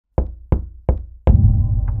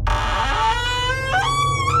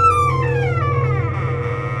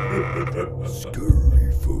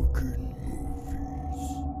Scary fucking movies.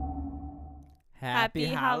 Happy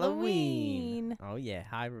Halloween. Oh, yeah.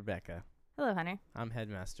 Hi, Rebekah. Hello, Hunter. I'm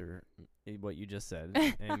Headmaster, what you just said,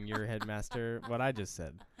 and you're Headmaster, what I just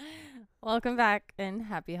said. Welcome back, and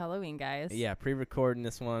happy Halloween, guys. Yeah, pre-recording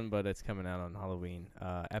this one, but it's coming out on Halloween.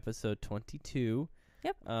 Episode 22.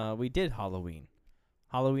 Yep. We did Halloween.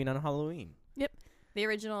 Halloween on Halloween. Yep. The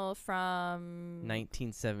original from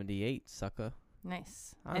 1978, sucker.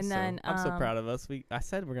 Nice. I'm so proud of us. I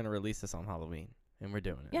said we're going to release this on Halloween, and we're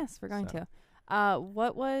doing it. Yes, we're going to.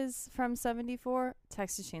 What was from 74?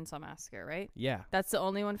 Texas Chainsaw Massacre, right? Yeah. That's the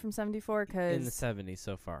only one from 74? In the 70s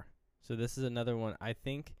so far. So this is another one, I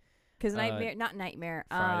think. Because not Nightmare.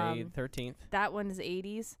 Friday the 13th. That one is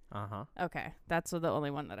 80s? Uh-huh. Okay. That's the only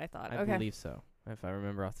one that I thought. I believe so. If I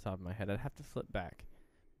remember off the top of my head, I'd have to flip back.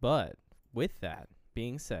 But with that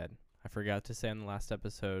being said, I forgot to say on the last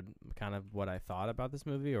episode kind of what I thought about this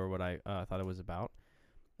movie or what I thought it was about.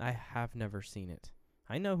 I have never seen it.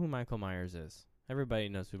 I know who Michael Myers is. Everybody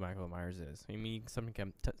knows who Michael Myers is. I mean, you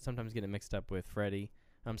can sometimes get it mixed up with Freddy.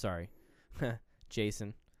 I'm sorry,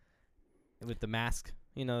 Jason, with the mask.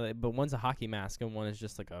 You know, but one's a hockey mask and one is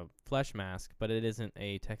just like a flesh mask, but it isn't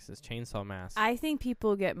a Texas Chainsaw mask. I think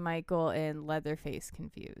people get Michael and Leatherface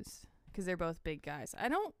confused because they're both big guys.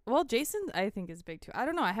 Well, Jason, I think, is big too. I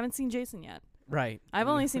don't know. I haven't seen Jason yet. Right. I've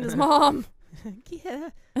only seen his mom. Yeah.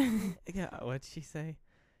 What'd she say?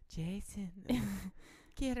 Jason.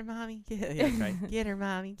 Get her, mommy. Yeah, that's right. Get her,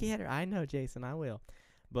 mommy. Get her. I know, Jason. I will.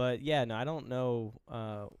 But, yeah, no, I don't know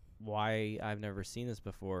why I've never seen this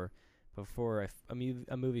before. Before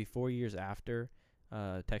a movie 4 years after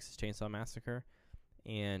Texas Chainsaw Massacre,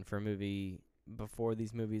 and for a movie before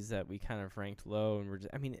these movies that we kind of ranked low,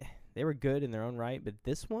 and they were good in their own right, but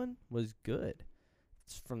this one was good.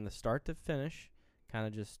 It's from the start to finish, kind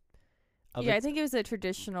of just. I think it was a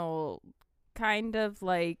traditional kind of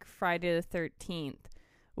like Friday the 13th,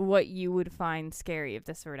 what you would find scary if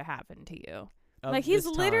this were to happen to you. Like, he's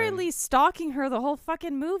literally stalking her the whole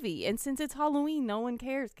fucking movie. And since it's Halloween, no one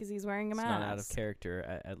cares because he's wearing a mask. It's not out of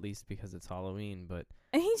character, at least because it's Halloween. But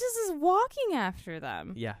and he just is walking after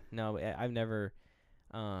them. Yeah. No, I've never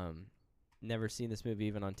seen this movie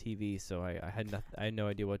even on TV, so I had no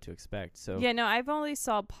idea what to expect. So yeah, no, I've only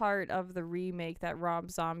saw part of the remake that Rob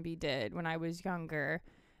Zombie did when I was younger.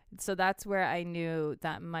 So that's where I knew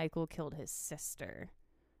that Michael killed his sister.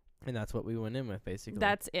 And that's what we went in with, basically.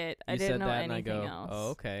 That's it. I didn't know anything and I go, else. Oh,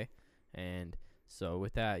 okay. And so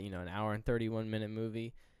with that, an hour and 31-minute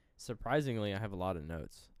movie, surprisingly, I have a lot of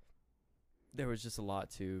notes. There was just a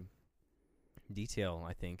lot to detail,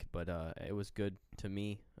 I think, but it was good to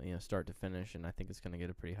me, start to finish, and I think it's going to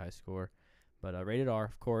get a pretty high score. But rated R,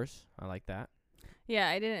 of course. I like that. Yeah,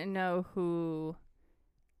 I didn't know who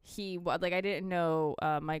he was. Like, I didn't know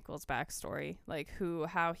Michael's backstory. Like,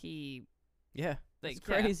 how he... Yeah. It's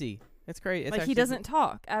crazy. Yeah. It's crazy. It's like, he doesn't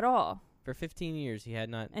talk at all. For 15 years, he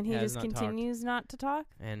had not. And he just continues not to talk?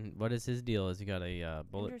 And what is his deal? Has he got a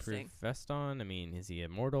bulletproof vest on? I mean, is he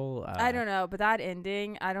immortal? I don't know. But that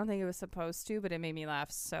ending, I don't think it was supposed to, but it made me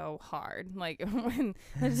laugh so hard. Like, when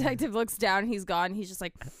the detective looks down, he's gone. He's just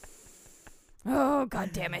like, oh,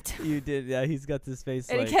 God damn it. You did. Yeah, he's got this face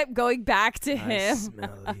and it kept going back to him. I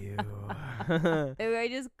smell you. I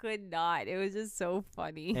just could not. It was just so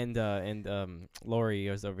funny. And Lori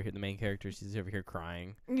was over here, the main character. She's over here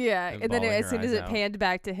crying. Yeah, and then as soon as it panned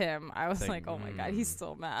back to him, I was like, oh my God, he's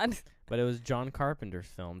so mad. But it was John Carpenter's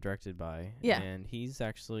film, directed by. Yeah. And he's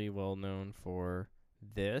actually well known for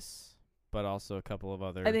this, but also a couple of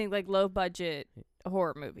other. I think like low budget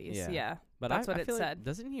horror movies. Yeah. But that's what it said. Like,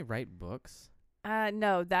 doesn't he write books?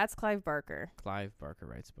 No, that's Clive Barker. Clive Barker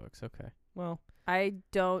writes books. Okay. Well. I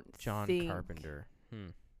don't John think... Carpenter.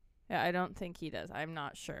 Yeah, I don't think he does. I'm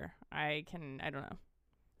not sure. I don't know.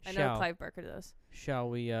 I know Clive Barker does. Shall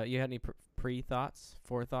we, you had any pre-thoughts,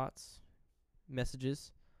 forethoughts,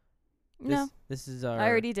 messages? No. This is our... I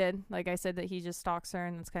already did. Like, I said that he just stalks her,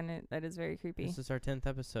 and that is very creepy. This is our 10th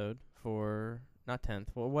episode for... Not 10th.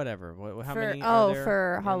 Well, whatever. How many are there?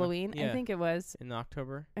 For Halloween? Yeah. I think it was. In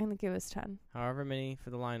October? I think it was 10. However many for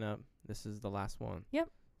the lineup. This is the last one. Yep.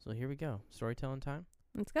 So here we go. Storytelling time?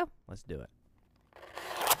 Let's go. Let's do it.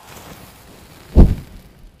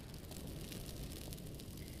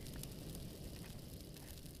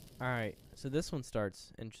 All right. So this one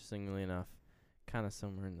starts, interestingly enough, kind of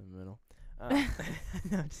somewhere in the middle. No,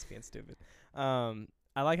 I'm just being stupid.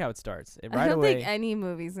 I like how it starts. I don't think any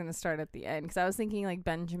movie's going to start at the end, because I was thinking like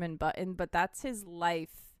Benjamin Button, but that's his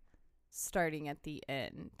life starting at the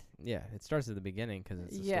end. Yeah, it starts at the beginning because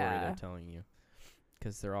it's the story they're telling you.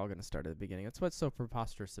 Because they're all going to start at the beginning. That's what's so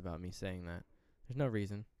preposterous about me saying that. There's no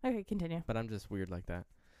reason, Okay, continue. but I'm just weird like that.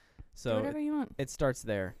 Do So whatever you want. it starts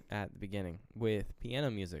there at the beginning with piano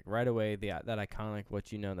music right away. That iconic,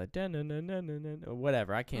 what you know, that or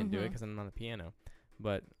whatever. I can't do it because I'm not a piano.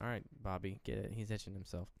 But all right, Bobby, get it. He's itching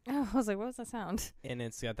himself. Oh, I was like, what was that sound? And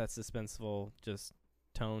it's got that suspenseful just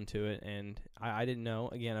tone to it. And I didn't know.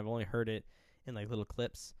 Again, I've only heard it in like little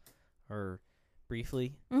clips or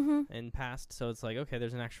briefly in past. So it's like, okay,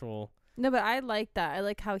 there's an actual. No, but I like that. I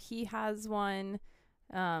like how he has one.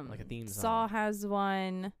 Like a theme song. Saw has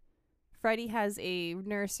one. Freddy has a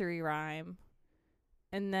nursery rhyme.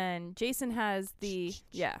 And then Jason has the,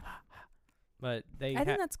 But I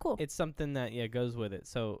think that's cool. It's something that, goes with it.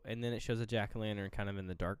 So, and then it shows a jack-o'-lantern kind of in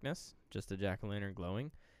the darkness, just a jack-o'-lantern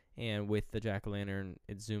glowing. And with the jack-o'-lantern,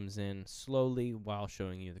 it zooms in slowly while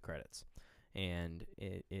showing you the credits. And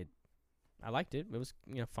I liked it. It was,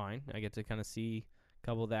 fine. I get to kind of see a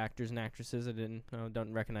couple of the actors and actresses. I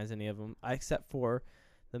don't recognize any of them, except for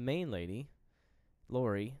the main lady,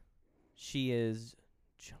 Lori. She is,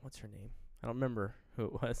 what's her name? I don't remember who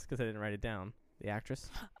it was because I didn't write it down. The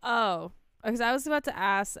actress. Oh, because I was about to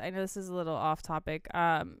ask. I know this is a little off topic.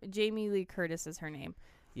 Jamie Lee Curtis is her name.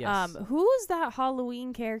 Yes. Who's that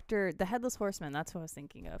Halloween character? The Headless Horseman. That's what I was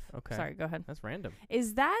thinking of. Okay. Sorry, go ahead. That's random.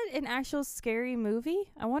 Is that an actual scary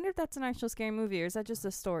movie? I wonder if that's an actual scary movie, or is that just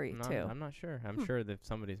a story too? I'm not sure. I'm sure that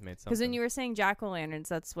somebody's made something. Because when you were saying jack-o'-lanterns,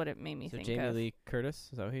 that's what it made me think Jamie of. Lee Curtis,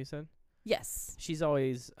 is that what you said? Yes. She's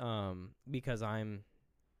always because I'm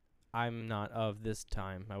not of this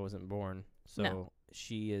time. I wasn't born. So No.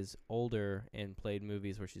 she is older and played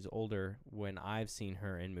movies where she's older when I've seen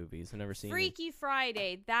her in movies. I've never seen Freaky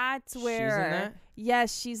Friday. That's where. She's in that?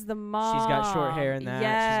 Yes, she's the mom. She's got short hair in that.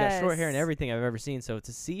 Yes. She's got short hair in everything I've ever seen. So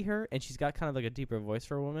to see her, and she's got kind of like a deeper voice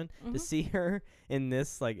for a woman. To see her in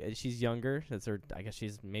this, like she's younger. That's her. I guess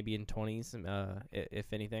she's maybe in 20s,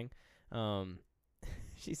 if anything.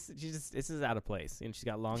 She's just, this is out of place, and she's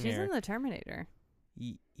got long hair. She's in the Terminator.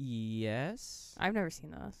 Yes. I've never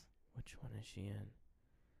seen those. Which one is she in?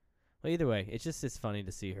 Well, either way, it's funny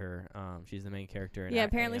to see her. She's the main character. And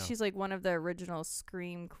apparently she's like one of the original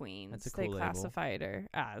Scream Queens. That's a cool label. They classified her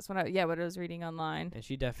as what I was reading online. And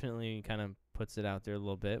she definitely kind of puts it out there a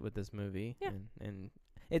little bit with this movie. Yeah. And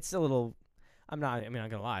it's a little. I'm not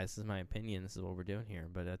gonna lie. This is my opinion. This is what we're doing here.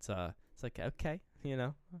 But it's like okay,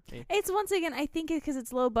 It's once again, I think because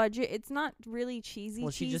it's low budget, it's not really cheesy,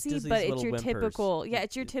 Well, she just does but these it's your little typical, whimpers.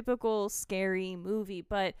 it's your typical scary movie.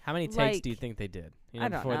 But how many takes do you think they did? I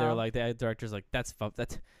don't before know. they were like, the director's like, that's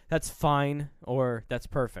fine, or that's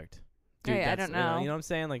perfect. Dude, I don't know. You know what I'm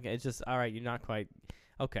saying? Like, it's just all right. You're not quite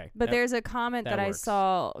okay. But there's a comment that I works.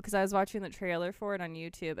 saw because I was watching the trailer for it on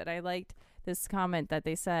YouTube, and I liked this comment that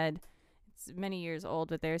they said. It's many years old,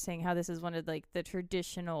 but they're saying how this is one of like the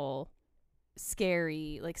traditional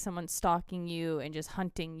scary, like someone stalking you and just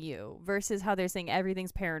hunting you, versus how they're saying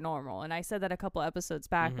everything's paranormal. And I said that a couple episodes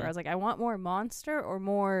back where I was like, I want more monster or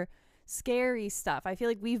more scary stuff. I feel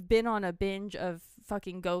like we've been on a binge of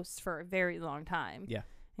fucking ghosts for a very long time. Yeah.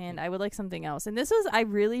 And I would like something else. And I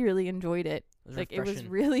really, really enjoyed it. It was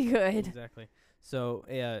really good. Exactly. So,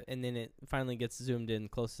 and then it finally gets zoomed in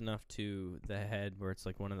close enough to the head where it's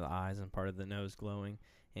like one of the eyes and part of the nose glowing.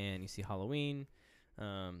 And you see Halloween.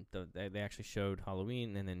 They actually showed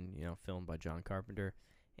Halloween and then, filmed by John Carpenter.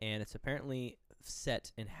 And it's apparently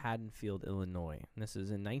set in Haddonfield, Illinois. And this is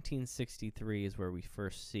in 1963 is where we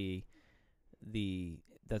first see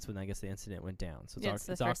that's when I guess the incident went down. So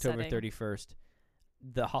it's October 31st.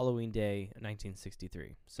 The Halloween day,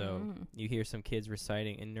 1963. So you hear some kids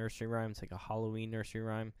reciting in nursery rhymes, like a Halloween nursery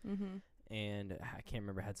rhyme. And I can't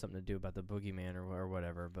remember, it had something to do about the boogeyman or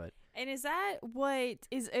whatever. But and is that what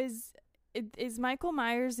is Michael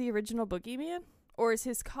Myers the original boogeyman, or is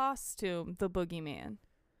his costume the boogeyman?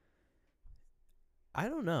 I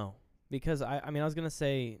don't know, because I was gonna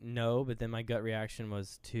say no, but then my gut reaction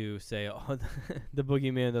was to say, oh, the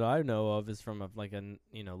boogeyman that I know of is from a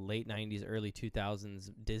late 90s, early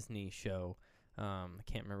 2000s Disney show. I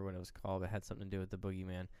can't remember what it was called, but it had something to do with the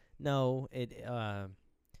boogeyman. No, it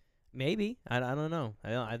maybe I don't know.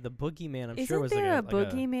 The boogeyman I'm sure was Isn't there like a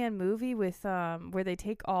boogeyman movie with where they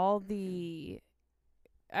take all the.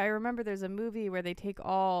 I remember there's a movie where they take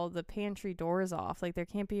all the pantry doors off. Like there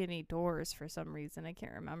can't be any doors for some reason. I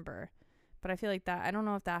can't remember. But I feel like that, I don't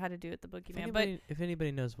know if that had to do with the boogeyman. If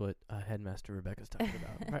anybody knows what Headmaster Rebekah's talking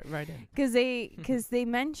about, right in. Because they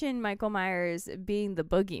mention Michael Myers being the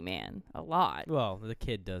boogeyman a lot. Well, the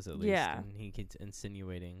kid does at least. Yeah. And he keeps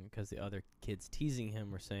insinuating, because the other kids teasing him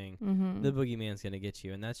were saying, Mm-hmm. the boogeyman's going to get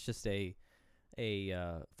you. And that's just a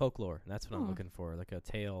folklore. And that's what I'm looking for, like a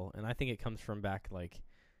tale. And I think it comes from back, like,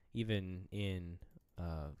 even in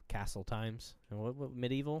castle times, and what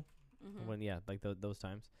medieval, when like those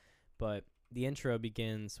times. But the intro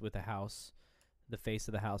begins with a house, the face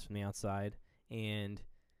of the house from the outside, and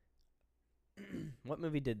what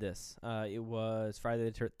movie did this? It was Friday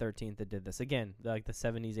the 13th that did this. Again, like the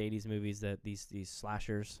 70s, 80s movies that these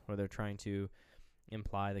slashers where they're trying to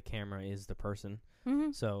imply the camera is the person.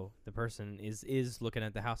 Mm-hmm. So the person is looking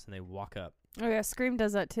at the house and they walk up. Oh yeah, Scream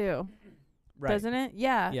does that too. Right. Doesn't it?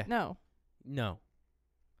 Yeah. Yeah. No.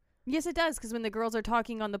 Yes, it does, because when the girls are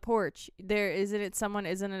talking on the porch, isn't it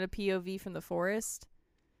a POV from the forest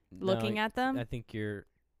looking at them? I think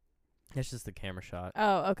it's just the camera shot.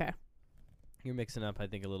 Oh, okay. You're mixing up, I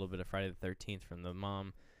think, a little bit of Friday the 13th from the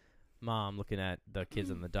mom looking at the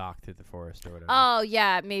kids on the dock through the forest or whatever. Oh,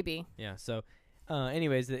 yeah, maybe. Yeah, so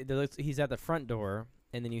anyways, he's at the front door,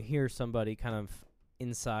 and then you hear somebody kind of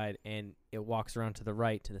inside, and it walks around to the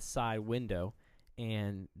right to the side window,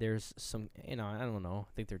 and there's some, I don't know,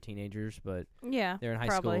 I think they're teenagers, but yeah, they're in high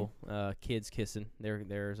probably. school, kids kissing.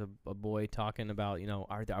 There's a boy talking about,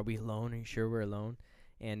 are we alone? Are you sure we're alone?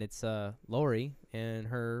 And it's Lori and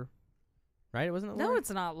her... Right? It wasn't Lori? No,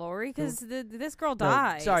 it's not Lori, because this girl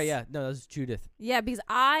dies. Sorry, yeah. No, that was Judith. Yeah, because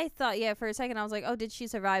I thought, for a second, I was like, oh, did she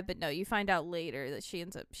survive? But no, you find out later that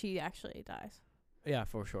she actually dies. Yeah,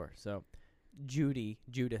 for sure. So,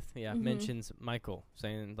 Judith, mentions Michael,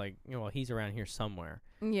 saying, like, he's around here somewhere.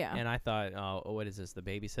 Yeah. And I thought, oh, what is this, the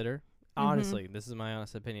babysitter? Honestly, this is my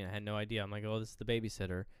honest opinion. I had no idea. I'm like, oh, this is the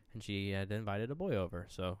babysitter. And she had invited a boy over.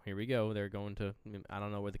 So, here we go. They're going to, I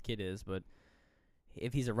don't know where the kid is, but...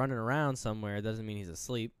 if he's running around somewhere, it doesn't mean he's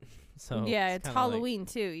asleep. So yeah, it's Halloween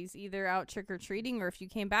too. He's either out trick or treating, or if you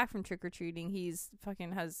came back from trick or treating, he's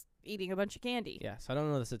eating a bunch of candy. Yeah, so I don't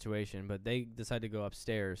know the situation, but they decide to go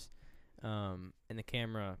upstairs, and the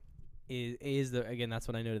camera is again. That's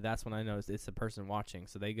what I noted. That's when I noticed it's the person watching.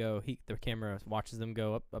 So they go. The camera watches them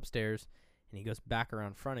go upstairs, and he goes back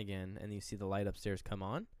around front again, and you see the light upstairs come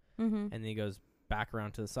on, and then he goes back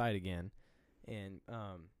around to the side again, and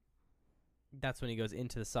that's when he goes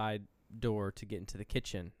into the side door to get into the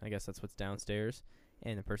kitchen. I guess that's what's downstairs.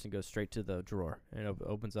 And the person goes straight to the drawer and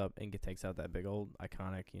opens up and takes out that big old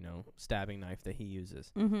iconic, stabbing knife that he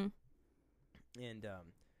uses. Mm-hmm. And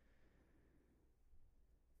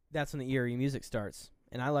that's when the eerie music starts.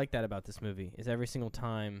 And I like that about this movie, is every single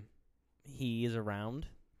time he is around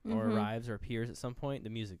or arrives or appears at some point, the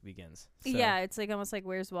music begins. So yeah, it's like almost like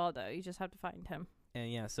Where's Waldo? You just have to find him. And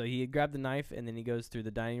yeah, so he grabbed the knife, and then he goes through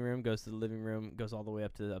the dining room, goes to the living room, goes all the way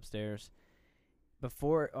up to the upstairs.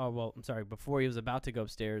 Before he was about to go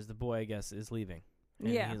upstairs, the boy, I guess, is leaving. And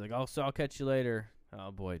he's like, oh, so I'll catch you later. Oh,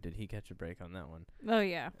 boy, did he catch a break on that one. Oh,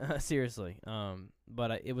 yeah. Seriously.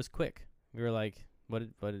 But it was quick. We were like, what,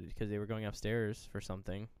 because they were going upstairs for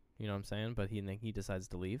something, you know what I'm saying? But he decides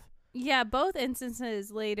to leave. Yeah, both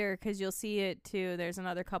instances later, because you'll see it too. There's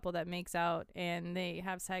another couple that makes out and they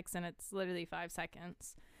have sex, and it's literally 5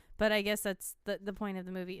 seconds. But I guess that's the point of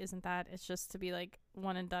the movie, isn't that? It's just to be like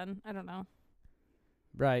one and done. I don't know.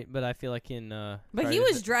 Right, but I feel like but he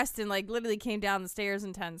was dressed and like literally came down the stairs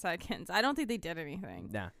in 10 seconds. I don't think they did anything.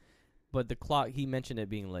 Nah. But the clock, he mentioned it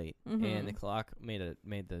being late, and the clock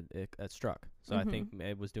it struck. So I think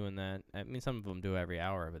it was doing that. I mean, some of them do every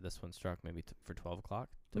hour, but this one struck maybe for 12 o'clock.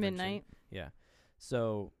 Midnight. Yeah.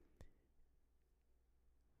 So,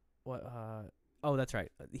 what? Oh, that's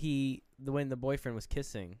right. When the boyfriend was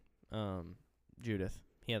kissing, Judith,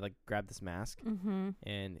 he had like grabbed this mask,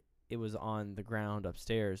 and it was on the ground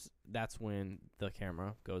upstairs. That's when the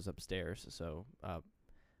camera goes upstairs. So,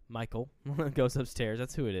 Michael goes upstairs.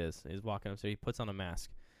 That's who it is. He's walking upstairs. He puts on a mask,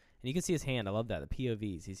 and you can see his hand. I love that. The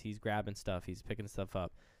POVs. He's grabbing stuff. He's picking stuff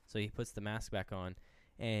up. So he puts the mask back on,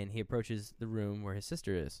 and he approaches the room where his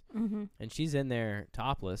sister is, and she's in there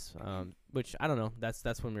topless. Which I don't know.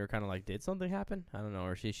 That's when we were kind of like, did something happen? I don't know.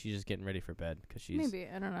 Or she's just getting ready for bed because maybe,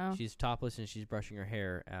 I don't know. She's topless and she's brushing her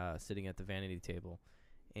hair, sitting at the vanity table.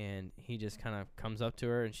 And he just kind of comes up to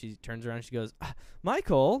her, and she turns around and she goes,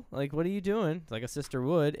 Michael, like, what are you doing? Like a sister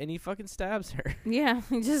would. And he fucking stabs her. Yeah,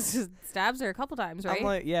 he just stabs her a couple times, right? I'm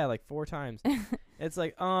like, yeah, like 4 times. It's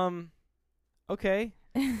like, okay.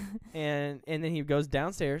 And then he goes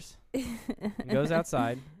downstairs, and goes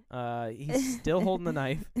outside. He's still holding the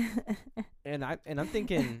knife. And I'm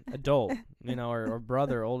thinking adult, or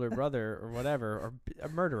brother, older brother, or whatever, or a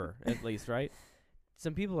murderer at least, right?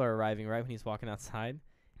 Some people are arriving right when he's walking outside.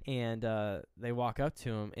 And they walk up to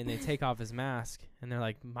him, and they take off his mask, and they're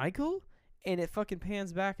like, Michael? And it fucking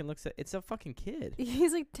pans back and looks at, it's a fucking kid.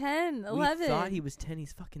 He's like 10, 11. We thought he was 10.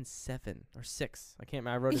 He's fucking 7 or 6. I can't remember.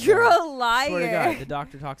 I wrote it You're down. a liar. Swear to God, the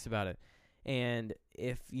doctor talks about it. And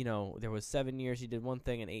if, there was 7 years he did one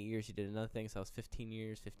thing and 8 years he did another thing, so that was 15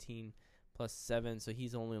 years, 15 plus 7, so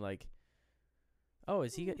he's only like,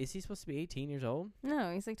 is he supposed to be 18 years old?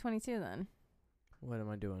 No, he's like 22 then. What am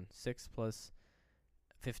I doing? 6 plus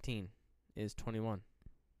 15 is 21.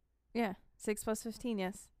 Yeah, 6 plus 15,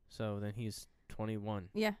 yes. So then he's 21.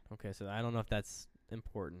 Yeah. Okay, so I don't know if that's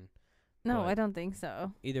important. No, I don't think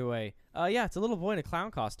so. Either way, it's a little boy in a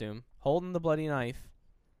clown costume, holding the bloody knife,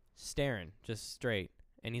 staring just straight,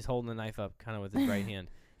 and he's holding the knife up kind of with his right hand,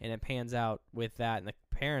 and it pans out with that, and the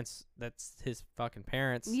parents, that's his fucking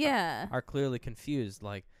parents, are clearly confused,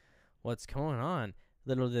 like, what's going on?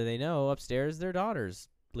 Little do they know, upstairs their daughter's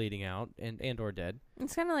bleeding out and or dead.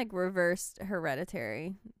 It's kind of like reversed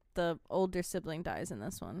Hereditary. The older sibling dies in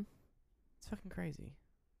this one. It's fucking crazy.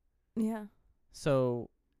 Yeah. So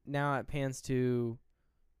now it pans to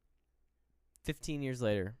 15 years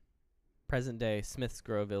later, present day, Smiths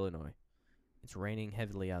Grove, Illinois. It's raining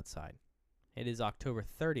heavily outside. It is October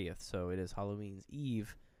 30th, so it is Halloween's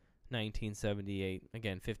Eve, 1978.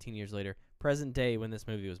 Again, 15 years later, present day when this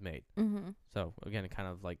movie was made. Mm-hmm. So, again, kind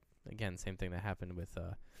of like, same thing that happened with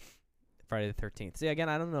Friday the 13th. See, again,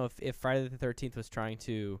 I don't know if Friday the 13th was trying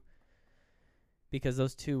to, because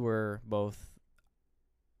those two were both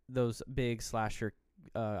those big slasher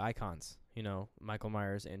icons, Michael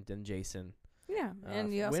Myers and then Jason. Yeah,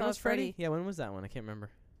 and you also when have was Freddy? Yeah, when was that one? I can't remember.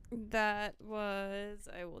 That was,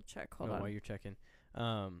 I will check. Hold on. While you're checking.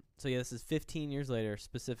 So yeah, this is 15 years later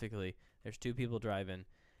specifically. There's two people driving.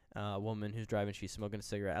 A woman who's driving, she's smoking a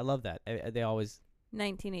cigarette. I love that. They always...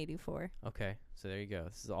 1984. Okay, so there you go.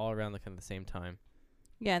 This is all around kind of the same time.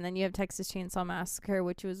 Yeah, and then you have Texas Chainsaw Massacre,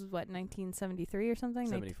 which was, 1973 or something?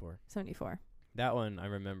 74. 74. That one, I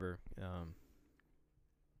remember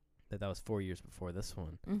that was 4 years before this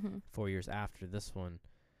one. Mm-hmm. 4 years after this one.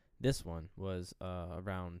 This one was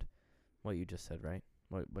around what you just said, right?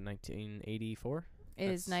 What 1984?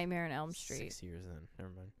 It is Nightmare on Elm Street. 6 years then.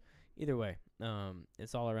 Never mind. Either way,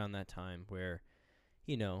 it's all around that time where,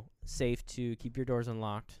 safe to keep your doors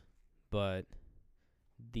unlocked, but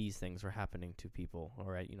these things were happening to people.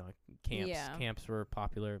 All right, camps were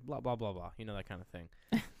popular. Blah blah blah blah. That kind of thing.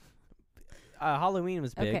 Halloween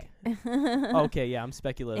was big. Okay. Okay, yeah, I'm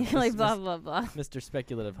speculative. Like blah blah blah. Mr.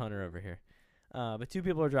 Speculative Hunter over here. But two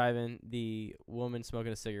people are driving. The woman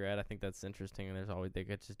smoking a cigarette. I think that's interesting. And they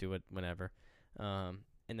could just do it whenever. And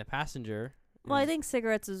the passenger. Well, I think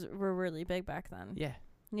cigarettes were really big back then. Yeah.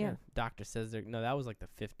 Yeah. Doctor says that was like the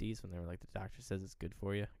 50s when they were like, the doctor says it's good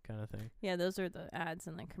for you kind of thing. Yeah, those are the ads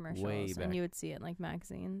and commercials. Way back. And you would see it in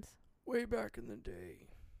magazines. Way back in the day.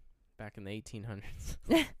 Back in the 1800s.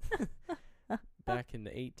 Back in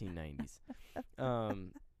the 1890s.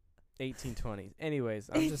 1820s. Anyways,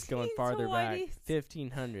 I'm just going farther back.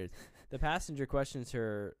 1500s. The passenger questions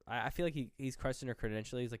her. I feel like he's questioning her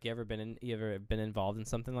credentials. He's like, you ever been involved in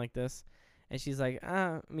something like this? And she's like,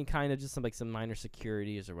 kind of just some minor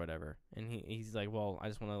securities or whatever. And he's like, well, I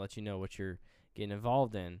just want to let you know what you're getting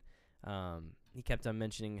involved in. He kept on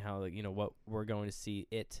mentioning how, what we're going to see,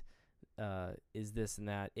 it is this and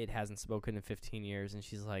that. It hasn't spoken in 15 years. And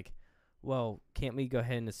she's like, well, can't we go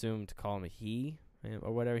ahead and assume to call him a he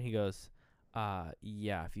or whatever? And he goes,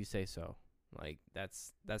 yeah, if you say so. Like,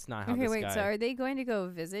 that's not how this guy... Okay, wait, so are they going to go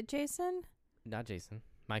visit Jason? Not Jason.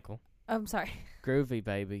 Michael. I'm sorry. Groovy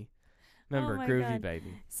baby. Remember, Groovy God.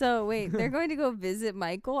 Baby. So, wait, they're going to go visit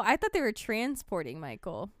Michael? I thought they were transporting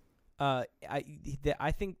Michael. I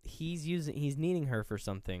think he's needing her for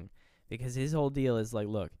something because his whole deal is like,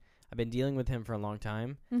 look, I've been dealing with him for a long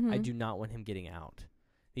time. Mm-hmm. I do not want him getting out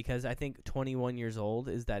because I think 21 years old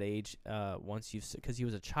is that age because he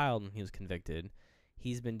was a child when he was convicted.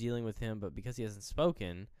 He's been dealing with him, but because he hasn't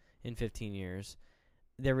spoken in 15 years,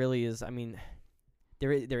 there really is,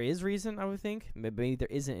 There is reason, I would think. Maybe there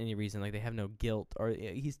isn't any reason. Like, they have no guilt. Or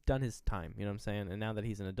he's done his time. You know what I'm saying? And now that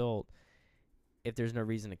he's an adult, if there's no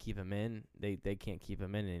reason to keep him in, they can't keep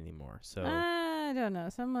him in anymore. So I don't know.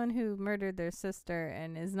 Someone who murdered their sister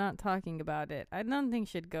and is not talking about it, I don't think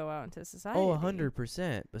should go out into society. Oh,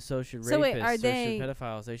 100%. But so should rapists. So wait, so should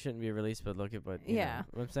pedophiles. They shouldn't be released. But look at what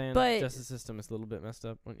I'm saying. But justice system is a little bit messed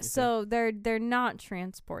up. So they're not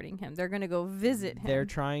transporting him. They're going to go visit him. They're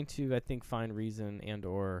trying to, I think, find reason and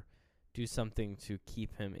or do something to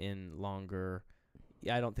keep him in longer.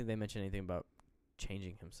 I don't think they mentioned anything about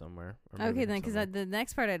changing him somewhere. Okay, then, because the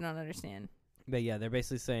next part I don't understand. But yeah, they're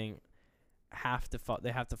basically saying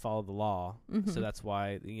they have to follow the law. Mm-hmm. So that's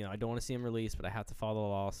why I don't want to see him released, but I have to follow the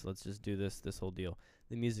law. So let's just do this whole deal.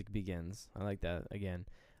 The music begins. I like that again.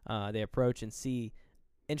 They approach and see.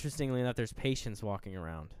 Interestingly enough, there's patients walking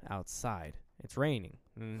around outside. It's raining,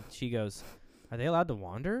 and she goes, are they allowed to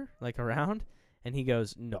wander like around? And he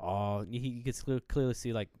goes, no. He could clearly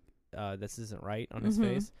see like this isn't right on his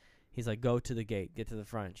face. He's like, go to the gate, get to the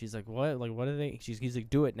front. She's like, what? Like, what are they? He's like,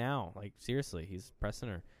 do it now. Like, seriously, he's pressing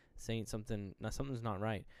her, saying something's not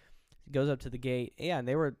right. He goes up to the gate. Yeah,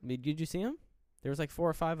 and did you see him? There was like 4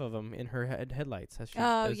 or 5 of them in her headlights as they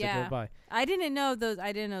drove by. I didn't know those.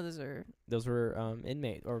 I didn't know those were. Those were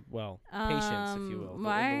inmate or patients, if you will.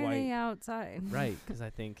 Why are they outside? Right, because I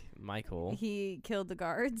think Michael. He killed the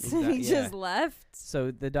guards. Exactly, He just left. So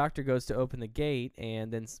the doctor goes to open the gate,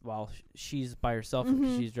 and then while she's by herself,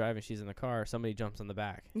 she's driving, she's in the car. Somebody jumps on the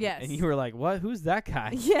back. Yes. And you were like, "What? Who's that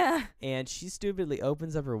guy?" Yeah. And she stupidly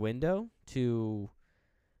opens up her window to.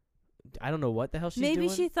 I don't know what the hell she's doing. Maybe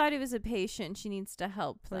she thought it was a patient. She needs to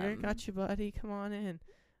help them. I got you, buddy. Come on in.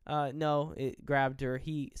 No, it grabbed her.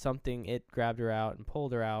 It grabbed her out and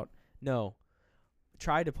pulled her out. No,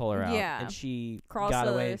 tried to pull her out. Yeah. And she Crossed got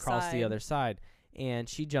the away other and crossed the side. other side. And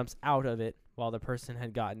she jumps out of it while the person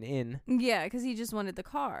had gotten in. Yeah, because he just wanted the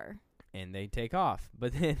car. And they take off.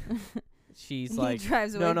 But then she's He like,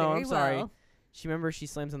 drives away no, very I'm sorry. well. She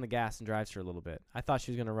slams on the gas and drives her a little bit. I thought she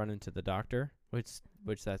was going to run into the doctor, which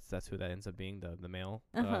that's who that ends up being. The male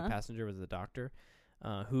passenger was the doctor,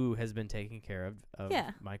 who has been taking care of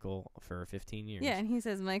Michael for 15 years. Yeah, and he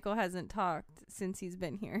says Michael hasn't talked since he's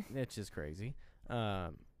been here. It's just crazy.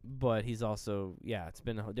 But he's also, it's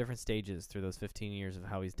been different stages through those 15 years of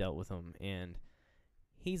how he's dealt with him. And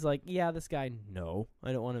he's like, this guy, no,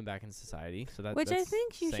 I don't want him back in society. So that's I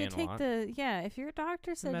think you should take if your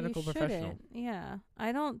doctor said medical you professional. shouldn't. Yeah.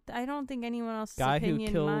 I don't think anyone else's guy opinion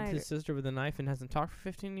who killed his sister with a knife and hasn't talked for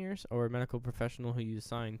 15 years, or a medical professional who you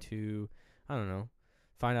assigned to, I don't know,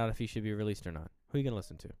 find out if he should be released or not. Who are you going to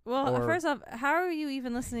listen to? Well, first off, how are you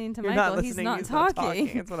even listening to You're Michael? not He's listening, not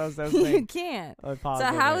talking. That's what I was saying. You can't. So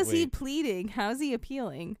how is he wait. pleading? How is he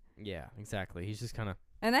appealing? Yeah, exactly. He's just kind of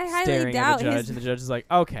and I highly staring doubt at the judge, and the judge is like,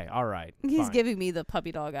 okay, all right. He's fine. giving me the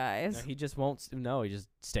puppy dog eyes. No, he just won't. He just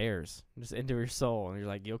stares just into your soul, and you're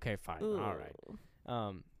like, okay, fine, Ooh. all right.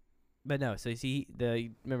 But no. So you see,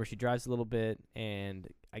 remember she drives a little bit, and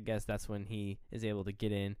I guess that's when he is able to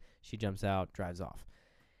get in. She jumps out, drives off.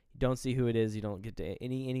 You don't see who it is. You don't get to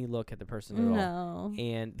any look at the person at all. No.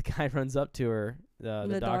 And the guy runs up to her,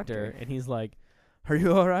 the doctor, and he's like, "Are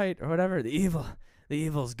you all right?" or whatever. The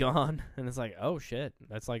evil's gone. And it's like, oh shit,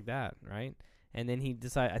 that's like that, right? And then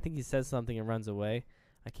I think he says something and runs away.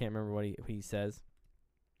 I can't remember what he says.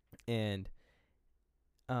 And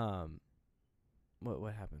what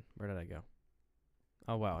happened? Where did I go?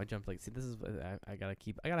 Oh wow, I jumped see, this is I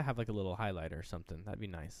gotta have like a little highlighter or something. That'd be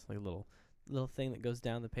nice. Like a little thing that goes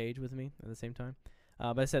down the page with me at the same time.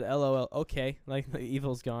 But I said LOL, okay, like the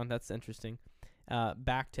evil's gone. That's interesting.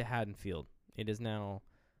 Back to Haddonfield. It is now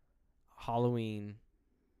Halloween,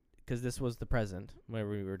 because this was the present where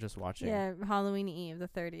we were just watching. Yeah, Halloween Eve, the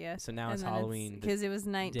 30th. So now it's Halloween because it was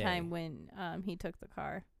nighttime day. when he took the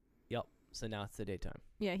car. Yep. So now it's the daytime.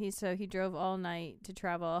 Yeah, he drove all night to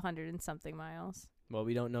travel 100 and something miles. Well,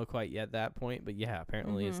 we don't know quite yet that point, but yeah,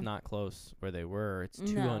 apparently it's not close where they were. It's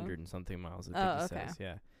 200 and something miles, I think he says.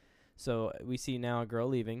 Yeah. So we see now a girl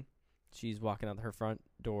leaving. She's walking out her front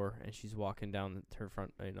door, and she's walking down her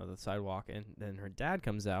front, the sidewalk, and then her dad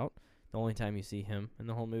comes out. The only time you see him in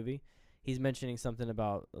the whole movie. He's mentioning something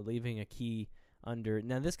about leaving a key under.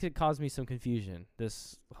 Now, this could cause me some confusion,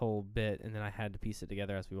 this whole bit, and then I had to piece it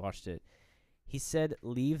together as we watched it. He said,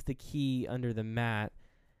 leave the key under the mat.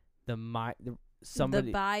 The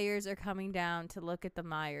buyers are coming down to look at the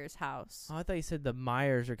Myers house. Oh, I thought you said the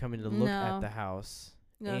Myers are coming to look at the house.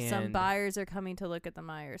 No, some buyers are coming to look at the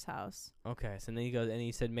Myers house. Okay, so then he goes, and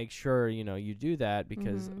he said, make sure, you do that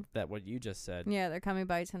because that what you just said. Yeah, they're coming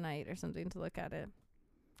by tonight or something to look at it.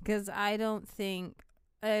 Because I don't think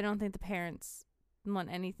the parents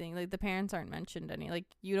want anything. Like, the parents aren't mentioned any. Like,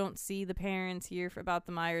 you don't see the parents hear about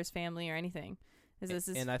the Myers family or anything.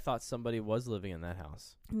 And I thought somebody was living in that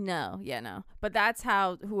house. No. But that's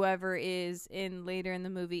how whoever is in later in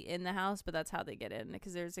the movie in the house, but that's how they get in,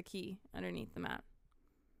 because there's a key underneath the mat.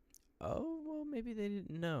 Oh, well, maybe they didn't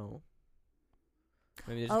know.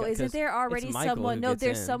 Isn't there already someone? No,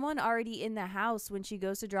 there's someone already in the house when she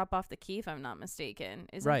goes to drop off the key, if I'm not mistaken.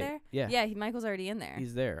 Isn't there? Yeah. Yeah, Michael's already in there.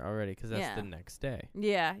 He's there already because that's the next day.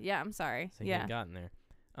 Yeah, I'm sorry. So he hadn't gotten there.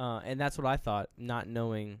 And that's what I thought, not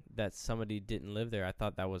knowing that somebody didn't live there. I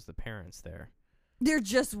thought that was the parents there. They're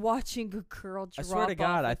just watching a girl drop off. I swear to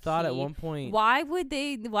God, I thought key. at one point. Why would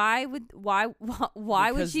she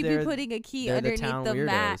be putting a key underneath the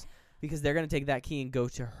mat? Because they're going to take that key and go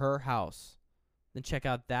to her house. Then check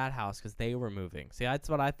out that house because they were moving. See, that's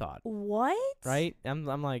what I thought. What? Right?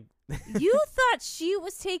 I'm like, You thought she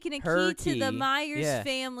was taking a Her key to the key, Myers yeah.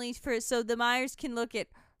 family so the Myers can look at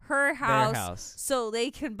her Their house, house. so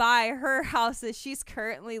they can buy her house that she's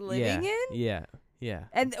currently living in. Yeah. Yeah.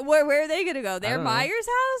 And where are they gonna go? Their don't know. Myers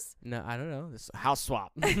house? No, I don't know. This house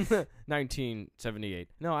swap. 1978.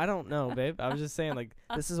 No, I don't know, babe. I was just saying, like,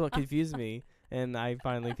 this is what confused me, and I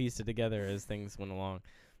finally pieced it together as things went along.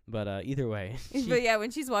 But either way. But yeah,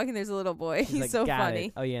 when she's walking, there's a little boy. He's like, so got funny.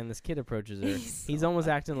 It. Oh, yeah, and this kid approaches her. He's He's so almost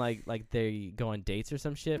funny. acting like they go on dates or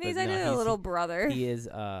some shit. And he's but no, a little brother. He is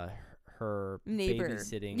her Neighbor.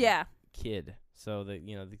 babysitting Yeah. kid. So that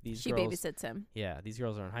these She girls, babysits him. yeah, these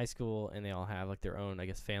girls are in high school and they all have like their own, I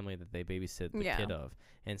guess, family that they babysit the Yeah. kid of.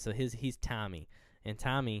 And so he's Tommy, and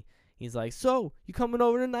Tommy, he's like, so you coming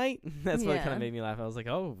over tonight? That's what kind Yeah. of made me laugh. I was like,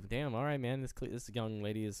 oh damn, all right, man, this young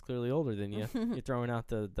lady is clearly older than you. You're throwing out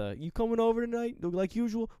the you coming over tonight like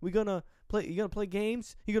usual? You gonna play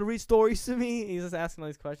games? You gonna read stories to me? He's just asking all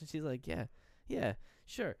these questions. She's like, yeah,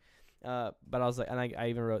 sure. But I was like, and I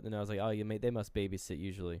even wrote, and I was like, oh, they must babysit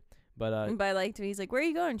usually. But And by he's like, where are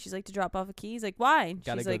you going? She's like, to drop off a key. He's like, why? And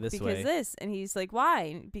Gotta she's go like, this because way. this. And he's like,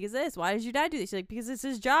 why? Because this. Why does your dad do this? She's like, because it's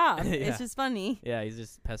his job. Yeah. It's just funny. yeah, he's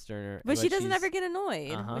just pestering her. But she doesn't she's- ever get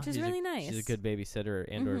annoyed, which is she's really nice. She's a good babysitter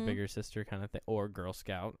and or Mhm. bigger sister kind of thing, or Girl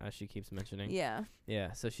Scout, as she keeps mentioning. Yeah.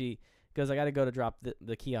 Yeah, so she goes, I got to go to drop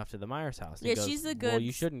the key off to the Myers house. And Yeah, he goes, she's a well, good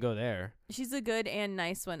you shouldn't go there. She's a good and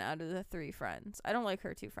nice one out of the three friends. I don't like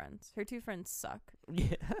her two friends. Her two friends suck.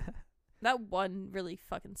 Yeah. That one really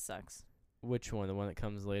fucking sucks. Which one? The one that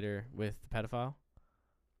comes later with the pedophile?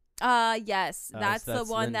 Yes. Oh, That's so the that's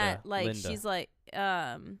one that, Linda. she's like,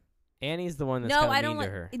 Annie's the one that's no, kind I of don't mean like.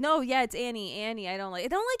 to her. No, yeah, it's Annie. I don't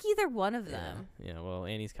like either one of Yeah. them. Yeah, well,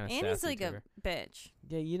 Annie's kind of Annie's sassy like to a her. bitch.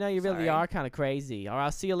 Yeah, you really Sorry. are kind of crazy. Or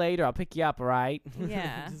I'll see you later. I'll pick you up, all right?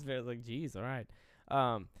 Yeah. Just very like, geez, all right.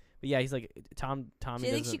 But yeah, he's like, Tommy I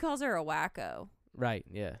think doesn't. she calls her a wacko. Right,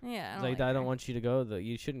 yeah. Yeah, He's like, I her. don't want you to go.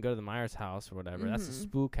 You shouldn't go to the Myers house or whatever. That's a Mhm.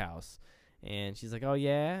 spook house. And she's like, oh,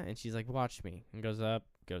 yeah? And she's like, watch me. And goes up,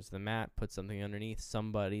 goes to the mat, puts something underneath.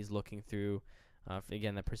 Somebody's looking through,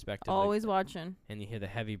 again, the perspective. Always watching. And you hear the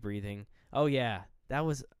heavy breathing. Oh, yeah. That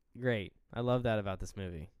was great. I love that about this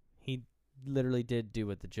movie. He literally did do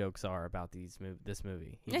what the jokes are about this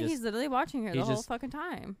movie. He's literally watching her the he's whole just- fucking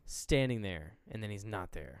time. standing there, and then he's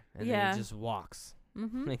not there. And Yeah. then he just walks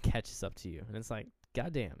Mm-hmm. and catches up to you. And it's like,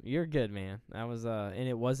 goddamn, you're good, man. That was and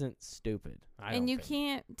it wasn't stupid. And you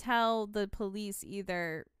can't tell the police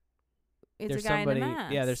either. It's there's a guy somebody, in a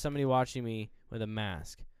mask. yeah, there's somebody watching me with a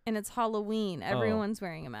mask. And it's Halloween. Everyone's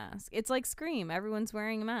wearing a mask. It's like Scream. Everyone's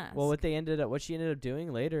wearing a mask. Well, what she ended up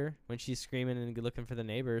doing later when she's screaming and looking for the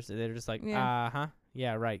neighbors, they're just like, Yeah.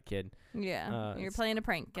 yeah, right, kid. Yeah, you're it's playing a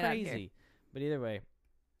prank. Get out of here. Crazy. But either way,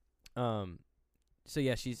 so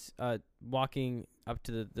yeah, she's walking up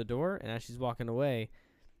to the door, and as she's walking away,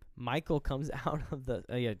 Michael comes out of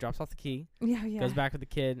the drops off the key, Yeah, yeah. goes back with the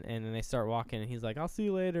kid, and then they start walking, and he's like, I'll see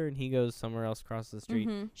you later, and he goes somewhere else across the street.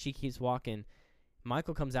 Mhm. She keeps walking.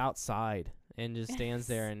 Michael comes outside and just stands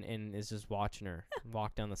there and is just watching her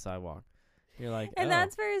walk down the sidewalk. You're like, And oh.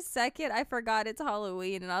 that's for a second I forgot it's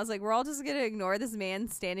Halloween, and I was like, we're all just gonna ignore this man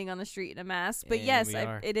standing on the street in a mask. But And yes, we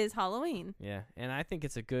are. it is Halloween. Yeah, and I think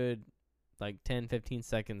it's a good, 10, 15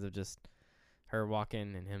 seconds of just her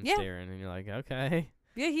walking and him Yeah. staring, and you're like, okay.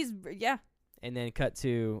 Yeah. And then cut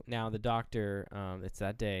to now the doctor, it's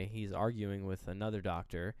that day, he's arguing with another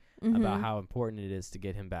doctor about Mhm. how important it is to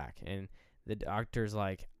get him back. And the doctor's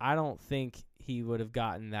like, I don't think he would have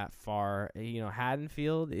gotten that far.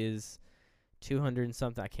 Haddonfield is 200 and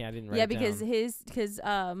something. I didn't write Yeah, it because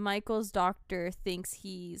down. Michael's doctor thinks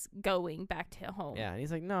he's going back to home. Yeah, and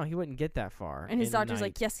he's like, no, he wouldn't get that far. And his in the doctor's night.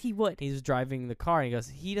 like, yes, he would. He's driving the car, and he goes,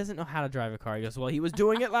 he doesn't know how to drive a car. He goes, well, he was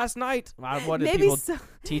doing it last night. What did Maybe people so.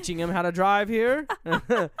 teaching him how to drive here?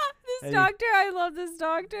 This And doctor, I love this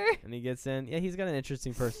doctor. And he gets in. Yeah, he's got an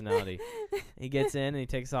interesting personality. He gets in, and he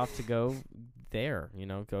takes off to go there,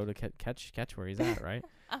 go to catch where he's at, right?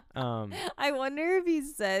 I wonder if he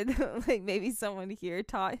said, maybe someone here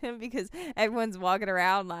taught him, because everyone's walking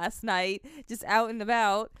around last night, just out and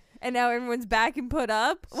about, and now everyone's back and put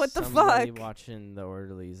up. What the Somebody fuck? watching the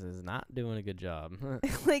orderlies is not doing a good job.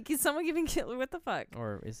 Is someone giving killer? What the fuck?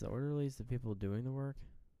 Or is the orderlies the people doing the work?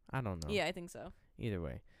 I don't know. Yeah, I think so. Either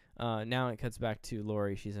way. Now it cuts back to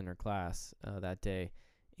Lori. She's in her class that day,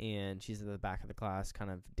 and she's at the back of the class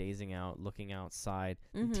kind of dazing out, looking outside.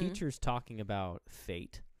 Mhm. The teacher's talking about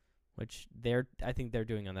fate, which I think they're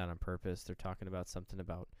doing that on purpose. They're talking about something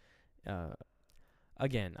about,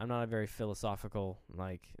 again, I'm not a very philosophical,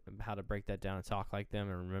 how to break that down and talk like them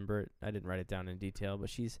and remember it. I didn't write it down in detail, but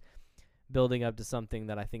she's building up to something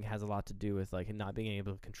that I think has a lot to do with like not being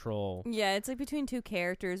able to control. Yeah, it's like between two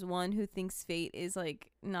characters. One who thinks fate is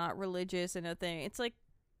like not religious and a thing. It's like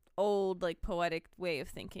old like poetic way of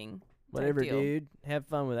thinking. Whatever, dude. Have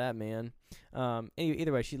fun with that, man. Anyway,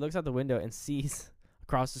 either way, she looks out the window and sees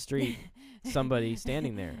across the street somebody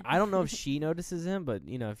standing there. I don't know if she notices him, but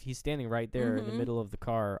you know, if he's standing right there in the middle of the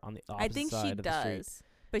car on the opposite side of the street. I think she does.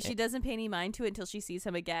 But she doesn't pay any mind to it until she sees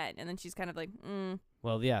him again. And then she's kind of like,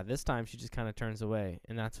 Well, yeah, this time she just kind of turns away.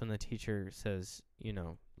 And that's when the teacher says, you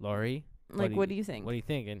know, Lori. Like, what do you think? What do you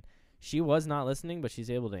think? And she was not listening, but she's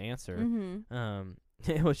able to answer.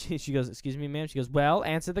 Well, she goes, excuse me, ma'am. She goes, well,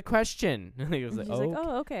 answer the question. And he goes, she's like,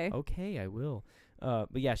 oh, okay. Okay, I will.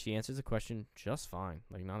 But yeah, she answers the question just fine.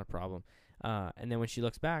 Like, not a problem. And then when she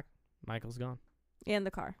looks back, Michael's gone. And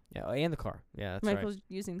the car. Yeah, and the car. Yeah, that's right. Michael's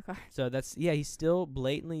using the car. So that's, yeah, he's still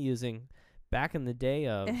blatantly using, back in the day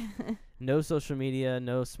of no social media,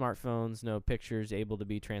 no smartphones, no pictures able to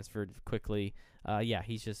be transferred quickly. Yeah,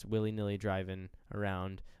 he's just willy-nilly driving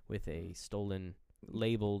around with a stolen,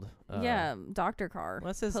 labeled. Doctor car.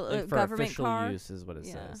 Well, it says like, for government official car. use is what it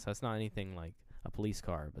says. So it's not anything like a police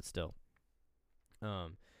car, but still.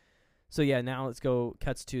 So yeah, now let's go.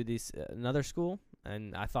 Cuts to this another school.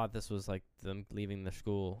 And I thought this was like them leaving the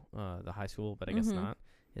school, the high school, but I guess not.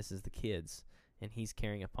 This is the kids, and he's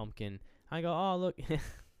carrying a pumpkin. I go, oh, look.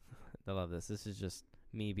 I love this. This is just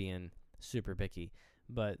me being super picky.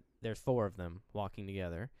 But there's 4 of them walking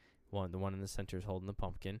together. The one in the center is holding the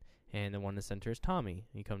pumpkin, and the one in the center is Tommy.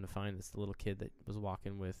 You come to find this little kid that was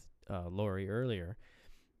walking with Lori earlier,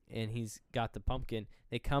 and he's got the pumpkin.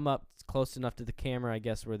 They come up close enough to the camera, I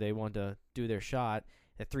guess, where they want to do their shot.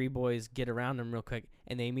 The 3 boys get around him real quick,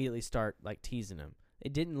 and they immediately start, like, teasing him.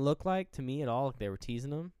 It didn't look like, to me at all, like they were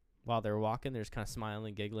teasing him while they were walking. They're just kind of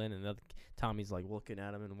smiling, giggling, and Tommy's, like, looking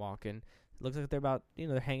at him and walking. It looks like they're about,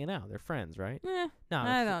 they're hanging out. They're friends, right? No,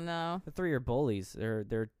 I don't know. The 3 are bullies.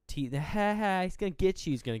 They're he's going to get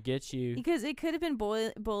you. He's going to get you. Because it could have been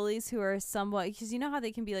bullies who are somewhat, because you know how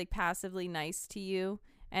they can be, like, passively nice to you?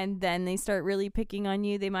 And then they start really picking on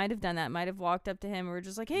you. They might have done that. Might have walked up to him and were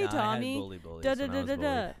just like, "Hey, Tommy." I had bullies when I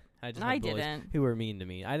was bullied. I didn't. Who were mean to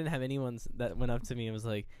me. I didn't have anyone that went up to me and was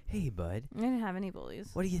like, "Hey, bud." I didn't have any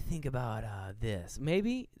bullies. What do you think about this?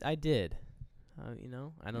 Maybe I did. I don't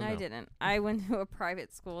know. I didn't. I went to a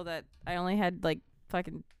private school that I only had like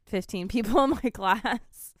fucking 15 people in my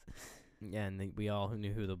class. Yeah, and we all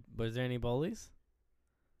knew was there any bullies?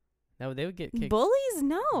 No, they would get kicked. Bullies?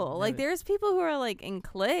 No. Like, there's people who are, like, in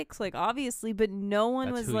cliques, like, obviously, but no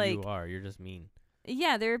one was, like... That's who you are. You're just mean.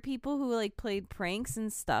 Yeah, there are people who, like, played pranks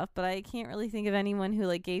and stuff, but I can't really think of anyone who,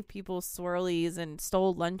 like, gave people swirlies and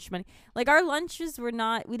stole lunch money. Like, our lunches were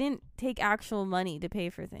not... We didn't take actual money to pay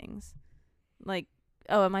for things. Like...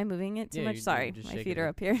 Oh, am I moving it too much? Sorry, my feet are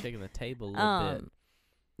up here. Shaking the table a little bit.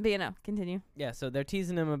 But continue. Yeah, so they're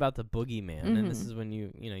teasing him about the boogeyman, and this is when you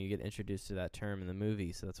get introduced to that term in the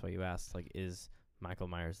movie. So that's why you asked, like, is Michael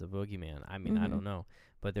Myers the boogeyman? I mean, I don't know,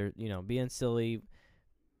 but they're being silly,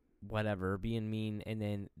 whatever, being mean, and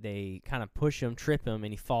then they kind of push him, trip him,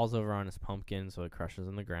 and he falls over on his pumpkin, so it crushes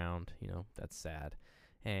on the ground. That's sad,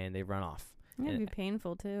 and they run off. It'd be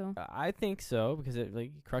painful too. I think so, because it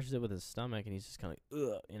he crushes it with his stomach, and he's just kind of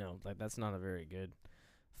like, like that's not a very good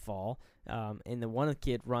fall. And the one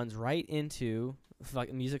kid runs right into,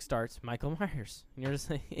 like, music starts, Michael Myers, and you're just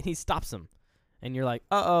like, and he stops him, and you're like,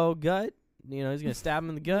 gut, he's gonna stab him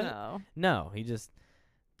in the gut. No, he just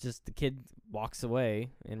the kid walks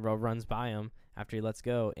away and runs by him after he lets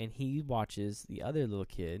go, and he watches the other little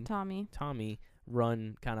kid, Tommy,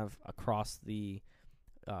 run kind of across the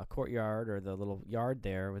courtyard or the little yard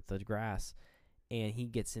there with the grass. And he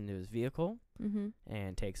gets into his vehicle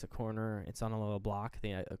and takes a corner. It's on a little block,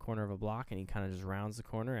 a corner of a block, and he kind of just rounds the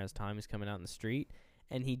corner as Tommy's coming out in the street.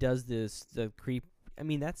 And he does the creep. I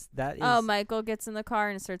mean, that is. Oh, Michael gets in the car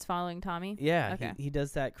and starts following Tommy? Yeah. Okay. He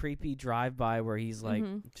does that creepy drive-by where he's like,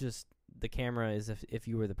 just the camera is if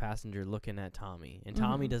you were the passenger looking at Tommy. And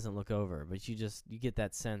Tommy doesn't look over, but you get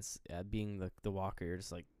that sense being the walker. You're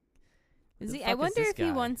just like, I wonder if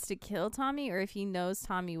he wants to kill Tommy or if he knows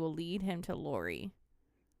Tommy will lead him to Lori.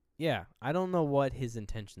 Yeah, I don't know what his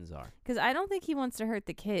intentions are. Because I don't think he wants to hurt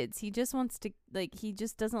the kids. He just wants to, like, he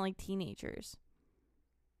just doesn't like teenagers.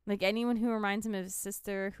 Like, anyone who reminds him of his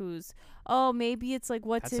sister who's, maybe it's like,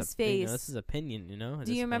 what's his face? This is opinion,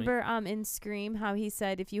 Do you remember in Scream how he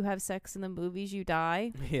said, if you have sex in the movies, you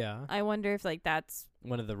die? Yeah. I wonder if, like, that's...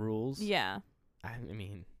 one of the rules? Yeah. I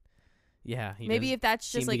mean... Yeah, maybe if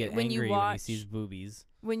that's just like when you watch when he sees boobies.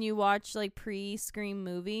 When you watch like pre-Scream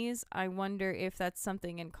movies, I wonder if that's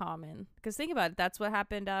something in common. Because think about it, that's what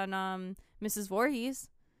happened on Mrs. Voorhees.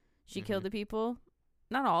 She killed the people.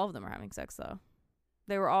 Not all of them are having sex, though.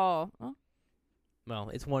 They were all...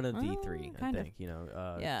 Well, it's one of the three, I think.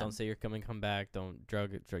 Yeah. Don't say you're coming, come back. Don't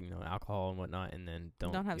drug, alcohol and whatnot, and then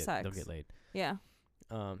don't have sex. Don't get laid. Yeah.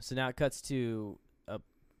 So now it cuts to a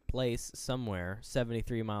place somewhere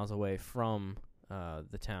 73 miles away from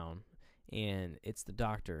the town, and it's the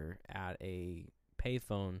doctor at a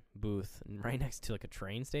payphone booth right next to like a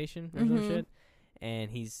train station or some shit,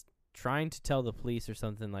 and he's trying to tell the police or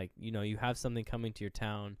something like, you have something coming to your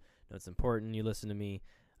town. No, it's important. You listen to me.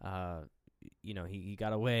 He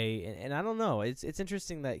got away, and I don't know. It's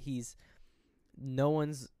interesting that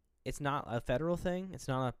it's not a federal thing. It's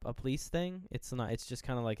not a police thing. It's just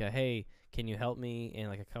kind of like a, hey, can you help me? And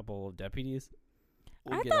like a couple of deputies.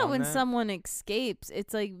 I thought when someone escapes,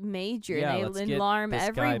 it's like major. And they alarm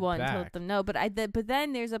everyone to let them know. But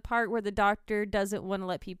then there's a part where the doctor doesn't want to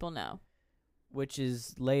let people know. Which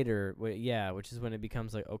is later, which is when it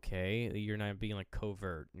becomes like, okay, you're not being like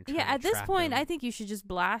covert. At this point, I think you should just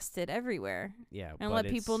blast it everywhere. Yeah, and let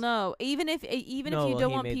people know. Even if you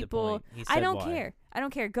don't want people, I don't care. I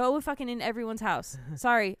don't care. Go fucking in everyone's house.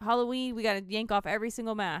 Sorry, Halloween, we gotta yank off every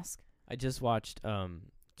single mask. I just watched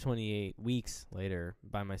 28 Weeks Later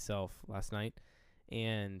by myself last night,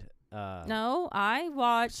 and no, I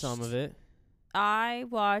watched some of it. I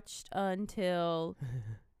watched until.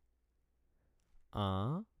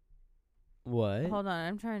 What? Hold on,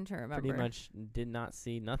 I'm trying to remember. Pretty much did not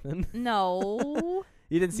see nothing. No.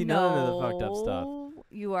 You didn't see none of the fucked up stuff.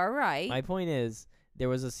 You are right. My point is, there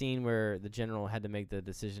was a scene where the general had to make the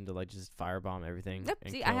decision to like just firebomb everything. Yep.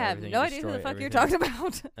 See, I have no idea who the fuck you're talking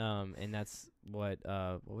about. And that's what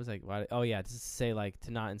was like? Just to say like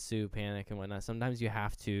to not ensue panic and whatnot. Sometimes you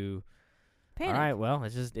have to. Panic. All right, well, it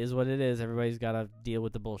just is what it is. Everybody's got to deal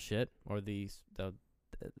with the bullshit or the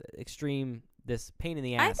extreme. This pain in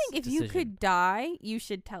the ass. I think if you could die, you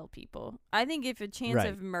should tell people. I think if a chance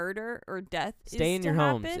of murder or death stay in your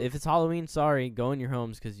homes. If it's Halloween, sorry, go in your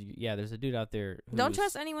homes because there's a dude out there. Don't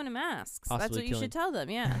trust anyone in masks. That's what you should tell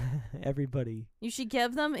them. Yeah, everybody. You should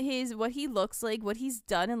give them what he looks like, what he's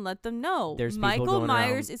done, and let them know. There's Michael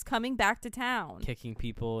Myers is coming back to town, kicking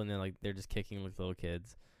people, and they're just kicking like little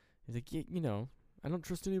kids. He's like, I don't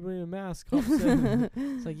trust anybody in a mask.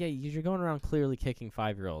 It's like, you're going around clearly kicking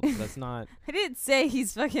 5-year-olds. That's not. I didn't say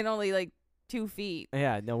he's fucking only like 2 feet.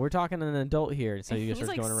 Yeah, no, we're talking an adult here. So you just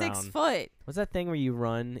start going around. He's like 6 foot. What's that thing where you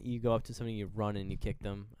run? You go up to somebody, you run, and you kick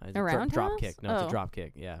them. Drop kick. No, it's a drop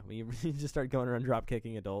kick. Yeah, when you just start going around drop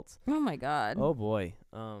kicking adults. Oh my god. Oh boy.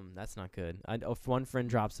 That's not good. If one friend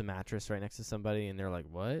drops a mattress right next to somebody, and they're like,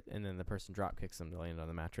 "What?" and then the person drop kicks them to land on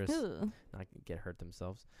the mattress, not get hurt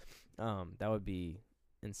themselves. That would be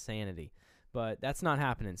insanity, but that's not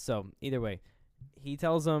happening. So either way, he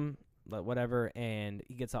tells them whatever, and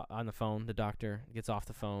he gets on the phone. The doctor gets off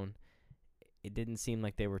the phone. It didn't seem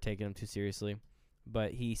like they were taking him too seriously,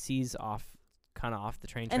 but he sees off the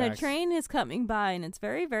train tracks. And a train is coming by, and it's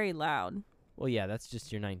very, very loud. Well, yeah, that's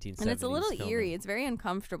just your 1970s. And it's a little filming. eerie. It's very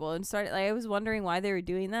uncomfortable. And I was wondering why they were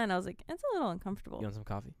doing that, and I was like, it's a little uncomfortable. You want some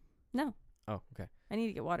coffee? No. Oh, okay. I need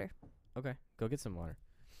to get water. Okay, go get some water.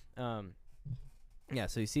 Yeah,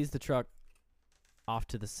 so he sees the truck off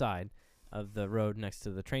to the side of the road next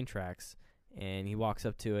to the train tracks, and he walks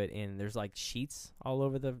up to it, and there's like sheets all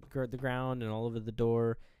over the ground and all over the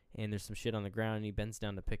door, and there's some shit on the ground, and he bends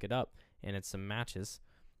down to pick it up, and it's some matches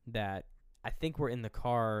that I think were in the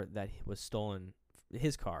car that was stolen,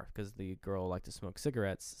 his car, because the girl liked to smoke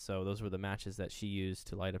cigarettes, so those were the matches that she used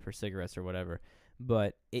to light up her cigarettes or whatever.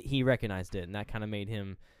 But he recognized it, and that kind of made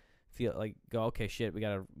him feel like, okay, shit,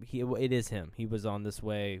 it is him. He was on this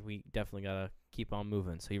way. We definitely got to keep on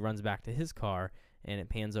moving. So he runs back to his car, and it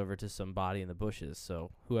pans over to some body in the bushes.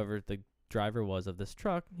 So whoever the driver was of this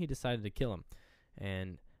truck, he decided to kill him.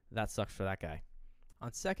 And that sucks for that guy.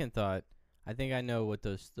 On second thought, I think I know what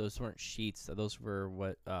those weren't sheets. Those were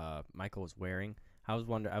what Michael was wearing. I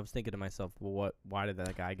was thinking to myself, well, why did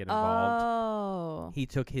that guy get involved? Oh. He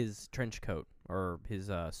took his trench coat or his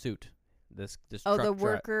suit. This the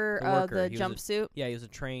worker, the jumpsuit. He was a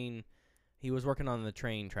train. He was working on the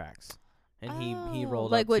train tracks, and he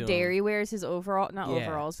rolled like up what to Derry him. wears, his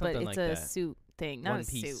overalls, but it's like a that. suit thing, not One a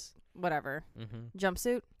piece. suit, whatever. Mm-hmm.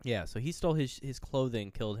 Jumpsuit. Yeah, so he stole his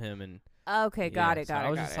clothing, killed him, and okay, got it. I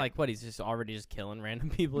was just like, what? He's just already just killing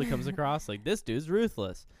random people he comes across. Like, this dude's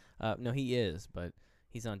ruthless. No, he is, but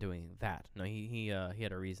he's not doing that. No, he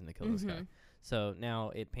had a reason to kill this guy. So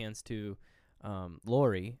now it pans to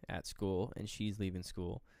Lori at school, and she's leaving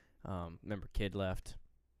school. Remember, kid left.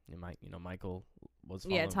 And Michael was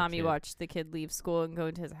following Tommy the kid. watched the kid leave school and go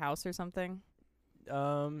into his house or something.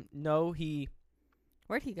 No, he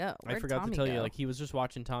Where'd he go? I forgot to tell you, like, he was just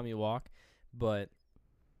watching Tommy walk, but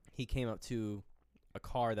he came up to a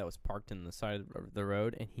car that was parked in the side of the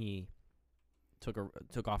road, and he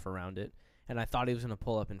took off around it. And I thought he was going to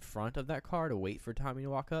pull up in front of that car to wait for Tommy to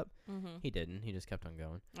walk up. Mm-hmm. He didn't. He just kept on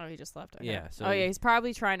going. Oh, he just left. Okay. Yeah. So he's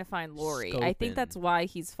probably trying to find Lori. I think that's why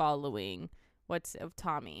he's following what's of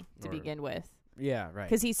Tommy to begin with. Yeah, right.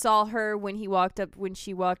 Because he saw her when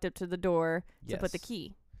she walked up to the door to put the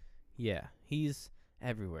key. Yeah, he's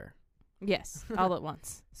everywhere. Yes, all at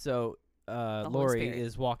once. So Lori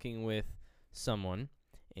is walking with someone,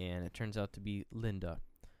 and it turns out to be Linda,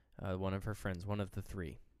 one of her friends, one of the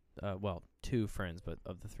three. Well, two friends, but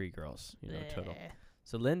of the three girls, total.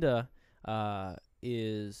 So Linda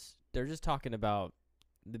they're just talking about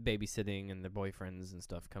the babysitting and their boyfriends and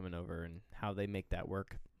stuff coming over and how they make that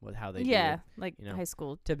work with how they do it, like high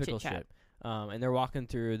school typical chit-chat. shit. And they're walking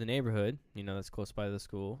through the neighborhood, that's close by the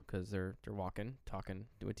school, because they're walking, talking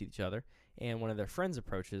with each other. And one of their friends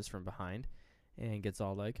approaches from behind and gets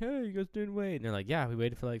all like, "Hey, you guys didn't wait?" And they're like, "Yeah, we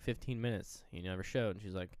waited for like 15 minutes. You never showed." And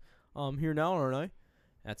she's like, "I'm here now, aren't I?"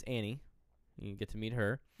 That's Annie. You get to meet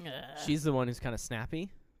her. She's the one who's kind of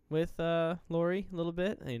snappy with Lori a little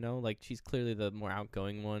bit. Like she's clearly the more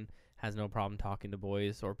outgoing one, has no problem talking to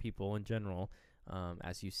boys or people in general,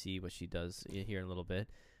 as you see what she does here in a little bit.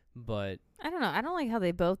 But I don't know. I don't like how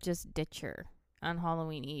they both just ditch her on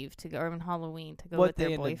Halloween Eve to go, or on Halloween to go with their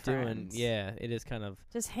boyfriends. What they end up doing, yeah, it is kind of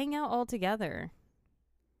just hang out all together.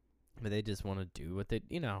 But they just want to do what they,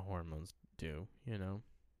 how hormones do, You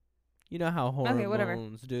know how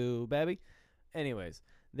hormones do, baby. Anyways,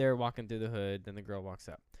 they're walking through the hood, then the girl walks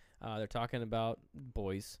up. They're talking about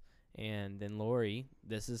boys, and then Lori,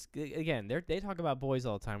 this is, again, they talk about boys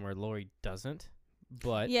all the time where Lori doesn't,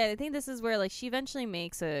 but... Yeah, I think this is where, like, she eventually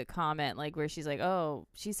makes a comment, like, where she's like, oh,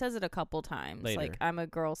 she saes it a couple times, later. Like, I'm a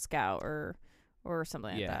Girl Scout or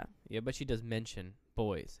something like that. Yeah, but she does mention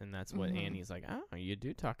boys, and that's what Annie's like, oh, you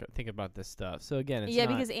do think about this stuff. So again, it's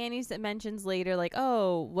because Annie mentions later, like,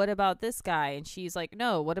 oh, what about this guy? And she's like,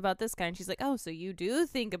 no, what about this guy? And she's like, oh, so you do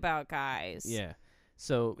think about guys. Yeah.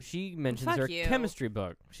 So she mentions her chemistry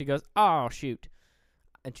book. She goes, oh, shoot.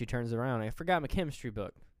 And she turns around, I forgot my chemistry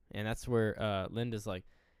book. And that's where Linda's like,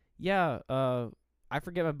 yeah, I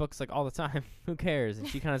forget my books like all the time. Who cares? And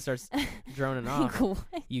she kind of starts droning off.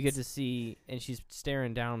 What? You get to see, and she's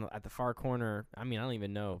staring down at the far corner. I mean, I don't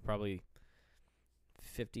even know, probably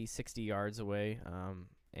 50, 60 yards away.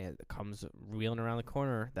 And it comes wheeling around the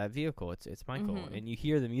corner, that vehicle. It's Michael. And you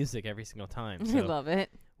hear the music every single time. So I love it.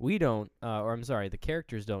 We don't, or I'm sorry, the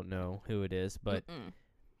characters don't know who it is, but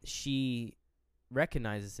she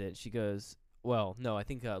recognizes it. She goes, well, no, I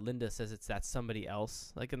think Linda says that's somebody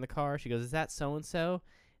else, like in the car. She goes, is that so-and-so?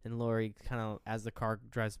 And Lori kind of, as the car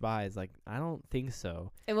drives by, is like, I don't think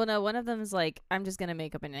so. Well, no, one of them is like, I'm just going to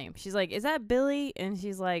make up a name. She's like, is that Billy? And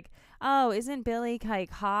she's like, oh, isn't Billy like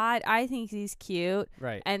hot? I think he's cute.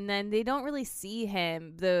 Right. And then they don't really see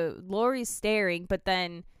him. Lori's staring, but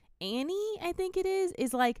then Annie, I think it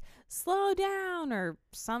is like, slow down or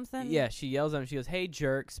something. Yeah, she yells at him. She goes, hey,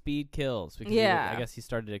 jerk, speed kills. Because I guess he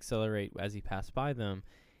started to accelerate as he passed by them.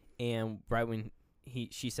 And right when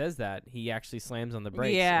she says that, he actually slams on the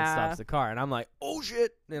brakes and stops the car. And I'm like, oh,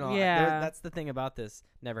 shit. That's the thing about this,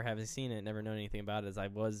 never having seen it, never known anything about it, is I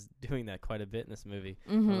was doing that quite a bit in this movie.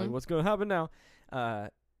 I'm like, what's going to happen now?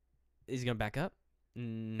 Is he going to back up?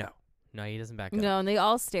 No, he doesn't back up. No, and they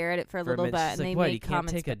all stare at it for a little bit. And like, they what, make you can't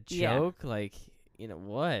comments. Take a joke? Like...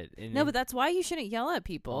 what? And no, but that's why you shouldn't yell at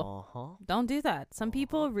people. Don't do that. Some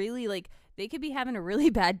people really, like, they could be having a really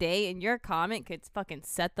bad day, and your comment could fucking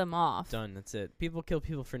set them off. Done. That's it. People kill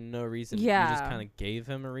people for no reason. Yeah. You just kind of gave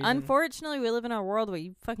him a reason. Unfortunately, we live in a world where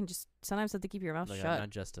you fucking just sometimes have to keep your mouth shut. I'm not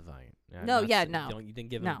justifying. No. You didn't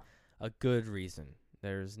give him a good reason.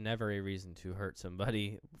 There's never a reason to hurt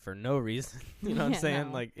somebody for no reason. You know what I'm saying?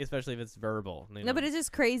 No. Like, especially if it's verbal. No, but it's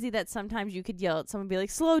just crazy that sometimes you could yell at someone and be like,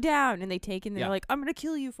 slow down. And they take it and they're like, I'm going to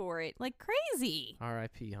kill you for it. Like, crazy.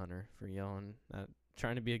 R.I.P. Hunter for yelling at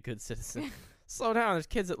trying to be a good citizen. Slow down. There's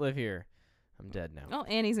kids that live here. I'm dead now. Oh,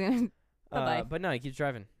 Annie's going to. Bye-bye. But no, he keeps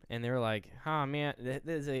driving. And they were like, man. This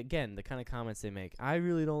is, again, the kind of comments they make. I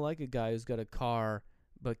really don't like a guy who's got a car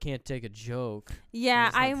but can't take a joke.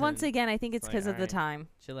 Yeah, I think it's because of the time.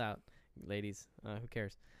 Chill out, ladies. Who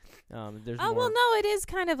cares? There's well, no, it is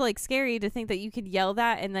kind of like scary to think that you could yell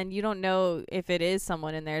that and then you don't know if it is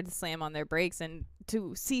someone in there to slam on their brakes and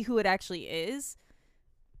to see who it actually is.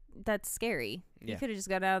 That's scary. Yeah. You could have just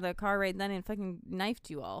got out of the car right then and fucking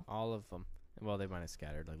knifed you all. All of them. Well, they might have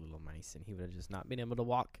scattered like little mice, and he would have just not been able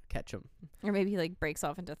to catch them. Or maybe he like breaks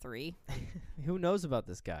off into 3. Who knows about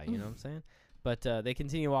this guy? You know what I'm saying? But they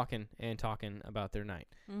continue walking and talking about their night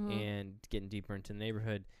Mm-hmm. and getting deeper into the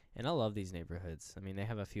neighborhood. And I love these neighborhoods. I mean, they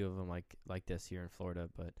have a few of them like this here in Florida.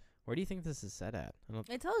 But where do you think this is set at? I don't.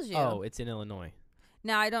 It tells you. Oh, it's in Illinois.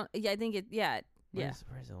 No, I don't. Yeah, I think it. Yeah.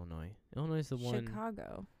 Where's Illinois? Illinois is the one.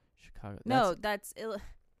 Chicago. No, that's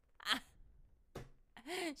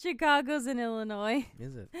Chicago's in Illinois.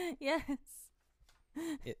 Is it? Yes.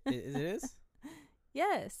 It is?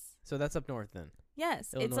 Yes. So that's up north then.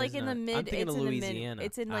 Yes. Illinois It's like is in the not. mid. I'm thinking it's of in Louisiana. The mid.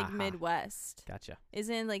 It's in like Aha. Midwest. Gotcha.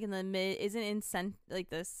 Isn't it like in the mid? Isn't it in like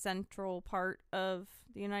the central part of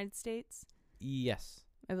the United States? Yes.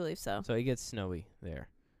 I believe so. So it gets snowy there.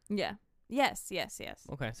 Yeah. Yes.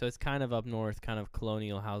 Okay, so it's kind of up north, kind of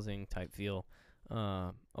colonial housing type feel.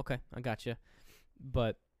 Okay, I gotcha.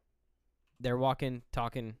 But they're walking,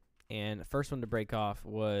 talking, and the first one to break off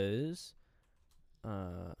was,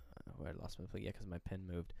 I lost my place. Yeah, because my pen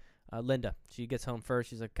moved. Linda. She gets home first.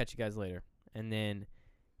 She's like, catch you guys later. And then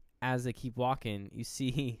as they keep walking, you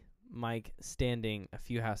see Mike standing a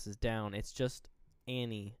few houses down. It's just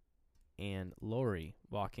Annie and Lori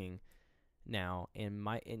walking now, and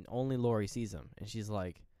only Lori sees him, and she's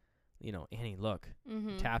like, Annie, look.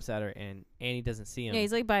 Mm-hmm. Taps at her, and Annie doesn't see him. Yeah,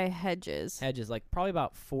 he's like by hedges. Like probably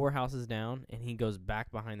about 4 houses down, and he goes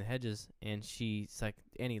back behind the hedges, and she's like,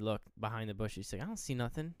 Annie, look behind the bush. She's like, I don't see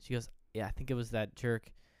nothing. She goes, yeah, I think it was that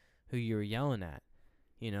jerk who you were yelling at,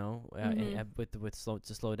 with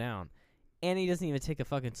slow down. Annie doesn't even take a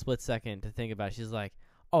fucking split second to think about it. She's like,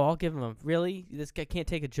 oh, I'll give him a, really? This guy can't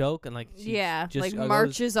take a joke? And, like, she just like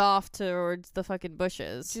marches off towards the fucking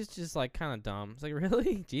bushes. She's just, like, kind of dumb. It's like,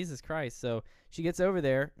 really? Jesus Christ. So she gets over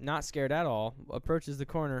there, not scared at all, approaches the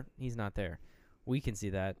corner. He's not there. We can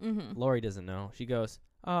see that. Mm-hmm. Lori doesn't know. She goes,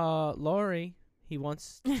 Lori, he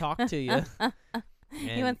wants to talk to you.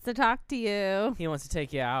 He wants to talk to you. He wants to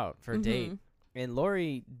take you out for a Mm-hmm. date. And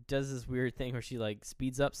Lori does this weird thing where she, like,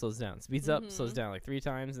 speeds up, slows down, up, slows down, like 3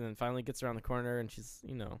 times, and then finally gets around the corner, and she's,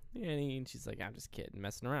 Annie, and she's like, I'm just kidding,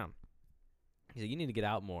 messing around. He's like, you need to get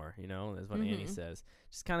out more, is what Annie says.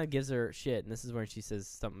 Just kind of gives her shit, and this is where she says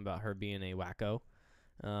something about her being a wacko.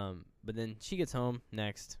 But then she gets home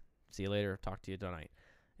next. See you later. Talk to you tonight.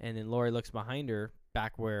 And then Lori looks behind her,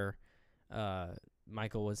 back where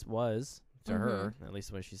Michael was to her, at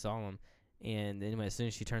least when she saw him. And then as soon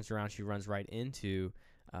as she turns around, she runs right into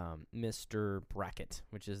Mr. Brackett,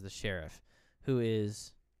 which is the sheriff, who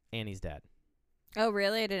is Annie's dad. Oh,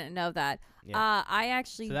 really? I didn't know that. Yeah. I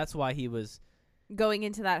actually... So that's why he was... going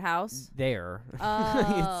into that house? There.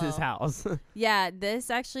 Oh. It's his house. Yeah, this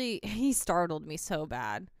actually... He startled me so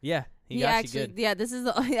bad. Yeah, he got actually, you good. Yeah, this is...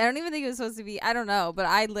 I don't even think it was supposed to be... I don't know, but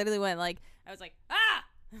I literally went like... I was like, ah!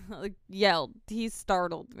 Like, yelled. He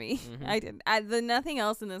startled me. Mm-hmm. I didn't. Nothing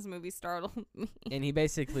else in this movie startled me. And he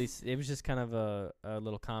basically, it was just kind of a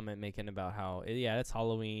little comment making about how, it's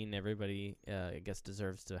Halloween. Everybody, I guess,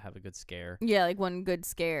 deserves to have a good scare. Yeah, like one good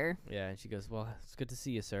scare. Yeah, and she goes, well, it's good to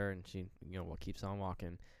see you, sir. And she, keeps on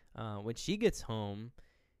walking. When she gets home,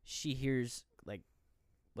 she hears,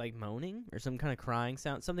 like moaning or some kind of crying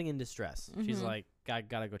sound, something in distress. Mm-hmm. She's like,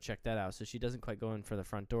 gotta go check that out. So she doesn't quite go in for the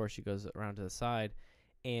front door. She goes around to the side.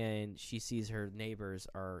 And she sees her neighbors,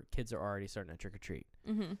 kids are already starting to trick or treat.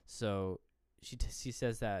 Mm-hmm. So she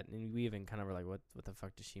says that, and we even kind of were like, what the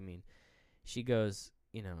fuck does she mean? She goes,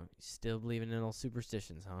 still believing in old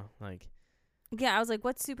superstitions, huh? Like, yeah, I was like,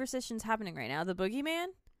 what superstition's happening right now? The boogeyman?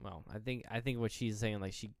 Well, I think what she's saying,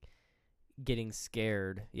 like, she getting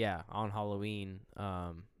scared, on Halloween.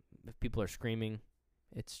 If people are screaming,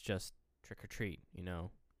 it's just trick or treat,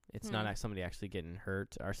 It's not like somebody actually getting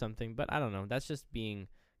hurt or something, but I don't know. That's just being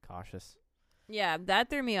cautious. Yeah, that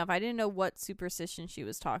threw me off. I didn't know what superstition she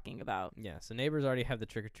was talking about. Yeah, so neighbors already have the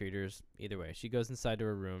trick-or-treaters. Either way, she goes inside to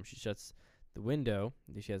her room. She shuts the window.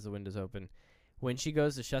 She has the windows open. When she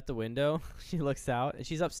goes to shut the window, she looks out, and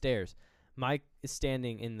she's upstairs. Mike is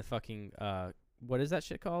standing in the fucking, what is that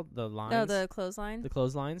shit called? The lines? No, the clothesline. The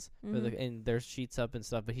clotheslines. Mm-hmm. And there's sheets up and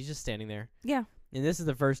stuff, but he's just standing there. Yeah. And this is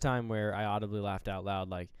the first time where I audibly laughed out loud,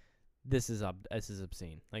 like, this is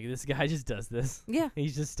obscene. Like, this guy just does this. Yeah.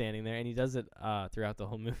 He's just standing there, and he does it throughout the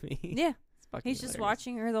whole movie. Yeah. He's just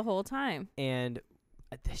watching her the whole time. And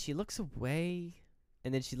she looks away,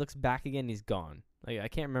 and then she looks back again, and he's gone. Like, I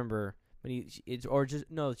can't remember, but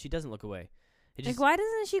she doesn't look away. Why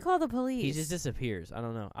doesn't she call the police? He just disappears. I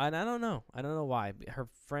don't know. I don't know. I don't know why. Her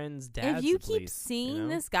friend's dad's If you the police, keep seeing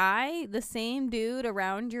this guy, the same dude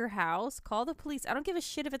around your house, call the police. I don't give a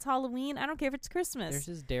shit if it's Halloween. I don't care if it's Christmas. There's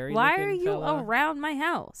this dairy. Why are you around my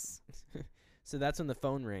house? So that's when the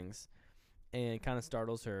phone rings, and it kind of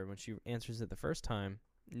startles her. When she answers it the first time,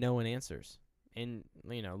 no one answers. And,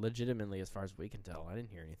 legitimately, as far as we can tell, I didn't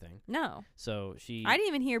hear anything. No. So I didn't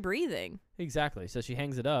even hear breathing. Exactly. So she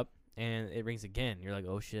hangs it up, and it rings again. You're like,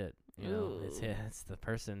 oh, shit. It's the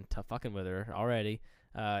person fucking with her already.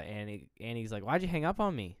 Annie's like, why'd you hang up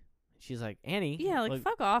on me? She's like, Annie. Yeah,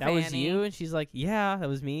 fuck off, Annie. That was was you? And she's like, yeah, that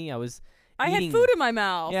was me. I had food in my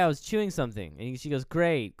mouth. Yeah, I was chewing something. And she goes,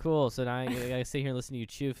 great, cool. So now I gotta sit here and listen to you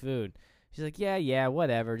chew food. She's like, yeah,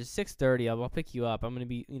 whatever. Just 6:30. I'll pick you up. I'm gonna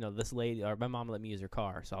be, this lady, or my mom let me use her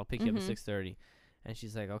car, so I'll pick you up at 6:30. And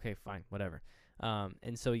she's like, okay, fine, whatever.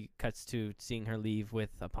 And so he cuts to seeing her leave with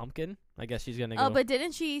a pumpkin. I guess she's gonna go. Oh, but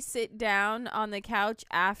didn't she sit down on the couch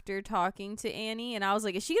after talking to Annie? And I was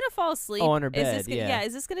like, is she gonna fall asleep? Oh, on her bed. Yeah.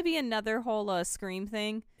 Is this gonna be another whole Scream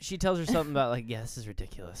thing? She tells her something about this is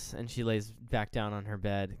ridiculous, and she lays back down on her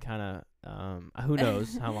bed, kind of. Who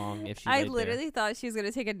knows how long if she. I literally thought she was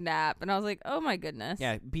gonna take a nap, and I was like, oh my goodness.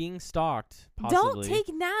 Yeah, being stalked. Possibly. Don't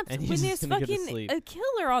take naps when there's fucking a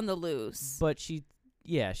killer on the loose. But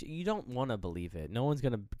you don't want to believe it. No one's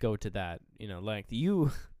gonna go to that, length.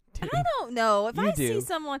 You. I don't know. If I see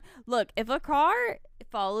someone, look, if a car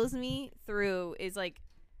follows me through, is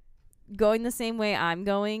going the same way I'm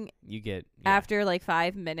going, you get after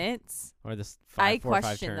 5 minutes, or this I 4 or 5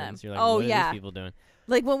 question turns. them. You're like, what are these people doing?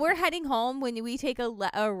 When we're heading home, when we take a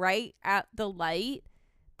right at the light,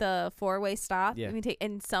 the 4-way stop,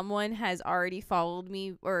 and someone has already followed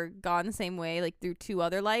me or gone the same way, through 2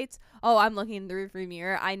 other lights. Oh, I'm looking in the rearview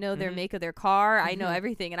mirror. I know their make of their car. I know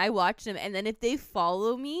everything, and I watch them. And then if they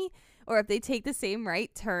follow me, or if they take the same right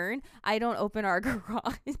turn, I don't open our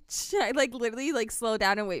garage. I literally slow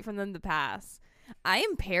down and wait for them to pass. I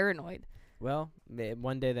am paranoid. Well,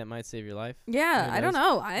 one day that might save your life. Yeah, I don't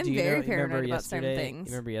know. I'm very paranoid about certain things.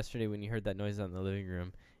 You remember yesterday when you heard that noise out in the living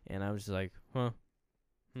room, and I was just like, huh.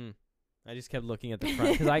 I just kept looking at the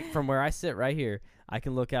front because from where I sit right here, I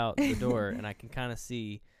can look out the door and I can kind of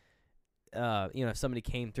see, if somebody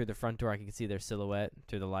came through the front door, I can see their silhouette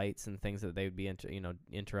through the lights and things that they would be,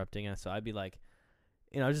 interrupting us. So I'd be like,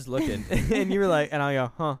 just looking, and you were like, and I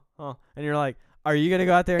go, huh, and you're like, are you gonna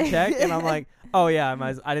go out there and check? And I'm like, oh yeah,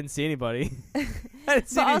 I didn't see anybody.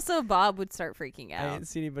 But also Bob would start freaking out. I didn't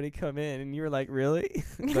see anybody come in, and you were like, really?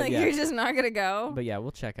 You're just not gonna go. But yeah,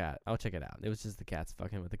 I'll check it out. It was just the cats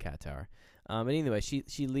fucking with the cat tower. But anyway,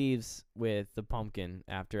 she leaves with the pumpkin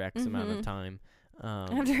after X amount of time.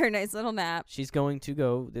 After her nice little nap. She's going to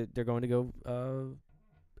go. They're going to go.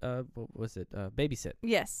 What was it? Babysit.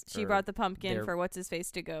 Yes, she brought the pumpkin for what's his face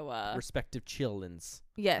to go. Respective chillins.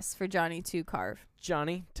 Yes, for Johnny to carve.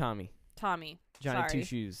 Tommy, Johnny sorry. 2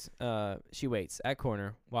 Shoes. She waits at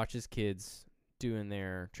corner, watches kids doing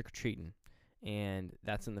their trick or treating, and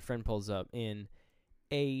that's when the friend pulls up in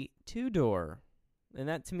a 2-door, and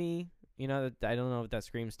that to me, I don't know if that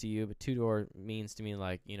screams to you, but 2-door means to me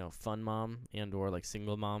fun mom and or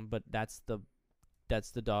single mom, but that's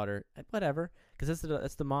the daughter, whatever, because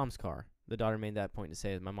that's the mom's car. The daughter made that point to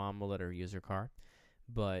say my mom will let her use her car,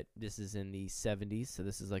 but this is in the 70s, so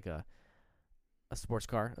this is a sports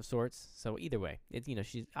car of sorts. So either way,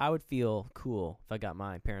 I would feel cool if I got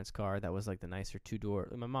my parents' car that was the nicer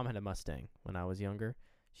 2-door. My mom had a Mustang when I was younger.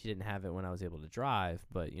 She didn't have it when I was able to drive,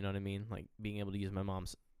 but you know what I mean, being able to use my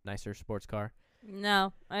mom's nicer sports car.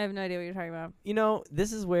 No, I have no idea what you're talking about.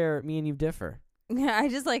 This is where me and you differ. Yeah, I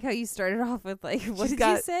just like how you started off with what did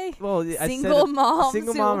you say? Well, single moms,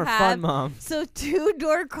 single mom or fun mom. So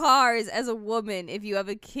 2-door cars as a woman, if you have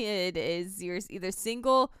a kid, is you're either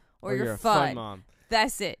single or you're a fun mom.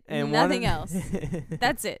 That's it. And nothing else.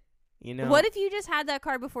 That's it. What if you just had that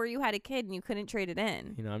car before you had a kid and you couldn't trade it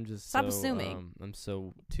in? I'm just stop assuming. I'm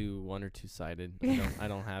so one or two-sided. I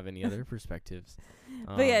don't have any other perspectives.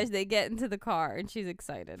 But yeah, they get into the car and she's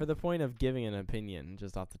excited. For the point of giving an opinion,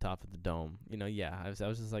 just off the top of the dome, I was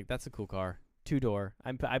just like, that's a cool car, 2-door.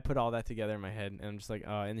 I put all that together in my head, and I'm just like,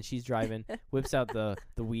 oh. And then she's driving, whips out the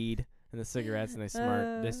weed and the cigarettes, and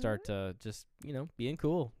they start to just being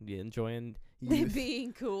cool, enjoying.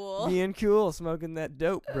 Being cool, smoking that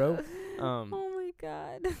dope, bro. Oh my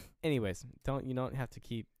god. Anyways, you don't have to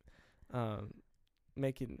keep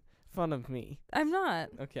making fun of me. I'm not.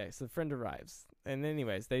 Okay, so the friend arrives, and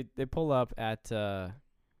anyways, they pull up at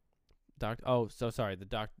doctor. Oh, so sorry.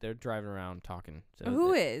 They're driving around talking. So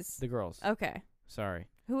who is the girls? Okay. Sorry.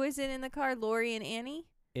 Who is it in the car? Lori and Annie.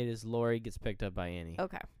 It is Lori gets picked up by Annie.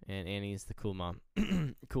 Okay. And Annie's the cool mom,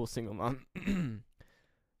 cool single mom.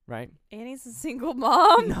 Right? Annie's a single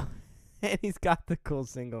mom? No. Annie's got the cool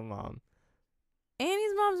single mom.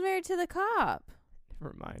 Annie's mom's married to the cop.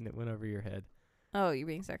 Never mind. It went over your head. Oh, you're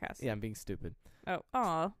being sarcastic. Yeah, I'm being stupid. Oh,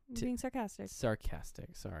 aw. Being sarcastic. Sarcastic.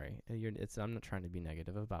 Sorry. I'm not trying to be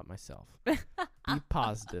negative about myself. Be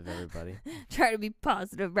positive, everybody. Try to be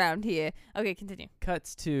positive around here. Okay, continue.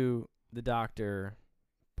 Cuts to the doctor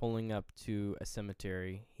pulling up to a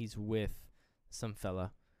cemetery. He's with some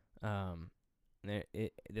fella.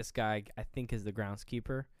 This guy, I think, is the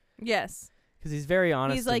groundskeeper. Yes. Because he's very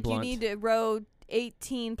honest. He's like, and blunt. you need to road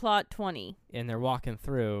 18, plot 20. And they're walking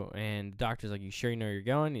through, and the doctor's like, you sure you know where you're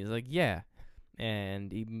going? He's like, yeah.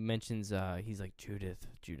 And he mentions, he's like, Judith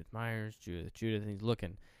Myers, Judith. And he's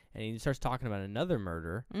looking. And he starts talking about another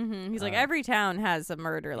murder. Mm-hmm. He's like, every town has a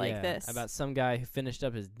murder like this. About some guy who finished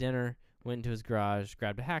up his dinner, went into his garage,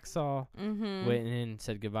 grabbed a hacksaw, went in,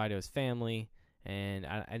 said goodbye to his family. And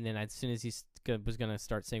then as soon as he was going to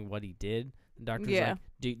start saying what he did, the doctor's like,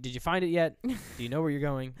 did you find it yet? Do you know where you're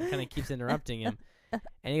going? He kind of keeps interrupting him.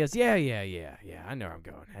 And he goes, yeah, I know where I'm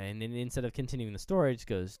going. And then instead of continuing the story, it just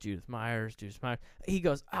goes, Judith Myers. He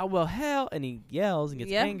goes, oh, well, hell. And he yells and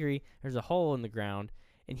gets angry. There's a hole in the ground.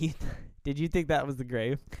 And did you think that was the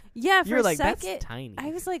grave? Yeah, for a second, that's tiny.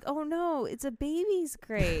 I was like, oh no, it's a baby's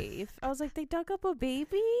grave. I was like, they dug up a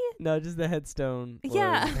baby? No, just the headstone was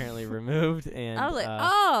apparently removed. And I was like,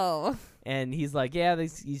 oh. And he's like, yeah,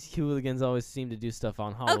 these hooligans always seem to do stuff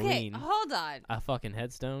on Halloween. Okay, hold on. A fucking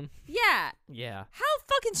headstone? Yeah. Yeah. How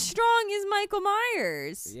fucking strong is Michael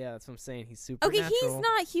Myers? Yeah, that's what I'm saying. He's supernatural. Okay, he's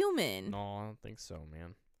not human. No, I don't think so,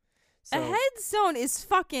 man. So, a headstone is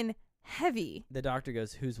fucking heavy. The doctor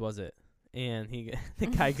goes, whose was it? And the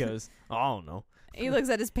guy goes, oh, I don't know. He looks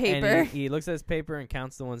at his paper. And he looks at his paper and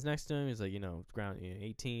counts the ones next to him. He's like, ground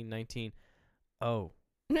 18, 19. Oh.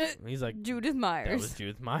 He's like, Judith Myers. That was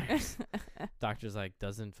Judith Myers. Doctor's like,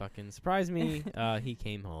 doesn't fucking surprise me. He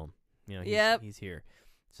came home. He's here.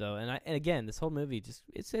 So, and again, this whole movie just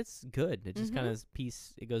it's good. It just kind of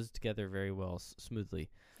it goes together very well, smoothly.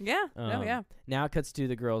 Yeah. Now it cuts to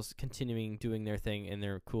the girls continuing doing their thing in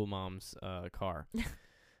their cool mom's car.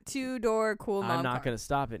 2-door cool mom. I'm not gonna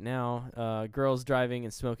stop it now. Girls driving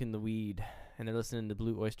and smoking the weed, and they're listening to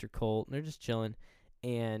Blue Oyster Cult, and they're just chilling.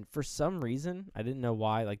 And for some reason, I didn't know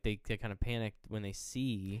why, like they kind of panicked when they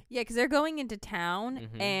see. Yeah, because they're going into town,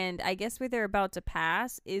 and I guess where they're about to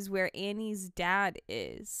pass is where Annie's dad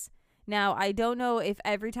is. Now, I don't know if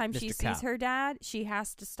every time she sees her dad, she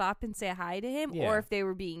has to stop and say hi to him, or if they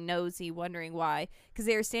were being nosy, wondering why. Because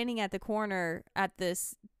they were standing at the corner at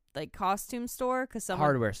this like costume store,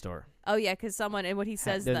 hardware store. Oh yeah, because someone, and what he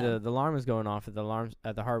says, the alarm is going off at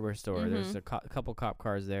the hardware store. There's a couple cop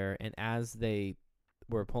cars there, and as they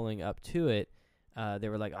were pulling up to it, they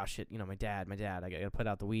were like, oh shit, my dad, I gotta put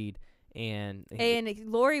out the weed. And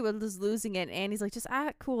Lori was losing it, and he's like, just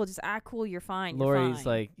act cool, you're fine. Lori's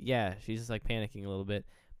like, yeah, she's just like panicking a little bit,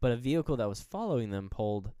 but a vehicle that was following them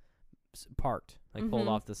parked pulled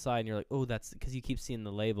off the side, and you're like, oh, that's because you keep seeing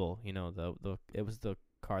the label, it was the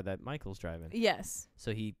car that Michael's driving. Yes.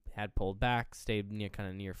 So he had pulled back, stayed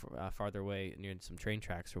near farther away near some train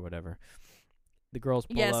tracks or whatever. The girls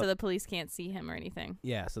pull up. So the police can't see him or anything.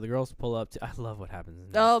 Yeah, so the girls pull up to... I love what happens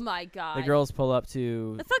in this. Oh, my God. The girls pull up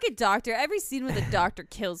to... The fucking doctor. Every scene with the doctor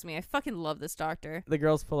kills me. I fucking love this doctor. The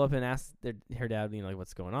girls pull up and ask her dad,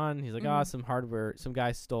 what's going on? He's like, some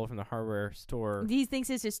guy stole from the hardware store. He thinks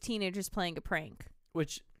it's just teenagers playing a prank.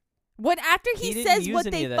 Which... What after he says what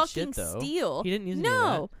they fucking shit, steal. He didn't use any of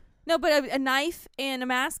that. No, but a knife and a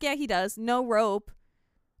mask, yeah, he does. No rope.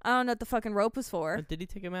 I don't know what the fucking rope was for. But did he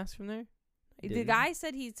take a mask from there? The guy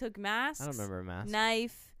said he took masks. I don't remember a mask.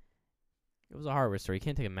 Knife. It was a hardware store. You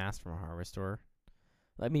can't take a mask from a hardware store.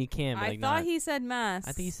 I mean, you can, but I thought he said masks.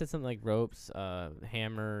 I think he said something like ropes,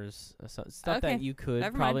 hammers, stuff that you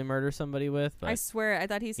could probably murder somebody with. But I swear, I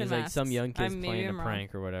thought he said masks. Like some young kids playing a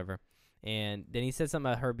prank or whatever. And then he said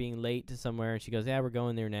something about her being late to somewhere, and she goes, yeah, we're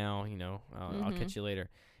going there now, I'll catch you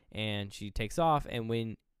later. And she takes off, and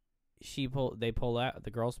when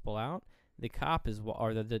the girls pull out, the cop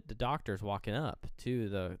the doctor's walking up to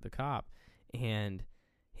the cop, and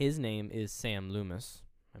his name is Sam Loomis.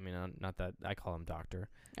 I mean, not that I call him doctor.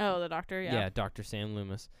 Oh, the doctor, yeah. Yeah, Dr. Sam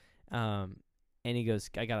Loomis. And he goes,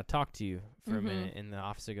 I got to talk to you for a minute. And the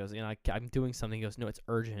officer goes, I'm doing something. He goes, no, it's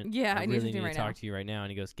urgent. Yeah, I really need to talk to you right now. And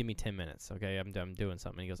he goes, give me 10 minutes. Okay, I'm doing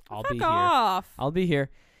something. And he goes, I'll Fuck be here. off. I'll be here.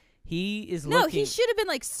 He is No, he should have been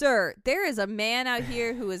like, sir, there is a man out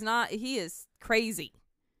here who is not, he is crazy.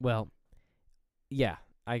 Well, yeah,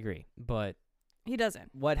 I agree. But he doesn't.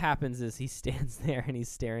 What happens is he stands there and he's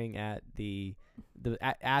staring at the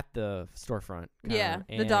storefront. Yeah,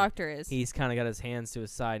 the doctor is. He's kind of got his hands to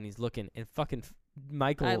his side and he's looking, and fucking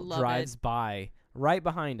Michael drives by right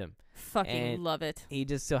behind him. Fucking love it. He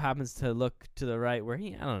just so happens to look to the right where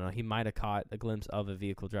he might have caught a glimpse of a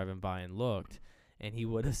vehicle driving by and looked. and he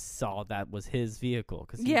would have saw that was his vehicle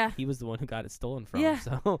because he was the one who got it stolen from. Yeah.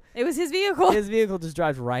 So it was his vehicle. His vehicle just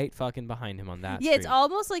drives right fucking behind him on that street. It's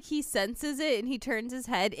almost like he senses it and he turns his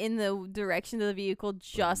head in the direction of the vehicle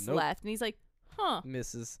just left. And he's like, huh.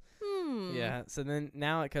 Misses. Yeah, so then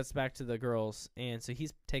now it cuts back to the girls, and so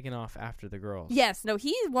he's taken off after the girls. Yes, no,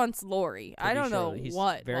 he wants Lori. I don't know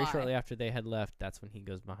what. Very shortly after they had left, that's when he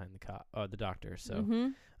goes behind the doctor.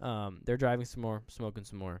 So they're driving some more, smoking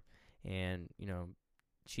some more, and, you know,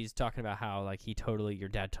 she's talking about how, like, your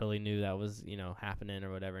dad totally knew that was, you know, happening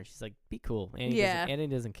or whatever, and she's like, be cool. Annie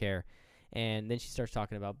doesn't care. And then she starts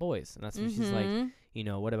talking about boys, and that's when she's like, you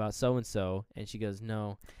know, what about so-and-so? And she goes,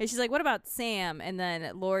 no. And she's like, what about Sam? And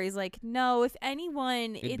then Lori's like, no, if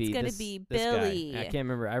anyone, it's going to be Billy. I can't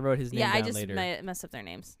remember. I wrote his name down later. Yeah, I just messed up their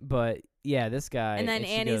names. But, yeah, this guy. And then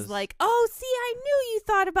Annie's like, oh, see, I knew you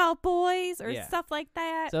thought about boys or stuff like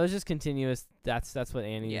that. So it's just continuous. That's what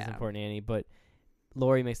Annie is important to Annie. But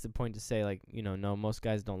Lori makes the point to say, like, you know, no, most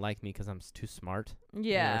guys don't like me because I'm too smart. Yeah.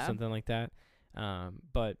 You know, or something like that.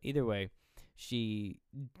 But either way, she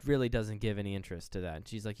really doesn't give any interest to that. And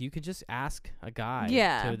she's like, you could just ask a guy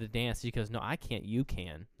to the dance. She goes, no, I can't. You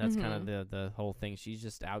can. That's kind of the whole thing. She's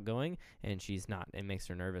just outgoing, and she's not. It makes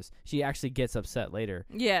her nervous. She actually gets upset later.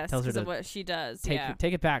 Yes, because of what she does.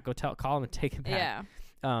 Take it back. Call him and take it back.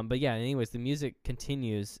 Yeah. But yeah, anyways, the music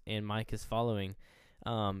continues, and Mike is following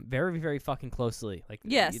very, very fucking closely. Like,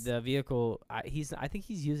 the vehicle, I think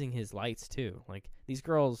he's using his lights, too. Like, these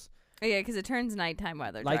girls... Oh, yeah, because it turns nighttime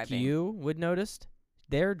while they're driving. Like you would notice,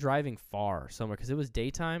 they're driving far somewhere because it was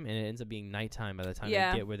daytime and it ends up being nighttime by the time they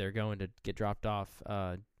get where they're going to get dropped off.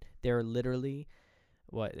 They're literally,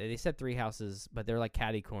 they said 3 houses, but they're like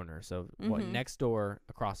catty corner. So next door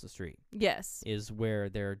across the street is where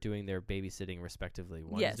they're doing their babysitting respectively.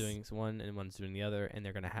 One's doing one and one's doing the other, and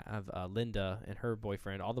they're going to have Linda and her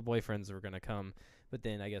boyfriend. All the boyfriends are going to come, but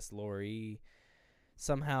then I guess Lori...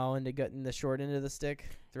 somehow into getting the short end of the stick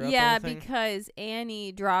throughout the whole thing. Because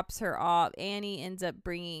Annie drops her off. Annie ends up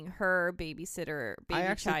bringing her babysitter, baby child over.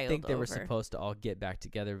 I actually think they were supposed to all get back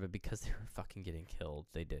together, but because they were fucking getting killed,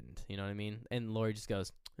 they didn't. You know what I mean? And Lori just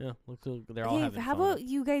goes, yeah, look, they're all having fun. How about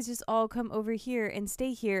you guys just all come over here and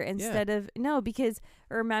stay here instead of... No, because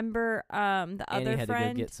remember the Annie other had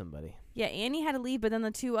friend... to go get somebody. Yeah, Annie had to leave, but then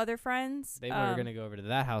the 2 other friends... They were going to go over to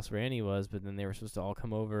that house where Annie was, but then they were supposed to all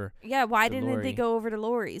come over. Yeah, why didn't they go over to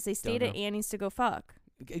Lori's? They stayed at Annie's to go fuck.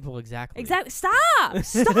 Well, exactly. Stop! You're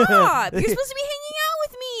supposed to be hanging out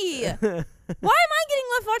with me! Why am I getting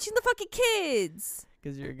left watching the fucking kids?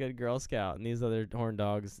 Because you're a good Girl Scout, and these other horn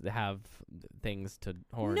dogs have things to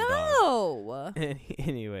horn dogs. No!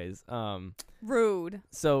 Anyways. Rude.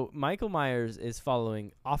 So Michael Myers is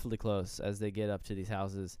following awfully close as they get up to these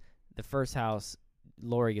houses. The first house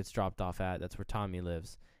Lori gets dropped off at, that's where Tommy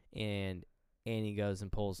lives. And Annie goes and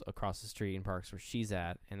pulls across the street and parks where she's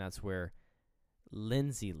at, and that's where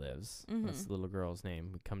Lindsay lives. That's the little girl's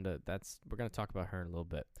name. We're gonna talk about her in a little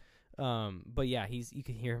bit. But yeah, you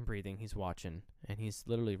can hear him breathing. He's watching, and he's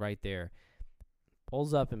literally right there.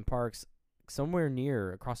 Pulls up and parks somewhere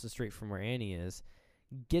near across the street from where Annie is.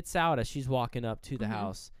 Gets out as she's walking up to the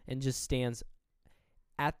house and just stands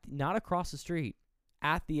not across the street,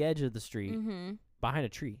 at the edge of the street, behind a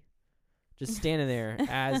tree. Just standing there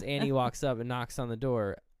as Annie walks up and knocks on the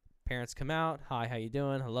door. Parents come out. Hi, how you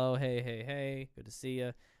doing? Hello, hey. Good to see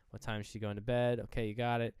you. What time is she going to bed? Okay, you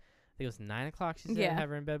got it. I think it was 9 o'clock she said, have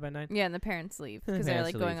her in bed by 9. Yeah, and the parents leave because they're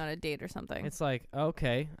like going on a date or something. It's like,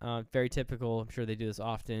 okay, very typical. I'm sure they do this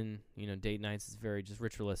often. You know, date nights is very just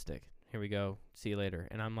ritualistic. Here we go. See you later.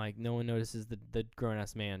 And I'm like, no one notices the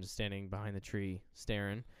grown-ass man just standing behind the tree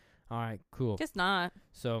staring. All right, cool. Just not.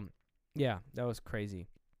 So, yeah, that was crazy.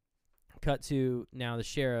 Cut to now the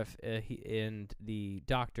sheriff and the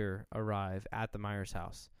doctor arrive at the Myers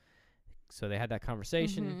house. So they had that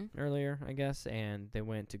conversation earlier, I guess, and they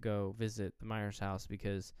went to go visit the Myers house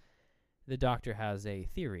because the doctor has a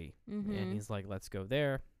theory. And he's like, let's go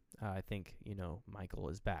there. I think, Michael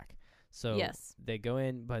is back. So they go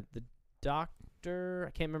in, but the doctor,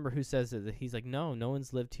 I can't remember who says it. He's like, no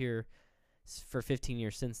one's lived here for 15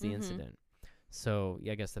 years since the incident. So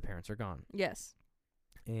I guess the parents are gone. Yes.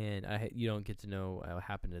 And you don't get to know what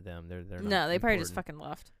happened to them. They're not no, they important, probably just fucking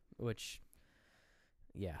left. Which,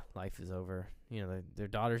 yeah, life is over. Their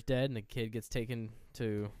daughter's dead, and the kid gets taken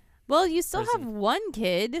to. Well, you still prison. have one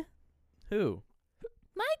kid. Who?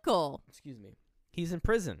 Michael. Excuse me. He's in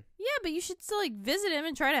prison. Yeah, but you should still visit him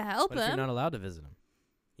and try to help him. But you're not allowed to visit him.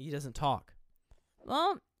 He doesn't talk.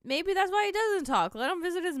 Well, maybe that's why he doesn't talk. Let him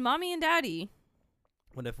visit his mommy and daddy.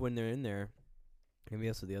 What if when they're in there? Maybe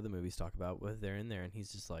that's what the other movies talk about. What if they're in there and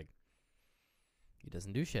he's just like, He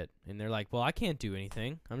doesn't do shit. And they're like, well, I can't do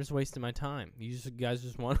anything. I'm just wasting my time. You guys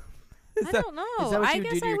just want I don't know. Is that what I you would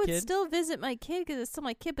do guess to I your would kid? still visit my kid because it's still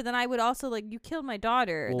my kid, but then I would also, like, you killed my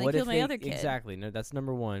daughter. Well, They what killed if my other kid. Exactly. No, that's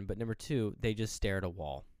number one. But number two, they just stare at a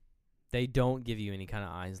wall. They don't give you any kind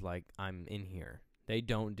of eyes like, I'm in here. They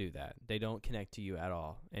don't do that. They don't connect to you at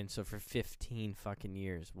all. And so for 15 fucking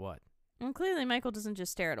years, what? Well, clearly Michael doesn't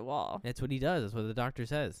just stare at a wall. That's what he does. That's what the doctor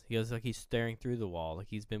says. He goes like he's staring through the wall, like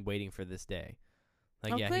he's been waiting for this day.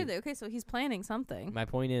 Like, yeah, clearly. Okay, so he's planning something. My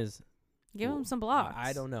point is, Give him some blocks.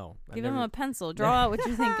 I don't know. Give him a pencil. Draw out what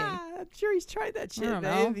you're thinking. I'm sure he's tried that shit, don't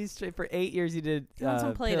man. know. He's for 8 years he did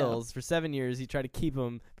some Play-Doh. pills. For 7 years he tried to keep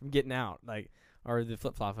him from getting out, like, or the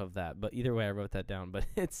flip flop of that. But either way, I wrote that down. But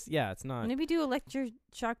it's not. Maybe do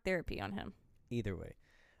electroshock therapy on him. Either way,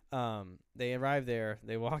 they arrive there.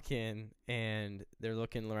 They walk in and they're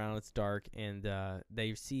looking around. It's dark, and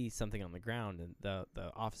they see something on the ground, and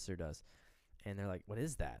the officer does, and they're like, "What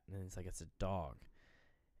is that?" And it's like, "It's a dog,"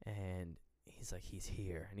 and he's like, "He's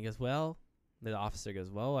here," and he goes, "Well," the officer goes,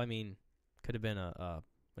 "Well, I mean, could have been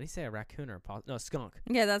what do you say, a raccoon or a skunk?"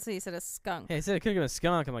 Yeah, that's what he said, a skunk. Yeah, he said it could have been a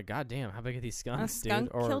skunk. I'm like, God damn, how big are these skunks, A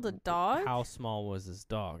skunk dude? Or killed a dog? How small was this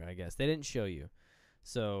dog? I guess they didn't show you.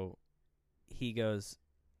 So he goes,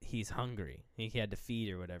 he's hungry. He had to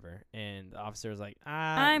feed or whatever, and the officer was like,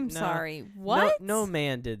 I'm no, sorry. What? No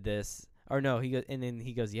man did this. Or no, he goes, and then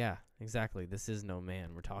he goes, yeah, exactly. This is no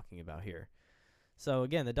man we're talking about here. So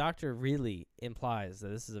again, the doctor really implies that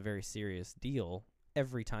this is a very serious deal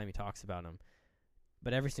every time he talks about him.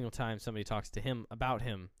 But every single time somebody talks to him about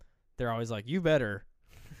him, they're always like, you better.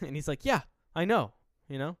 And he's like, yeah, I know.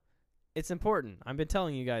 You know, it's important. I've been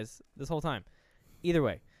telling you guys this whole time. Either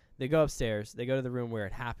way, they go upstairs. They go to the room where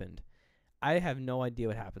it happened. I have no idea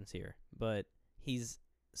what happens here, but he's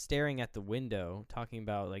staring at the window talking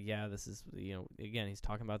about, like, yeah, this is, again, he's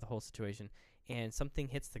talking about the whole situation, and something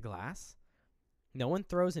hits the glass. No one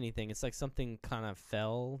throws anything. It's like something kind of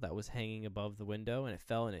fell that was hanging above the window, and it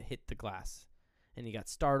fell and it hit the glass. And he got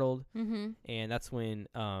startled, and that's when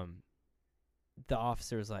the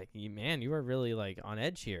officer was like, "Man, you are really like on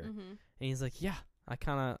edge here." And he's like, "Yeah, I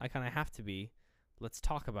kind of have to be. Let's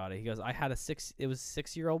talk about it." He goes, it was a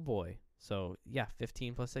 6-year-old boy. So yeah,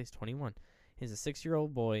 15 plus 6, 21. He's a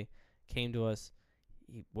 6-year-old boy, came to us.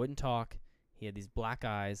 He wouldn't talk. He had these black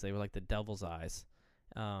eyes. They were like the devil's eyes.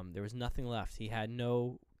 There was nothing left. He had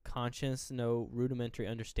no conscience, no rudimentary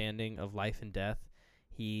understanding of life and death.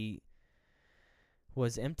 He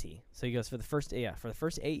was empty. So he goes, for the first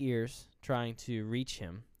 8 years, trying to reach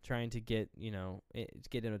him, trying to get him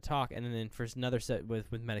to talk, and then for another set with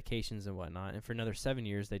medications and whatnot, and for another 7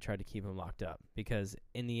 years they tried to keep him locked up, because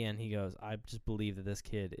in the end he goes, I just believe that this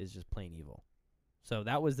kid is just plain evil. So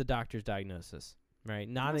that was the doctor's diagnosis, right?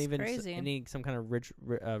 Not That's even crazy. some kind of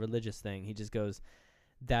religious thing. He just goes,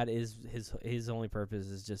 that is his only purpose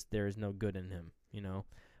is just there is no good in him,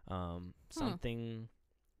 something.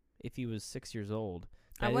 If he was 6 years old,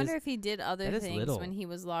 I wonder if he did other things little. when he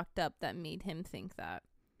was locked up that made him think that.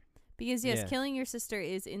 Because yes, killing your sister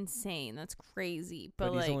is insane. That's crazy.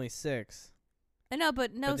 But he's only 6. I know,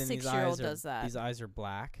 but no then 6-year-old does that. These eyes are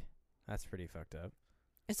black. That's pretty fucked up.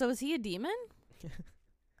 So is he a demon?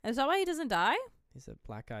 Is that why he doesn't die? He's a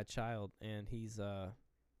black-eyed child, and he's one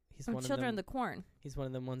children of them. of the corn. He's one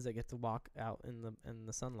of them ones that get to walk out in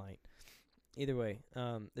the sunlight. Either way,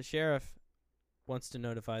 the sheriff wants to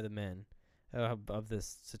notify the men of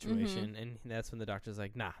this situation, and that's when the doctor's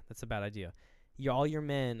like, nah, that's a bad idea. All your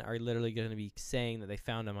men are literally going to be saying that they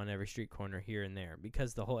found him on every street corner here and there,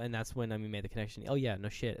 because and that's when we made the connection. Oh yeah, no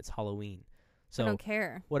shit, it's Halloween. So I don't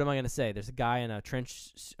care. What am I going to say? There's a guy in a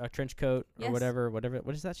trench coat or whatever.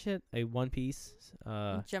 What is that shit? A one piece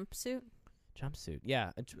jumpsuit. Jumpsuit.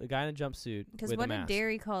 Yeah, a guy in a jumpsuit. Because what did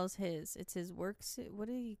Derry calls his? It's his work suit. What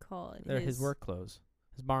did he call it? They're his work clothes.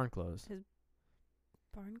 His barn clothes. His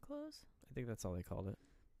barn clothes? I think that's all they called it.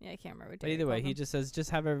 Yeah, I can't remember. But either way, he just says, just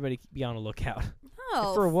have everybody be on a lookout.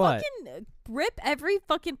 No. For what? Fucking rip every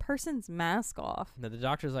fucking person's mask off. No, the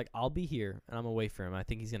doctor's like, I'll be here, and I'm going to wait for him. I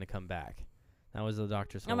think he's going to come back. That was the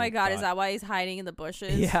doctor's Oh my God, thought. Is that why he's hiding in the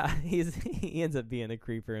bushes? Yeah, he ends up being a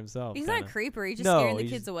creeper himself. He's not a creeper. He's just scaring the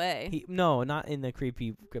kids away. No, not in the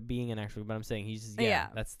creepy being an actual, but I'm saying he's just,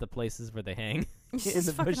 that's the places where they hang in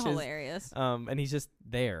the bushes. Hilarious. And he's just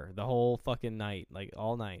there the whole fucking night, like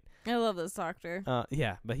all night. I love this doctor.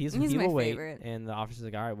 Yeah, but he my will wait, favorite. and the officer's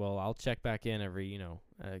like, all right, well, I'll check back in every,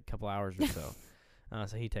 a couple hours or so.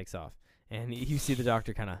 So he takes off, and you see the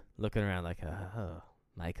doctor kind of looking around like, oh,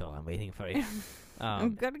 Michael, I'm waiting for you.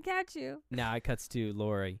 I'm gonna catch you. Now it cuts to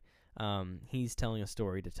Lori. He's telling a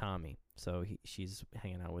story to Tommy, so she's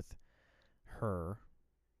hanging out with her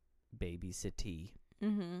babysittee,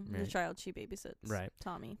 Mm-hmm. Right. The child she babysits. Right.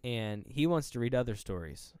 Tommy. And he wants to read other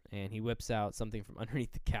stories. And he whips out something from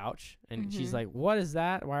underneath the couch. And she's Mhm. like, what is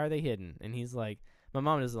that? Why are they hidden? And he's like, my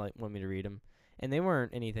mom doesn't want me to read them. And they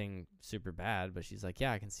weren't anything super bad. But she's like,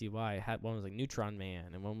 yeah, I can see why. One was like Neutron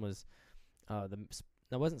Man. And one was,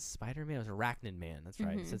 that wasn't Spider-Man. It was Arachnid Man. That's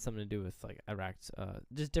right. It said something to do with like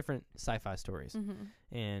just different sci-fi stories.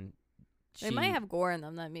 Mm-hmm. And They might have gore in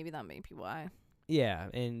them. That may be why. Yeah,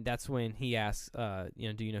 and that's when he asks, do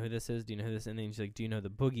you know who this is? Do you know who this is? And then she's like, do you know who the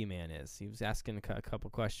boogeyman is? He was asking a couple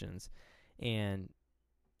questions, and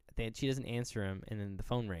she doesn't answer him, and then the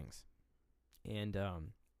phone rings. And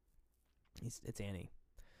it's Annie.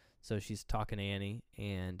 So she's talking to Annie,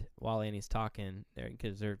 and while Annie's talking,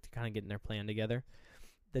 because they're kind of getting their plan together,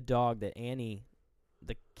 the dog that Annie,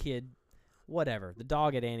 the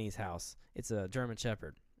dog at Annie's house, it's a German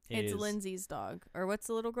Shepherd. It's Lindsay's dog. Or what's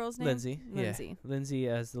the little girl's name? Lindsay. Lindsay. Yeah. Lindsay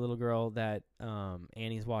as the little girl that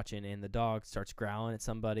Annie's watching, and the dog starts growling at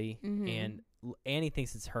somebody, and Annie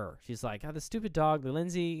thinks it's her. She's like, oh, the stupid dog, the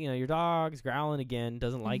Lindsay, your dog's growling again,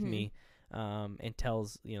 doesn't like me, and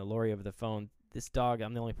tells, Lori over the phone, this dog,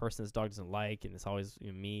 I'm the only person this dog doesn't like, and it's always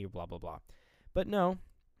me, or blah, blah, blah. But no,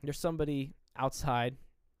 there's somebody outside.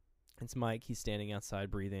 It's Mike. He's standing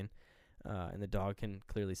outside breathing, and the dog can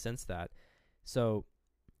clearly sense that. So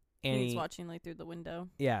Annie, he's watching like through the window.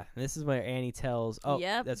 Yeah, this is where Annie tells. Oh,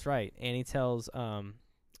 yep. That's right. Annie tells. Do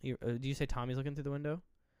you say Tommy's looking through the window,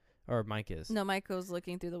 or Mike is? No, Michael's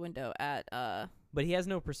looking through the window at. But he has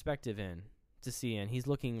no perspective in to see in. He's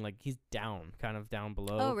looking like he's down, kind of down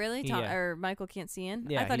below. Oh, really? Or Michael can't see in?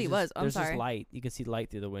 Yeah, I thought he was. There's sorry. just light. You can see light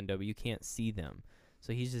through the window, but you can't see them.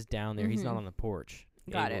 So he's just down there. He's not on the porch.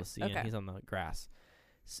 Got able it. To see Okay. in. He's on the grass.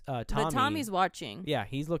 But Tommy's watching. Yeah,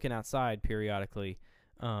 he's looking outside periodically.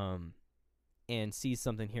 And sees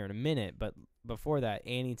something here in a minute, but before that,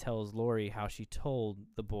 Annie tells Lori how she told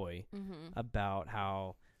the boy about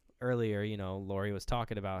how earlier, Lori was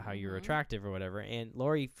talking about how you're attractive or whatever, and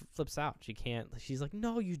Lori flips out. She's like,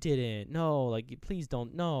 no, you didn't. No, like, please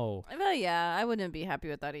don't. No. Well, yeah, I wouldn't be happy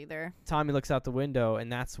with that either. Tommy looks out the window,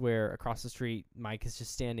 and that's where across the street, Mike is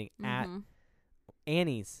just standing at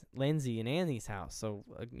Lindsay and Annie's house. So,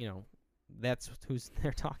 that's who's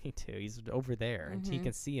they're talking to. He's over there, and he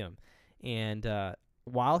can see him. And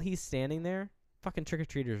while he's standing there, fucking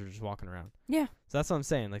trick-or-treaters are just walking around. Yeah. So that's what I'm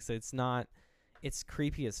saying. Like, so it's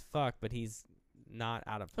creepy as fuck, but he's not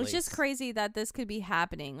out of place. It's just crazy that this could be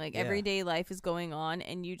happening. Like, everyday life is going on,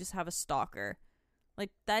 and you just have a stalker.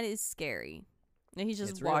 Like, that is scary. And he's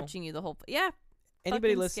just watching you the whole... Yeah.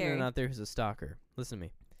 Anybody listening scary. out there who's a stalker, listen to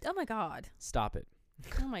me. Oh, my God. Stop it.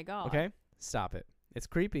 Oh, my God. Okay? Stop it. It's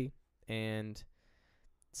creepy, and...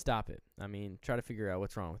 Stop it. I mean, try to figure out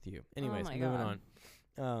what's wrong with you. Anyways, moving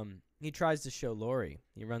on. He tries to show Lori.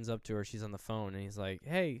 He runs up to her. She's on the phone, and he's like,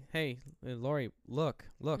 hey, Lori, look,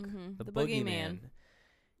 the boogeyman.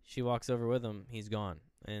 She walks over with him. He's gone.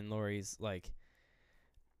 And Lori's like,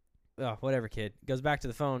 oh, whatever, kid. Goes back to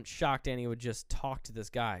the phone, shocked Annie would just talk to this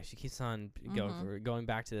guy. She keeps on going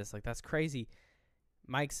back to this. Like, that's crazy.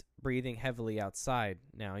 Mike's breathing heavily outside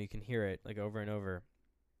now. You can hear it, like, over and over.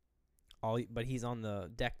 But he's on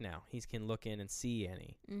the deck now. He can look in and see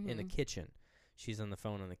Annie in the kitchen. She's on the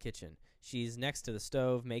phone in the kitchen. She's next to the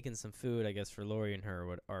stove making some food, I guess, for Lori and her,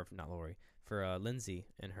 or not Lori, for Lindsay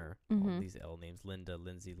and her. All these L names: Linda,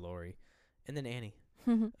 Lindsay, Lori, and then Annie.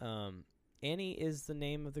 Annie is the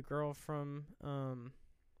name of the girl from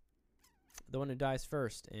the one who dies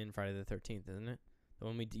first in Friday the 13th, isn't it? The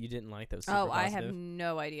one you didn't like that was super positive. I have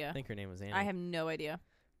no idea. I think her name was Annie. I have no idea.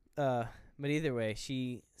 But either way,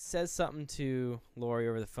 she says something to Lori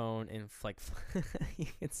over the phone, and like you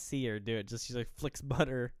can see her do it. Just she's like flicks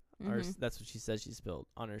butter, or that's what she says she spilled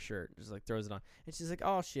on her shirt. Just like throws it on, and she's like,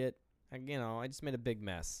 "Oh shit, I just made a big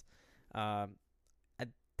mess." I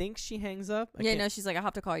think she hangs up. She's like, "I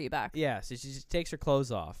have to call you back." Yeah, so she just takes her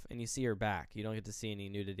clothes off, and you see her back. You don't get to see any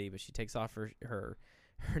nudity, but she takes off her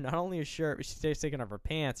not only her shirt, but she's taking off her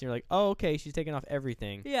pants. And you're like, "Oh, okay, she's taking off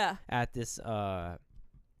everything." Yeah. At this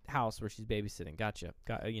house where she's babysitting. Gotcha.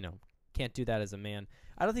 Can't do that as a man.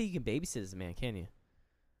 I don't think you can babysit as a man, can you?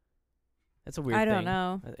 That's a weird thing. I don't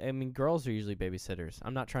know. I mean, girls are usually babysitters.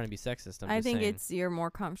 I'm not trying to be sexist. I think you're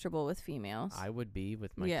more comfortable with females. I would be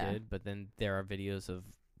with my kid, but then there are videos of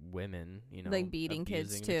women, like beating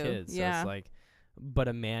kids too. Kids. So it's like, but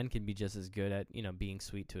a man can be just as good at being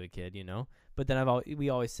sweet to a kid, But then we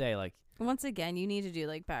always say like. Once again, you need to do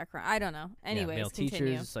like background. I don't know. Anyways, male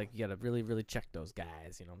continue. teachers, like you gotta really, really check those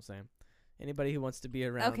guys. You know what I'm saying? Anybody who wants to be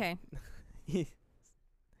around. Okay.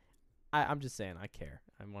 I'm just saying, I care.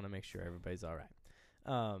 I want to make sure everybody's all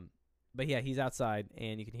right. But yeah, he's outside,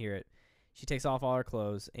 and you can hear it. she takes off all her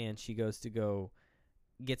clothes, and she goes to go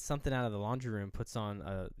get something out of the laundry room, puts on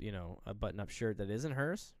a button-up shirt that isn't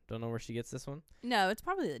hers. Don't know where she gets this one. No, it's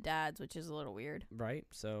probably the dad's, which is a little weird. Right,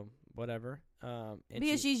 so whatever.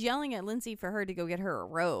 Because she's yelling at Lindsay for her to go get her a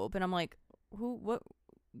robe, and I'm like, what?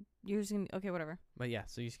 You're just gonna, okay, whatever. But yeah,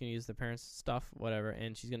 so you're just going to use the parents' stuff, whatever,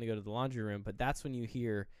 and she's going to go to the laundry room, but that's when you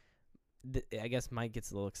hear, I guess Mike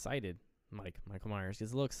gets a little excited. Michael Myers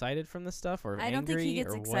gets a little excited from this stuff, or I don't think he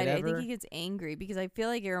gets excited. Whatever. I think he gets angry because I feel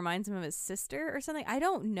like it reminds him of his sister or something. I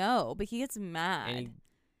don't know, but he gets mad. And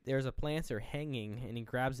there's a planter hanging, and he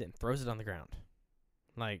grabs it and throws it on the ground.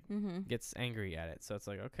 Gets angry at it. So it's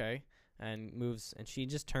like, okay, and moves, and she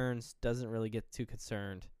just turns, doesn't really get too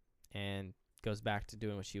concerned, and goes back to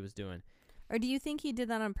doing what she was doing. Or do you think he did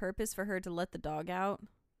that on purpose for her to let the dog out?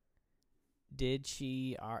 Did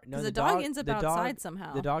she? No, because the dog ends up outside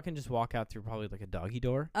somehow. The dog can just walk out through probably like a doggy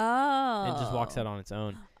door. Oh. And just walks out on its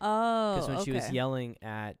own. Oh. Because when she was yelling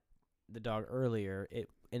at the dog earlier, it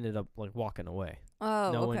ended up like walking away.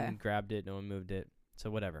 Oh, no one grabbed it. No one moved it.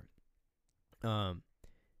 So whatever.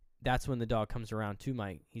 That's when the dog comes around to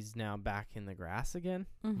Mike. He's now back in the grass again.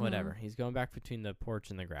 Mm-hmm. Whatever. He's going back between the porch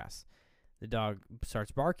and the grass. The dog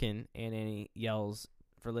starts barking, and then he yells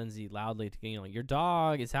for Lindsay loudly to, your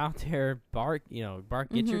dog is out there, bark,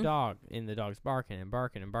 get your dog. And the dog's barking and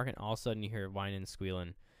barking and barking. All of a sudden you hear whining and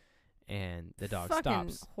squealing, and the dog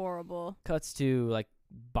stops. Horrible. Cuts to like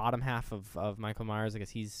bottom half of Michael Myers. I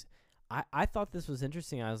guess I thought this was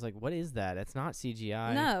interesting. I was like, what is that? It's not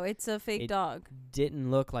CGI. No, it's a fake dog.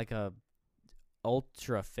 Didn't look like a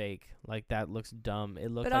ultra fake. Like, that looks dumb.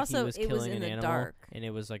 It looked but like also, he was killing an animal. Dark. And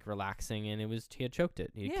it was like relaxing, and he had choked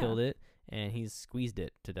it. He had killed it. And he's squeezed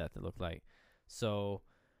it to death, it looked like. So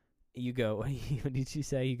you go, what did you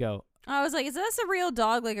say? You go, I was like, is this a real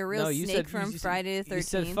dog, like a real snake from Friday the 13th? You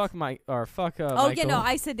said fuck Mike, or fuck Oh, Michael. yeah, no,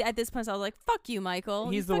 I said at this point, I was like, fuck you, Michael.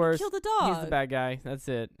 He's the worst. Killed the dog. He's the bad guy. That's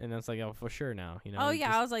it. And it's like, oh, for sure now. Oh,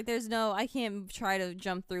 yeah, I was like, I can't try to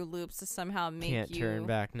jump through loops to somehow make Can't turn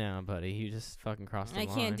back now, buddy. You just fucking crossed the line.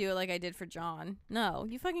 I can't do it like I did for John. No,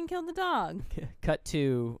 you fucking killed the dog. Cut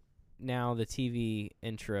to now the TV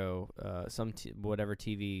intro, whatever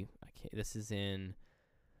TV. This is in,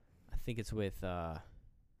 I think it's with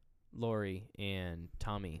Lori and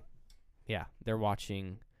Tommy. Yeah, they're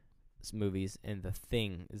watching movies, and The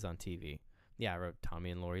Thing is on TV. Yeah, I wrote Tommy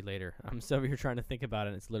and Lori later. I'm so over here trying to think about it,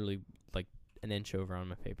 and it's literally like an inch over on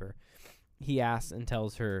my paper. He asks and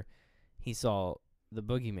tells her he saw the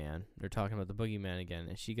boogeyman. They're talking about the boogeyman again,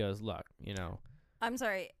 and she goes, look, I'm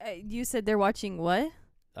sorry, you said they're watching what?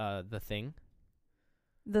 The Thing.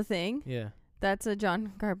 The Thing? Yeah. That's a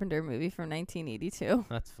John Carpenter movie from 1982.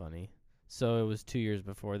 That's funny. So it was 2 years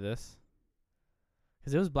before this?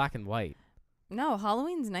 Because it was black and white. No,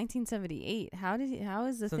 Halloween's 1978. How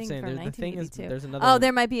is The Thing from 1982? There's another one.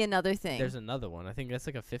 There might be another thing. There's another one. I think that's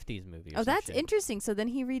like a 50s movie. Oh, that's interesting. So then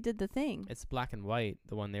he redid The Thing. It's black and white,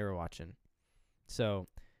 the one they were watching. So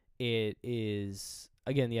it is...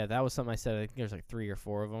 Again, yeah, that was something I said. I think there's like 3 or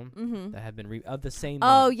 4 of them that have been of the same month.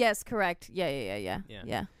 Oh, yes, correct. Yeah.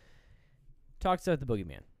 Talks about the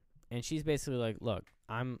boogeyman, and she's basically like, "Look,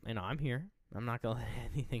 I'm here. I'm not gonna let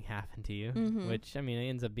anything happen to you." Which, I mean, it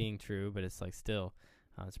ends up being true, but it's like still,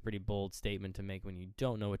 it's a pretty bold statement to make when you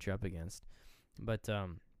don't know what you're up against. But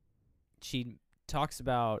she talks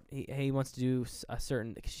about he wants to do a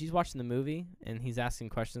certain. Cause she's watching the movie, and he's asking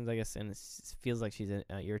questions, I guess, and it feels like she's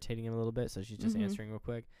irritating him a little bit, so she's just answering real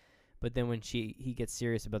quick. But then when he gets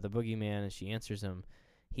serious about the boogeyman and she answers him,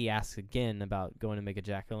 he asks again about going to make a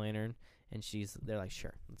jack-o'-lantern, and they're like,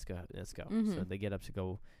 sure, let's go. So they get up to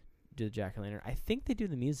go do the jack-o'-lantern. I think they do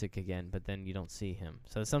the music again, but then you don't see him.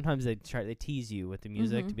 So sometimes they tease you with the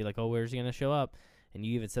music to be like, oh, where's he gonna show up? And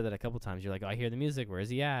you even said that a couple times. You're like, oh, I hear the music. Where is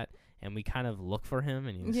he at? And we kind of look for him,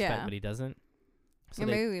 and you expect, but he doesn't. So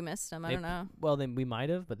maybe we missed him. I don't know. Well, then we might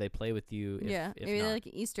have, but they play with you. If maybe not. they're like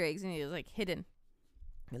Easter eggs, and he's like hidden.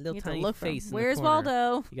 A little you tiny have to look face. Where's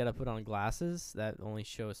Waldo? You got to put on glasses that only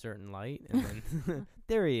show a certain light, and then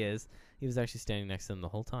there he is. He was actually standing next to them the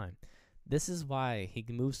whole time. This is why he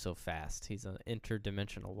moves so fast. He's an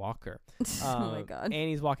interdimensional walker. Oh my God! And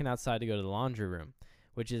he's walking outside to go to the laundry room,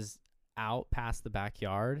 which is out past the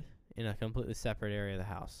backyard in a completely separate area of the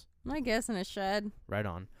house. I guess in a shed. Right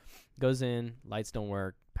on. Goes in, lights don't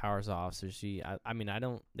work, power's off. So they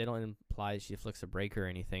don't imply she flicks a breaker or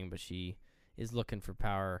anything, but she is looking for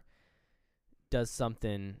power, does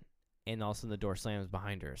something, and all of a sudden the door slams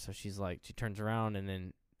behind her. So she's like, she turns around, and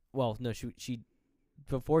then, well, no, she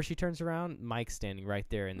before she turns around, Mike's standing right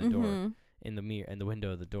there in the door, in the mirror, in the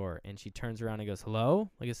window of the door, and she turns around and goes, "Hello?"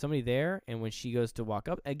 Like, is somebody there? And when she goes to walk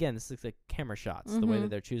up, again, this looks like camera shots, the way that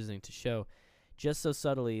they're choosing to show, just so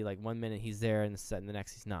subtly. Like 1 minute he's there, and the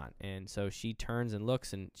next he's not. And so she turns and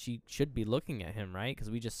looks, and she should be looking at him, right? Because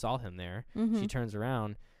we just saw him there. She turns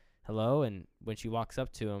around, hello, and when she walks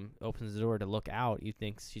up to him, opens the door to look out, you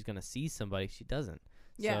think she's gonna see somebody. She doesn't.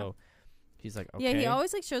 Yeah. So she's like, okay. Yeah, he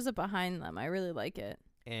always like shows up behind them. I really like it.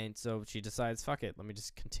 And so she decides, fuck it, let me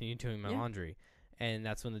just continue doing my laundry. And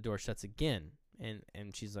that's when the door shuts again.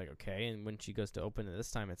 And she's like, okay. And when she goes to open it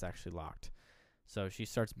this time, it's actually locked. So she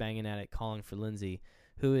starts banging at it, calling for Lindsay,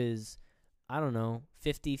 who is, I don't know,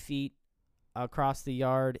 50 feet across the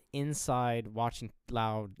yard inside watching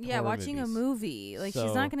loud horror watching movies. a movie. Like,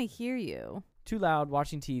 she's not going to hear you. Too loud,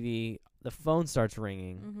 watching TV. The phone starts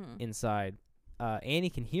ringing inside. Annie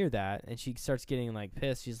can hear that, and she starts getting, like,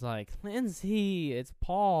 pissed. She's like, Lindsay, it's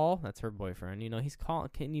Paul. That's her boyfriend. You know, he's calling.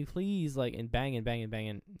 Can you please, like, and banging.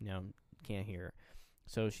 You know, can't hear her.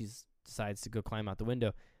 So she decides to go climb out the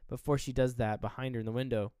window. Before she does that, behind her in the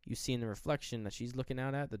window, you see in the reflection that she's looking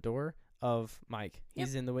out at the door of Mike. Yep.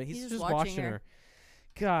 He's in the way. He's just watching her.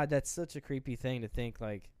 God, that's such a creepy thing to think,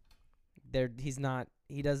 like, he does not.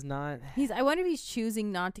 I wonder if he's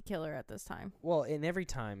choosing not to kill her at this time. Well, in every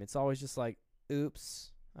time, it's always just like,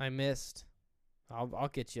 oops, I missed. I'll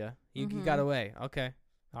get you. You got away. Okay,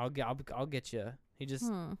 I'll get you. He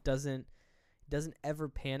just doesn't ever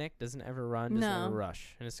panic, doesn't ever run, doesn't ever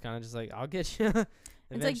rush, and it's kind of just like, I'll get you.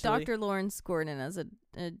 It's like Dr. Lawrence Gordon as a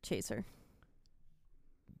chaser.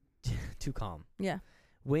 Too calm. Yeah.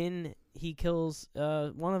 When he kills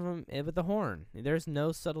one of them with the horn, there's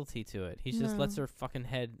no subtlety to it. He just lets her fucking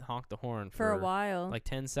head honk the horn for a while, like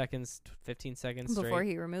 10 seconds, 15 seconds before straight.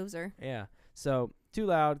 he removes her. Yeah. So too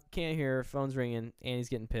loud, can't hear her, phone's ringing, Annie's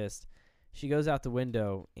getting pissed. She goes out the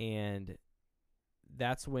window, and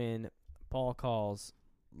that's when Paul calls.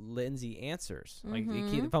 Lindsay answers. Like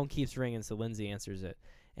the phone keeps ringing, so Lindsay answers it,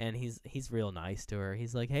 and he's real nice to her.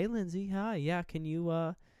 He's like, "Hey, Lindsay, hi. Yeah, can you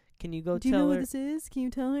go Do you tell know her what this is? Can you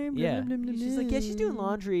tell her?" Yeah. She's like, "Yeah, she's doing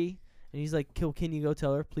laundry," and he's like, "Can you go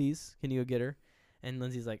tell her, please? Can you go get her?" And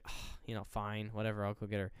Lindsay's like, "Fine, whatever. I'll go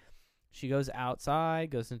get her." She goes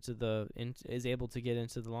outside, goes into is able to get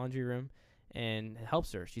into the laundry room, and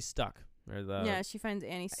helps her. She's stuck. She finds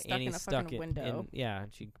Annie stuck in a fucking window.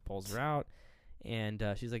 And she pulls her out, and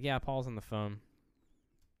she's like, "Yeah, Paul's on the phone."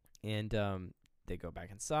 And they go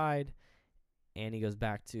back inside. Lindsay goes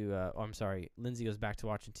back to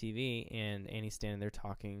watching TV, and Annie's standing there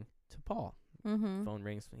talking to Paul. Phone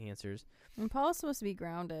rings, he answers. And Paul's supposed to be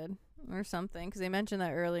grounded or something, because they mentioned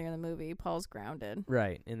that earlier in the movie. Paul's grounded.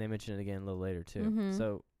 Right, and they mention it again a little later, too.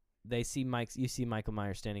 So you see Michael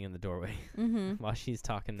Myers standing in the doorway while she's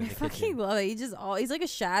talking in the kitchen. I fucking love it. He's like a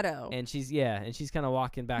shadow. And she's kind of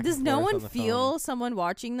walking back Does and forth. No one on the feel phone. someone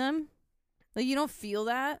watching them? Like, you don't feel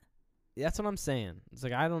that? That's what I'm saying. It's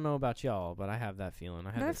like, I don't know about y'all, but I have that feeling.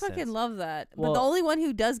 I fucking love that. Well, but the only one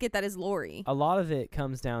who does get that is Lori. A lot of it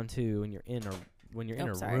comes down to when you're in a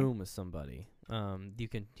room with somebody. You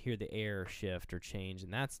can hear the air shift or change,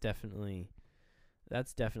 and that's definitely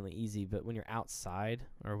easy. But when you're outside,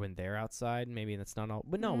 or when they're outside, maybe that's not all.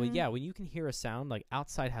 But no, when you can hear a sound, like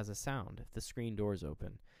outside has a sound. If the screen door's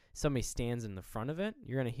open, somebody stands in the front of it,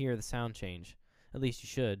 you're gonna hear the sound change. At least you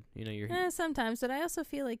should. Sometimes, but I also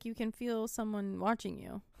feel like you can feel someone watching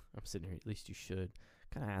you. I'm sitting here. At least you should.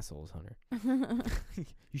 What kind of assholes, Hunter?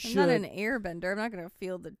 You should. I'm not an airbender. I'm not gonna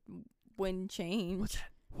feel the wind change. What's that?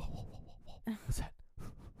 Whoa. What's that?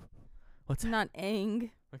 What's that? Not Aang.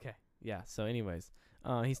 Okay. Yeah. So, anyways,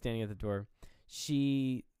 he's standing at the door.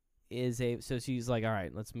 She is so she's like, all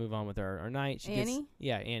right, let's move on with our night. Annie?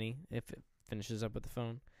 Annie. If it finishes up with the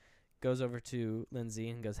phone, goes over to Lindsay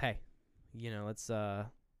and goes, hey, let's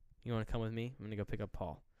you want to come with me? I'm gonna go pick up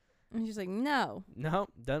Paul. And she's like, no,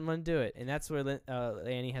 doesn't want to do it. And that's where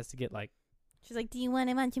Annie has to get like. She's like, do you want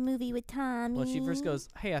to watch a movie with Tommy? Well, she first goes,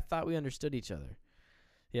 hey, I thought we understood each other.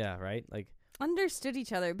 Yeah, right. Like. Understood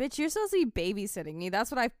each other, bitch. You're supposed to be babysitting me.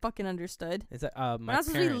 That's what I fucking understood. Is that I'm not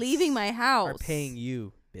supposed to be leaving my house. Are paying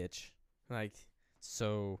you, bitch. Like,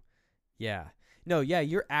 so, yeah. No, yeah,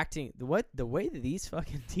 you're acting the way that these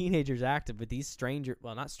fucking teenagers acted with these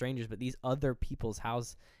not strangers, but these other people's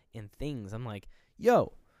house and things. I'm like,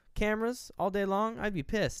 yo, cameras all day long. I'd be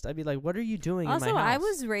pissed. I'd be like, what are you doing in my house? Also, I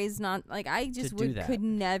was raised not like I just could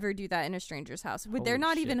never do that in a stranger's house. They're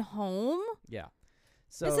not even home. Yeah.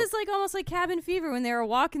 So this is like almost like Cabin Fever when they were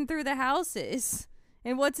walking through the houses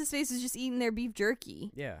and what's his face is just eating their beef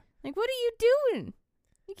jerky. Yeah. Like, what are you doing?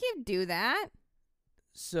 You can't do that.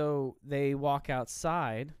 So they walk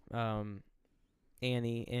outside,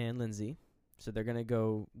 Annie and Lindsay. So they're going to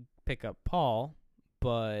go pick up Paul,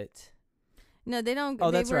 but no, they don't.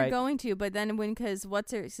 Oh, they that's were right. going to, but then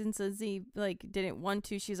since Lizzie didn't want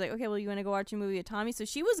to, she's like, okay, well, you want to go watch a movie with Tommy? So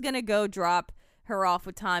she was gonna go drop her off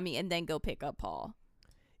with Tommy and then go pick up Paul.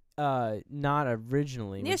 Not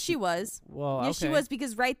originally. Yes, she was. Well, yes, okay. she was,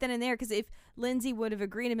 because right then and there, because if Lindsay would have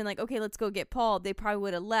agreed and been like, okay, let's go get Paul, they probably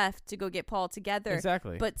would have left to go get Paul together.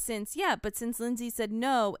 Exactly. But since Lindsay said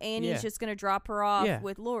no, Annie's just gonna drop her off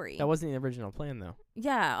with Lori. That wasn't the original plan, though.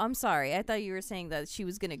 Yeah, I'm sorry. I thought you were saying that she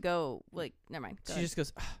was gonna go. Never mind. She just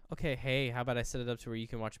goes, okay, hey, how about I set it up to where you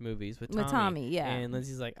can watch movies with Tommy? With Tommy, yeah. And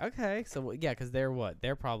Lindsay's like, okay, so because they're what?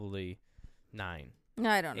 They're probably 9. No,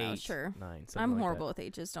 I don't know. 8, Sure. 9. I'm like horrible that. with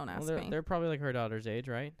ages. Don't ask Well, me. they're probably like her daughter's age,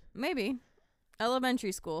 right? Maybe.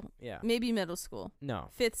 Elementary school. Yeah. Maybe middle school. No.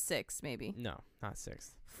 5th, 6th, maybe. No, not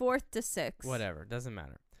 6th. 4th to 6th. Whatever, doesn't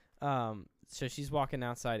matter. So she's walking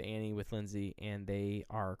outside Annie with Lindsay, and they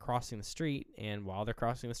are crossing the street. And while they're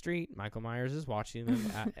crossing the street, Michael Myers is watching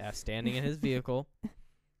them standing in his vehicle,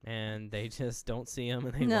 and they just don't see him.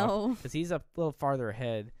 And they walk because he's a little farther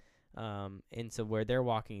ahead, and so where they're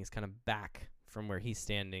walking is kind of back from where he's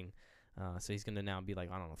standing. So he's gonna now be like,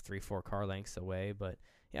 I don't know, 3-4 car lengths away. But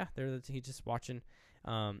yeah, he's just watching,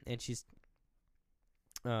 and she's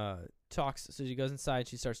talks. So she goes inside.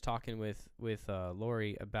 She starts talking with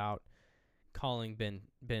Lori about calling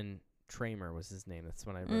Ben Tramer was his name. That's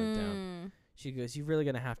when I wrote it down. She goes, "You really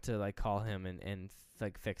gonna have to call him and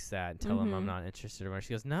fix that and tell him I'm not interested." Or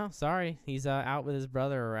she goes, "No, sorry, he's out with his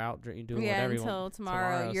brother or out doing whatever he wants until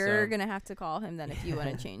tomorrow. You're gonna have to call him then if you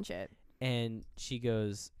want to change it." And she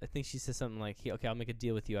goes, I think she says something like, "Okay, I'll make a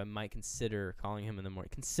deal with you. I might consider calling him in the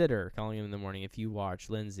morning. Consider calling him in the morning if you watch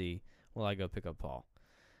Lindsay while I go pick up Paul."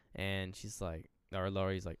 And she's like, or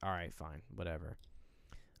Lori's like, "All right, fine, whatever.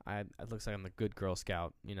 It looks like I'm the good Girl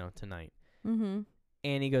Scout, tonight." Mm-hmm.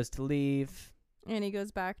 Annie goes to leave. And he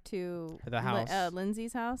goes back to the house,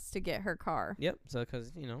 Lindsay's house, to get her car. Yep. So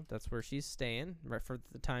because that's where she's staying right for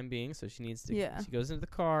the time being. So she needs to. Yeah. She goes into the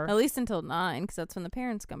car. At least until 9, because that's when the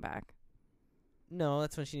parents come back. No,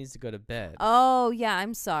 that's when she needs to go to bed. Oh yeah,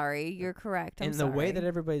 I'm sorry. You're correct. And the way that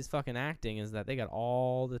everybody's fucking acting is that they got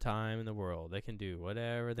all the time in the world. They can do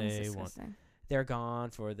whatever they want. They're gone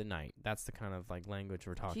for the night. That's the kind of language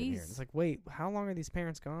we're talking here. And it's like, wait, how long are these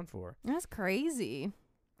parents gone for? That's crazy.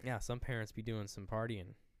 Yeah, some parents be doing some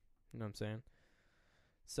partying. You know what I'm saying?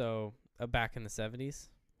 So back in the 70s,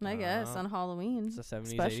 I guess on Halloween, so 70s,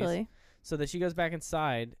 especially. 80s. So that she goes back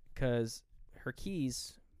inside because her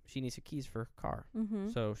keys. She needs her keys for her car. Mm-hmm.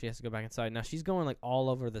 So she has to go back inside. Now she's going all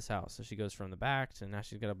over this house. So she goes from the back to now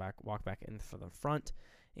she's got to walk back in for the front,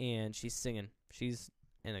 and she's singing. She's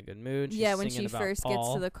in a good mood. She's when she first Paul.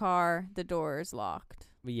 gets to the car, the door is locked.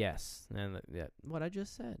 Yes, and what I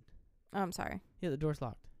just said. Oh, I'm sorry. Yeah, the door's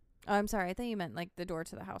locked. Oh, I'm sorry. I thought you meant the door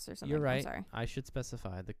to the house or something. You're right. I'm sorry. I should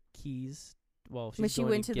specify the keys. Well, when she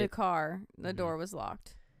went to the car, the door was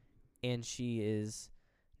locked, and she is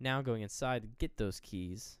now going inside to get those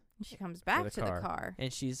keys. She comes back to the car.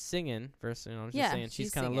 And she's singing. First,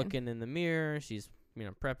 she's kind of looking in the mirror. She's,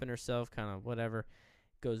 prepping herself, kind of whatever.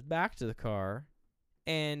 Goes back to the car,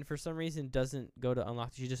 and for some reason doesn't go to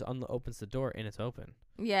unlock. She just opens the door, and it's open.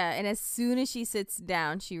 Yeah, and as soon as she sits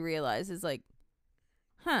down, she realizes,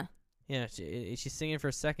 huh. Yeah, she's singing for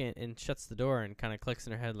a second and shuts the door and kind of clicks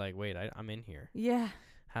in her head like, wait, I'm in here. Yeah.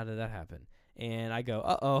 How did that happen? And I go,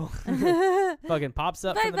 uh-oh. Fucking pops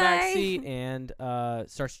up from the back seat and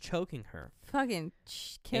starts choking her. Fucking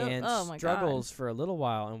kill. And oh my god. struggles for a little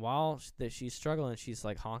while. And while she's struggling, she's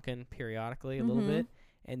honking periodically a little bit.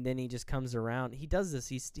 And then he just comes around. He does this.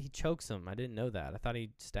 He chokes him. I didn't know that. I thought he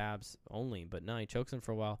stabs only. But no, he chokes him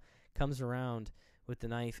for a while. Comes around with the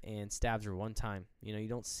knife and stabs her one time. You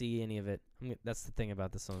don't see any of it. That's the thing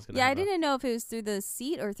about this one. I didn't know if it was through the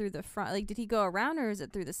seat or through the front. Did he go around or is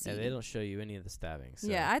it through the seat? Yeah, they don't show you any of the stabbing. So.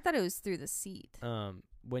 Yeah, I thought it was through the seat.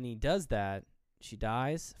 When he does that, she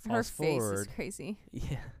dies, falls forward. Her face is crazy.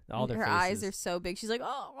 Yeah, all their her faces. eyes are so big. She's like,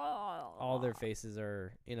 oh. All their faces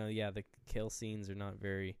are, the kill scenes are not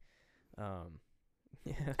very, yeah.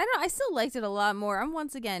 I don't know. I still liked it a lot more. I'm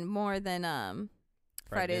once again more than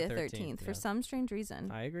Friday the 13th for some strange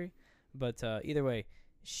reason. I agree. But either way,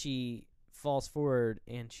 she falls forward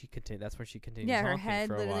and she that's where she continues. Yeah, her honking head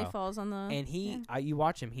for a literally while. falls on the. And you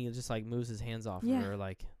watch him. He just moves his hands off of her,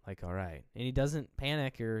 like all right, and he doesn't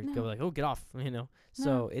panic or go oh, get off,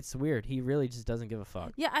 So it's weird. He really just doesn't give a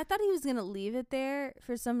fuck. Yeah, I thought he was gonna leave it there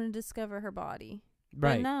for someone to discover her body.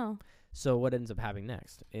 Right. But no. So what ends up happening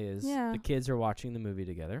next is the kids are watching the movie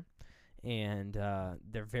together. And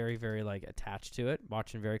they're very, very attached to it,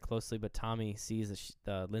 watching very closely. But Tommy sees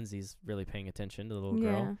that Lindsay's really paying attention to the little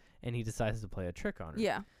girl, and he decides to play a trick on her.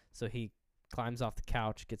 Yeah. So he climbs off the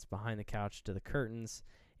couch, gets behind the couch to the curtains,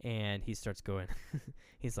 and he starts going.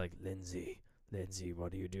 He's like, Lindsay,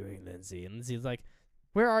 what are you doing, Lindsay? And Lindsay's like,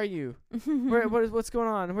 where are you? What's going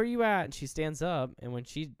on? Where are you at? And she stands up, and when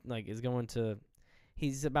she like is going to,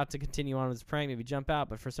 he's about to continue on with his prank, maybe jump out,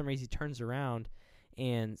 but for some reason he turns around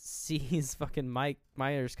and sees fucking Mike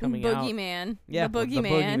Myers coming out. Boogeyman. Yeah, the the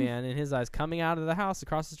boogeyman in his eyes coming out of the house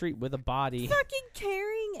across the street with a body. Fucking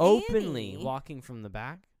carrying Openly Annie. walking from the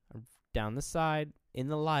back, down the side, in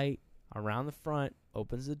the light, around the front,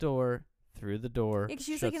 opens the door, through the door. Yeah, 'cause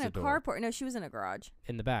she was shuts like in a the door. carport. No, she was in a garage.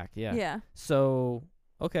 In the back, yeah. Yeah. So,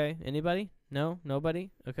 okay, anybody? No?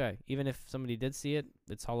 Nobody? Okay. Even if somebody did see it,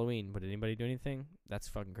 it's Halloween. Would anybody do anything? That's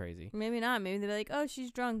fucking crazy. Maybe not. Maybe they'd be like, oh,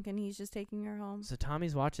 she's drunk and he's just taking her home. So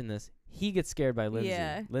Tommy's watching this. He gets scared by Lindsay.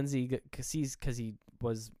 Yeah. Lindsay, because he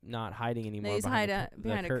was not hiding anymore. No, he's behind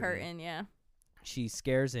behind a curtain, yeah. She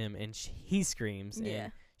scares him, and he screams. Yeah.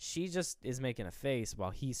 And she just is making a face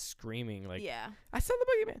while he's screaming, like, yeah. I saw the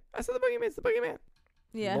boogeyman. I saw the boogeyman. It's the boogeyman.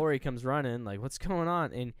 Yeah. Lori comes running, like, what's going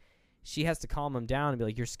on? And she has to calm him down and be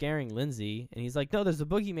like, you're scaring Lindsay. And he's like, no, there's a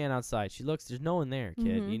boogeyman outside. She looks, there's no one there,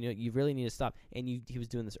 kid. Mhm. You really need to stop. And he was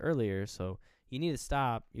doing this earlier, so you need to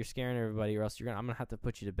stop. You're scaring everybody, or else I'm going to have to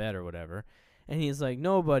put you to bed or whatever. And he's like,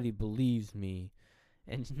 nobody believes me.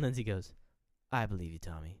 And Lindsay goes, I believe you,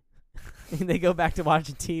 Tommy. And they go back to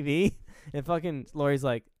watching TV. And fucking Lori's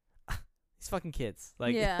like, these fucking kids.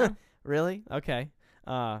 Like, yeah. really? Okay.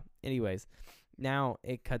 Anyways, now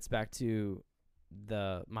it cuts back to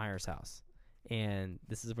the Myers house, and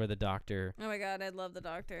this is where the doctor Oh my god, I love the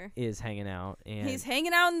doctor. is hanging out, and He's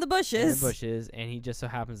hanging out in the bushes. and he just so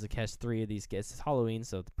happens to catch 3 of these kids. It's Halloween,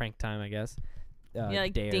 so it's prank time, I guess. Yeah,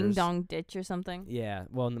 like dares. Ding Dong Ditch or something. Yeah,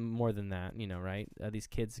 well, more than that, right? These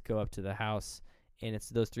kids go up to the house, and it's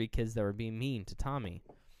those 3 kids that were being mean to Tommy.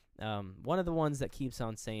 One of the ones that keeps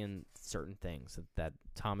on saying certain things that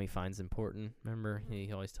Tommy finds important. Remember,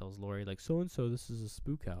 he always tells Lori, like, so-and-so, this is a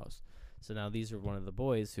spook house. So now these are one of the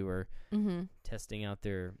boys who are testing out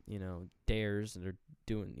their, dares, and they're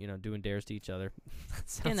doing dares to each other.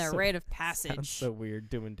 In their rite of passage. Sounds so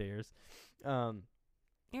weird, doing dares.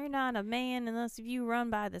 You're not a man unless you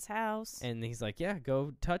run by this house. And he's like, yeah,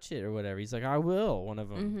 go touch it or whatever. He's like, I will, one of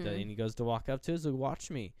them. Mhm. And he goes to walk up to it, so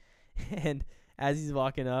watch me. And as he's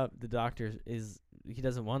walking up, the doctor he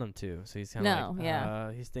doesn't want him to. So he's kind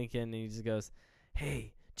of he's thinking, and he just goes,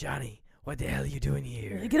 hey, Johnny, what the hell are you doing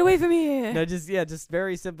here? Get away from here. No, just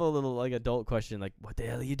very simple little like adult question, like, what the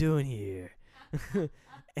hell are you doing here?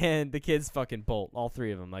 And the kids fucking bolt, all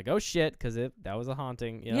 3 of them, like, oh shit, because that was a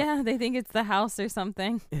haunting. Yep. Yeah, they think it's the house or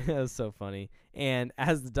something. It was so funny. And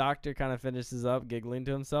as the doctor kind of finishes up giggling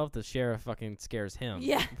to himself, the sheriff fucking scares him.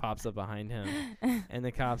 Yeah. Pops up behind him. And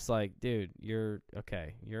the cop's like, dude, you're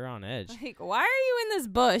on edge. Like, why are you in this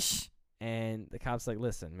bush? And the cop's like,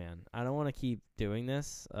 listen, man, I don't want to keep doing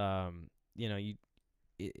this.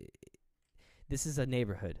 This is a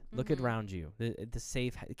neighborhood. Look around you. The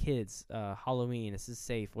safe kids. Halloween. This is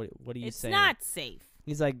safe. What are you saying? It's not safe.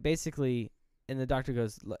 He's like, basically, and the doctor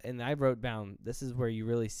goes, and I wrote down, this is where you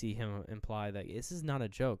really see him imply that this is not a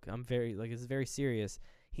joke. It's very serious.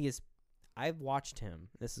 I've watched him.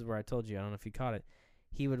 This is where I told you. I don't know if you caught it.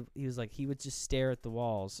 He would just stare at the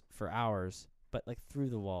walls for hours, but like through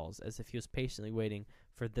the walls, as if he was patiently waiting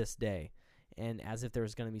for this day, and as if there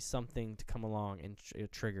was going to be something to come along and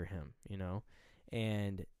trigger him,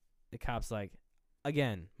 And the cop's like,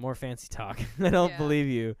 again, more fancy talk. I don't believe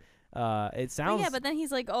you. It sounds. But then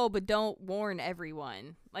he's like, oh, but don't warn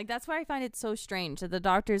everyone. Like, that's why I find it so strange that the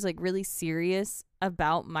doctor's like really serious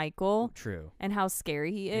about Michael. True. And how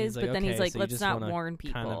scary he And is. But then he's like, so let's not warn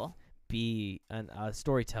people. Kind of be a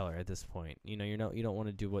storyteller at this point. You don't want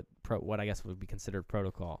to do what I guess would be considered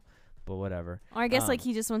protocol, but whatever. Or I guess like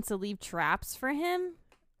he just wants to leave traps for him.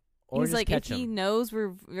 Or he's just like, catch if he him. knows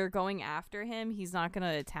we're going after him, he's not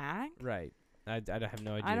gonna attack. Right. I have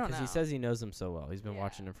no I idea don't because he know. says he knows him so well. He's been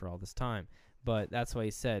watching him for all this time. But that's why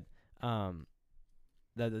he said, the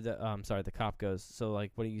cop goes, so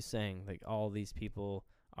like, what are you saying? Like, all these people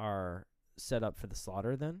are set up for the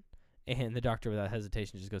slaughter then? And the doctor, without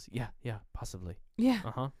hesitation, just goes, yeah, possibly. Yeah.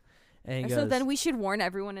 Uh-huh. And he So goes, then we should warn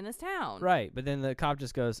everyone in this town. right. But then the cop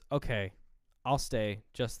just goes, okay, I'll stay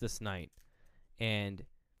just this night. And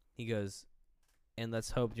he goes, and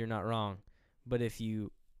let's hope you're not wrong. But if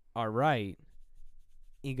you are right,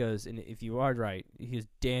 he goes, and if you are right, he goes,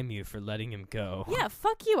 damn you for letting him go. Yeah,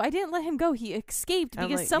 fuck you. I didn't let him go. He escaped I'm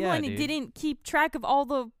because like, someone yeah, dude. didn't keep track of all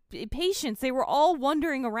the patients. They were all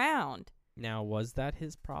wandering around. Now, was that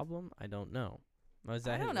his problem? I don't know. Was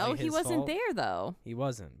that I don't his, know. like, He his wasn't fault? there, though. He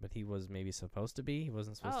wasn't, but he was maybe supposed to be. He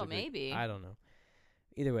wasn't supposed Oh, to be. maybe. I don't know.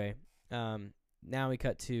 either way, now we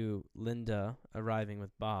cut to Linda arriving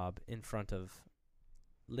with Bob in front of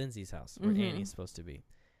Lindsay's house, where Annie's supposed to be.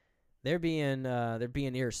 They're being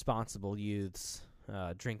irresponsible youths,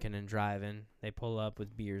 drinking and driving. They pull up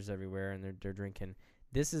with beers everywhere, and they're drinking.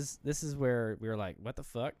 This is where we were like, what the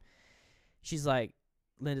fuck?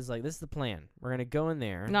 Linda's like, this is the plan. We're gonna go in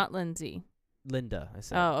there. Not Lindsay. Linda, I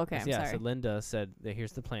said. Oh, okay. I'm sorry. So Linda said,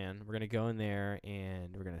 here's the plan. We're gonna go in there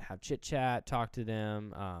and we're gonna have chit chat, talk to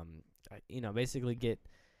them. Basically get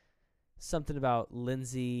something about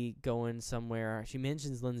Lindsay going somewhere. She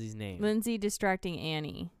mentions Lindsay's name. Lindsay distracting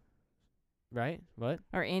Annie. Right? What?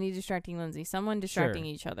 Or Annie distracting Lindsay. Someone distracting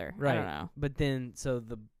each other. Right. I don't know. But then, so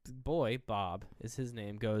the boy, Bob, is his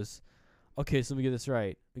name, goes, okay, so let me get this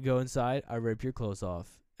right. We go inside, I rip your clothes off,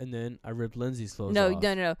 and then I rip Lindsay's clothes off.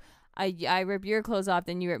 No. I rip your clothes off,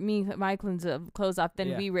 then you rip my clothes off,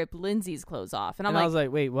 then we rip Lindsay's clothes off. And I was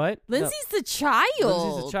like, wait, what? Lindsay's the child.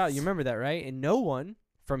 Lindsay's the child. You remember that, right? And no one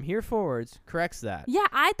from here forwards corrects that. Yeah,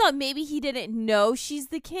 I thought maybe he didn't know she's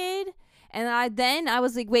the kid. And I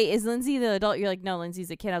was like, wait, is Lindsay the adult? You're like, no, Lindsay's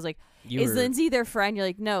the kid. I was like, is Lindsay their friend? You're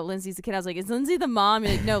like, no, Lindsay's the kid. I was like, is Lindsay the mom?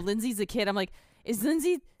 You're like, no, Lindsay's the kid. I'm like, is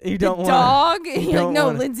Lindsay the dog? You're like,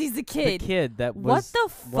 no, Lindsay's the kid. The kid that was what the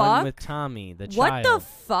fuck? One with Tommy, the child. What the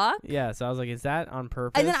fuck? Yeah, so I was like, is that on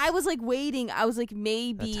purpose? And then I was like waiting. I was like,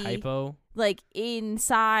 maybe a typo. Like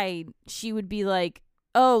inside, she would be like,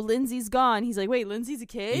 oh, Lindsay's gone. He's like, wait, Lindsay's a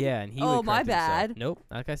kid? Yeah, and he would my correct bad. himself. Nope.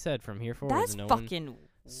 Like I said, from here forward, that's fucking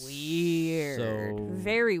weird. So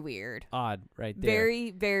very weird. Odd, right there. Very,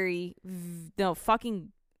 very,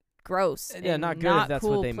 fucking gross. Yeah, not good if that's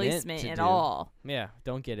cool what they meant placement to at do. all. Yeah,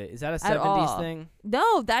 don't get it. Is that a At 70s all. thing?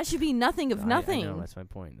 No, that should be nothing of nothing. I know, that's my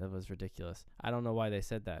point. That was ridiculous. I don't know why they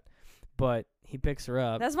said that. But he picks her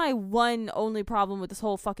up. That's my only problem with this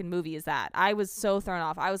whole fucking movie is that I was so thrown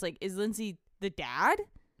off. I was like, is Lindsay the dad?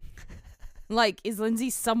 Like, is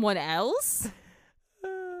Lindsay someone else?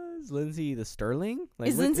 Is Lindsay the Sterling? Like,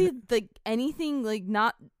 is Lindsay like anything like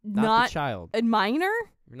not the child? A minor?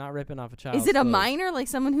 You're not ripping off a child. Is it a miner, like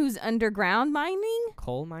someone who's underground mining?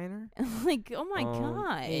 Coal miner? Like, oh my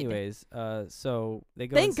god. Anyways, so they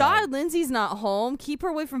go Thank inside. God Lindsay's not home. Keep her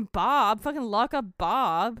away from Bob. Fucking lock up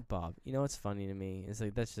Bob. You know what's funny to me? It's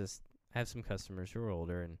like, that's just, I have some customers who are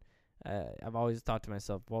older, and I've always thought to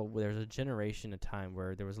myself, well, there's a generation of time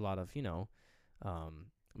where there was a lot of,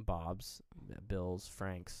 Bobs, Bills,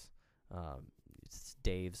 Franks,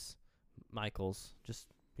 Daves, Michaels, just,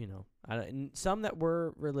 some that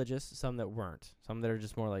were religious, some that weren't, some that are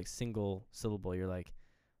just more like single syllable. You're like,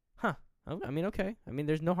 huh, I mean, okay. I mean,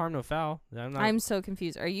 there's no harm, no foul. I'm so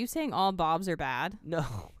confused. Are you saying all Bobs are bad?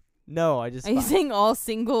 No, I just... Are you saying all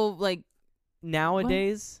single, like...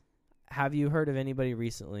 Nowadays, have you heard of anybody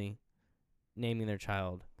recently naming their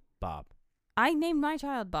child Bob? I named my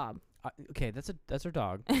child Bob. Okay, that's her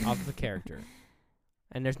dog off of a character.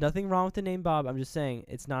 And there's nothing wrong with the name Bob. I'm just saying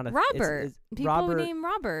it's not a... Robert. People Robert, name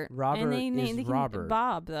Robert. Robert and they is Robert.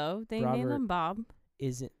 Bob, though. They name him Bob.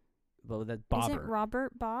 Isn't... Well, that's Bobber. Isn't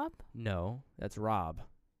Robert Bob? No, that's Rob.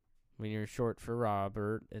 When you're short for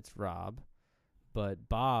Robert, it's Rob. But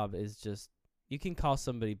Bob is just... You can call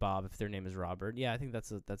somebody Bob if their name is Robert. Yeah, I think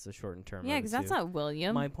that's a shortened term. Yeah, because that's not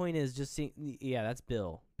William. My point is just seeing... Yeah, that's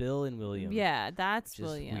Bill. Bill and William. Yeah, that's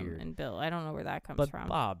William and Bill. I don't know where that comes from. But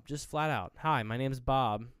Bob, just flat out. Hi, my name is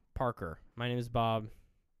Bob Parker. My name is Bob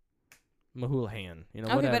Mahulahan.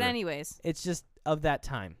 Okay, whatever. but anyways. It's just of that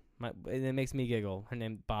time. And it makes me giggle. Her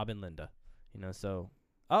name Bob and Linda. So...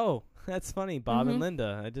 Oh, that's funny. Bob and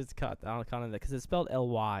Linda. I just caught on that because it's spelled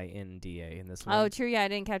Lynda in this one. Oh, true. Yeah, I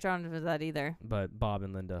didn't catch on to that either. But Bob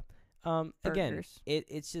and Linda. Again,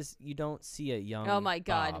 it's just you don't see a young. Oh my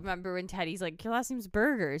God! Bob. Remember when Teddy's like, "Your last name's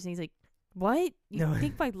Burgers," and he's like, "What? You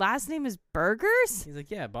think my last name is Burgers?" He's like,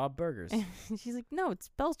 "Yeah, Bob Burgers." And she's like, "No, it's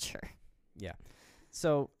Belcher." Yeah.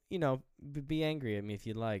 So be angry at me if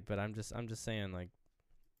you like, but I'm just saying, like,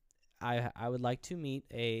 I would like to meet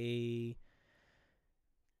a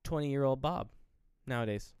 20-year-old Bob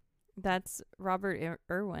nowadays. That's Robert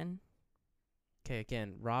Irwin. Okay,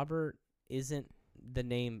 again, Robert isn't the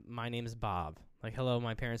name. My name is Bob. Like, hello,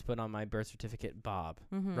 my parents put on my birth certificate Bob.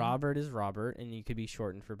 Robert is Robert, and you could be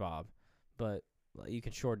shortened for Bob. But you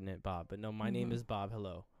can shorten it Bob. But no, my name is Bob.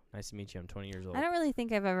 Hello. Nice to meet you. I'm 20 years old. I don't really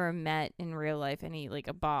think I've ever met in real life any, like,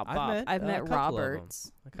 a Bob. I've met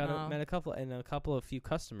Roberts. I met a couple, and a few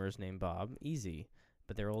customers named Bob. Easy.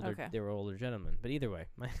 But they're older. Okay. They were older gentlemen. But either way,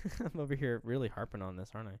 I'm over here really harping on this,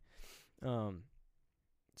 aren't I?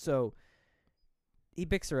 So he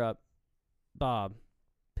picks her up. Bob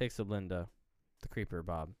picks up Linda, the creeper.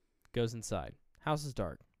 Bob goes inside. House is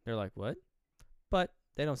dark. They're like, what? But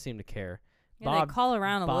they don't seem to care. Yeah, they call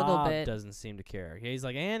around a little bit. Bob doesn't seem to care. Yeah, he's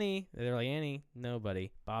like, Annie. They're like, Annie.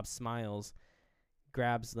 Nobody. Bob smiles,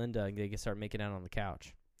 grabs Linda, and they start making out on the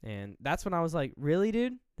couch. And that's when I was like, really,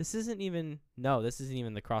 dude? This isn't even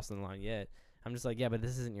the crossing the line yet. I'm just like, yeah, but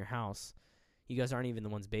this isn't your house. You guys aren't even the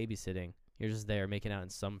ones babysitting. You're just there making out in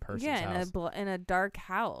some person's house. Yeah, in a dark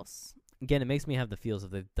house. Again, it makes me have the feels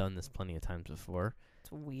that they've done this plenty of times before.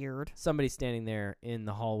 It's weird. Somebody's standing there in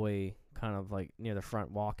the hallway, kind of like near the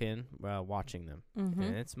front walk-in, watching them. Mm-hmm.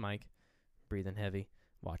 And it's Mike, breathing heavy,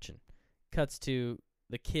 watching. Cuts to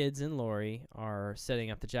the kids and Lori are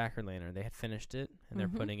setting up the jack-o'-lantern. They had finished it, and they're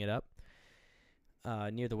putting it up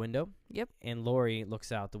near the window. Yep. And Lori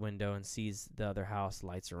looks out the window and sees the other house.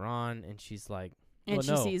 Lights are on, and she's like, and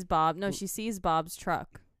she sees Bob. No, she sees Bob's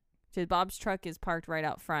truck. Bob's truck is parked right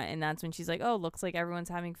out front, and that's when she's like, oh, looks like everyone's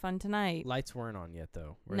having fun tonight. Lights weren't on yet,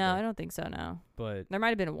 though. No, I don't think so, no. But there might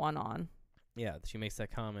have been one on. Yeah, she makes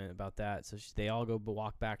that comment about that. So they all go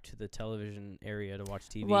walk back to the television area to watch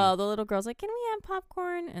TV. Well, the little girl's like, can we have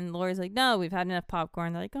popcorn? And Lori's like, no, we've had enough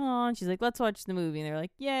popcorn. They're like, oh, and she's like, let's watch the movie. And they're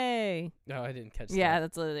like, yay. No, I didn't catch that. Yeah,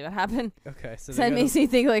 that's literally what happened. Okay. So that makes me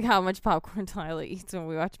think like how much popcorn Tyler eats when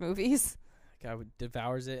we watch movies. Guy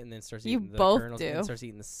devours it and then starts eating the both kernels do. And starts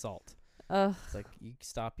eating the salt. Ugh. It's like, you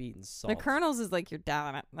stop eating salt. The kernels is like your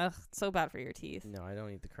dad. Ugh, so bad for your teeth. No, I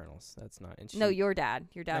don't eat the kernels. That's not. And no, your dad.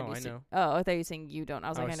 Your dad. No, used I know. Oh, I thought you were saying you don't. I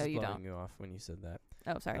was like, I know you don't. I was just blowing you off when you said that.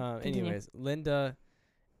 Oh, sorry. Anyways, Linda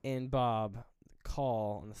and Bob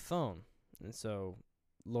call on the phone, and so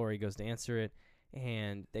Lori goes to answer it,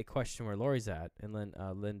 and they question where Lori's at, and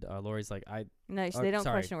Lori's like, No, they don't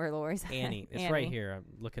question where Lori's at. Annie. It's Annie. right here. I'm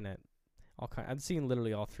looking at I'm seeing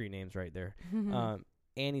literally all three names right there.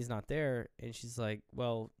 Annie's not there, and she's like,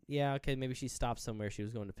 well, yeah, okay, maybe she stopped somewhere. She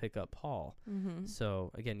was going to pick up Paul.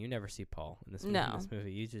 So, again, you never see Paul in this movie. No. In this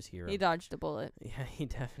movie. You just hear him. He dodged a bullet. Yeah, he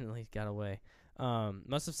definitely got away.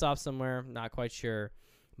 Must have stopped somewhere, not quite sure,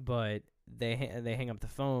 but they hang up the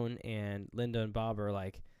phone, and Linda and Bob are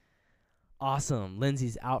like, awesome,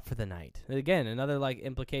 Lindsay's out for the night. Again, another like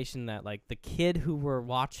implication that like the kid who we're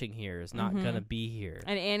watching here is not gonna be here,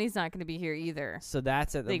 and Annie's not gonna be here either. So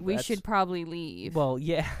that's at we should probably leave. Well,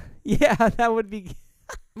 yeah, that would be.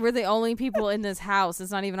 We're the only people in this house.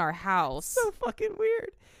 It's not even our house. So fucking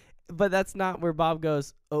weird. But that's not where Bob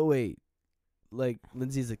goes, oh wait, like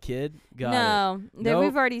Lindsay's a kid. Got it. No,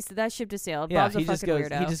 we've already that ship has sailed. Yeah, Bob's a fucking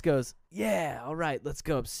weirdo. He just goes, yeah, all right, let's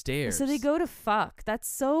go upstairs. So they go to fuck. That's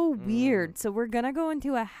so weird. So we're gonna go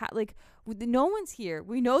into a like, no one's here.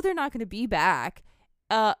 We know they're not gonna be back.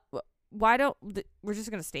 Why don't we're just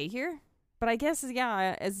gonna stay here? But I guess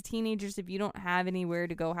as teenagers, if you don't have anywhere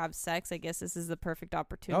to go have sex, I guess this is the perfect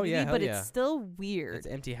opportunity. Oh yeah, but it's still weird. It's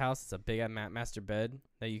an empty house. It's a big master bed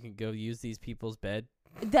that you can go use these people's bed.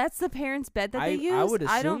 That's the parents' bed that they use? I would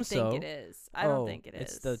assume I don't so. think it is. I don't think it is.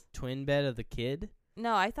 It's the twin bed of the kid?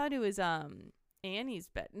 No, I thought it was Annie's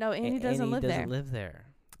bed. No, Annie doesn't live there. Annie doesn't live there.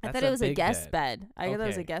 I thought it was a guest bed. I thought it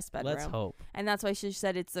was a guest bedroom. Let's hope. And that's why she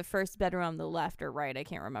said it's the first bedroom on the left or right. I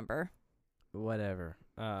can't remember. Whatever.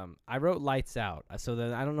 I wrote lights out. So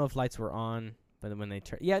then I don't know if lights were on, but when they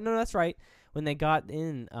yeah, no, that's right. When they got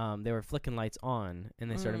in, they were flicking lights on,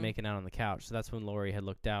 and they started making out on the couch. So that's when Lori had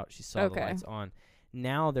looked out. She saw the lights on.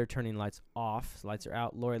 Now they're turning lights off. So lights are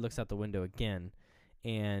out. Lori looks out the window again,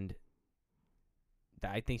 and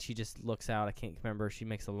I think she just looks out. I can't remember. She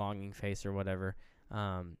makes a longing face or whatever.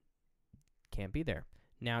 Can't be there.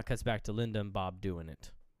 Now it cuts back to Linda and Bob doing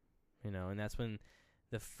it. And that's when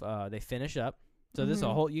they finish up. So this is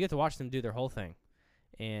a whole. You get to watch them do their whole thing,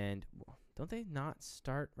 and don't they not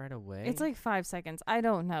start right away? It's like 5 seconds. I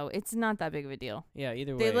don't know. It's not that big of a deal. Yeah,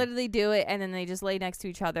 either way. They literally do it, and then they just lay next to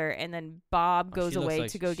each other, and then Bob goes away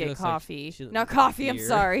to go get coffee. Not coffee, I'm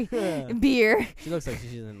sorry. Beer. She looks like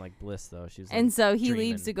she's in like bliss, though. She's and so he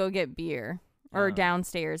leaves to go get beer, or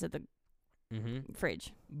downstairs at the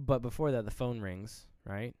fridge. But before that, the phone rings,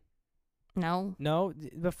 right? No,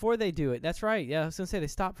 before they do it. That's right. Yeah, I was going to say they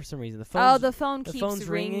stop for some reason. The phone keeps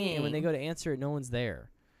ringing. And when they go to answer it, no one's there.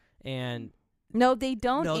 And no, they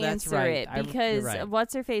don't answer right. it because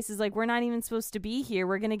what's-her-face is like, we're not even supposed to be here.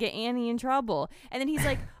 We're going to get Annie in trouble. And then he's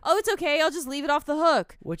like, oh, it's okay. I'll just leave it off the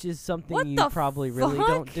hook. Which is something you probably really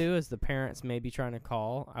don't do as the parents may be trying to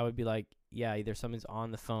call. I would be like, yeah, either someone's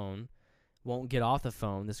on the phone, won't get off the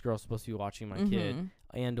phone. This girl's supposed to be watching my kid.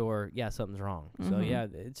 And or, yeah, something's wrong. So, yeah,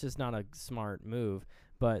 it's just not a smart move.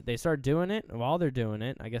 But they start doing it. And while they're doing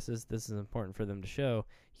it, I guess this is important for them to show,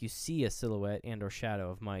 you see a silhouette and or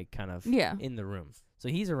shadow of Mike kind of in the room. So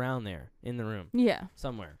he's around there in the room. Yeah.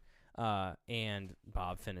 Somewhere. And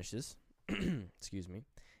Bob finishes. Excuse me.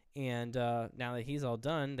 And now that he's all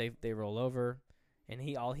done, they roll over.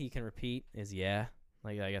 And all he can repeat is yeah,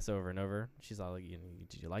 like I guess over and over. She's all like,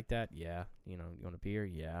 did you like that? Yeah. You want a beer?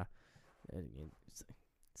 Yeah.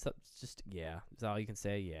 So just yeah. That's all you can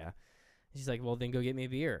say. Yeah. And she's like, well, then go get me a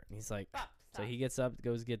beer. And he's like, Stop. so he gets up,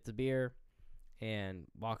 goes get the beer, and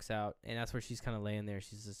walks out. And that's where she's kind of laying there.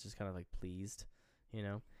 She's just kind of like pleased,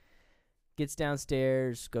 Gets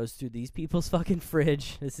downstairs, goes through these people's fucking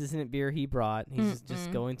fridge. This isn't beer he brought. He's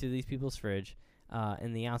just going through these people's fridge.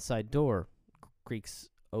 And the outside door creaks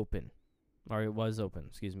open. Or it was open,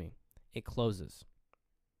 excuse me. It closes.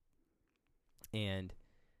 And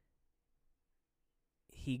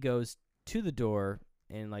he goes to the door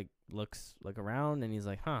and, looks, around. And he's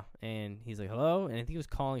like, huh. And he's like, hello? And I think he was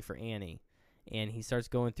calling for Annie. And he starts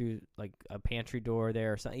going through a pantry door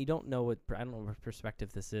there or something. You don't know I don't know what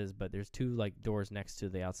perspective this is, but there's two doors next to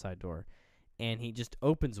the outside door. And he just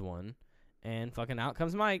opens one and fucking out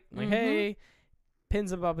comes Mike. Like, hey,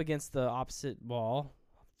 pins him up against the opposite wall,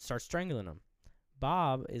 starts strangling him.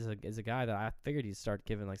 Bob is a guy that I figured he'd start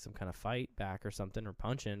giving some kind of fight back or something or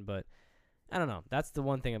punching, but I don't know. That's the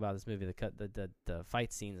one thing about this movie, the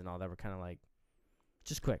fight scenes and all that were kind of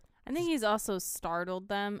just quick. I think he's also startled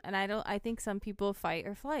them, and I think some people fight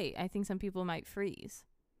or flight. I think some people might freeze.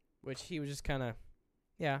 Which he was just kind of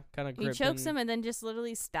gripping. He chokes him and then just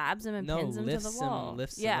literally stabs him and pins him to the wall.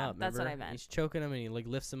 Lifts him up. That's what I meant. He's choking him and he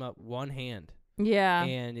lifts him up one hand. Yeah.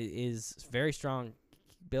 And it is very strong.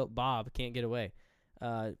 Built Bob can't get away.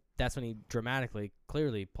 That's when he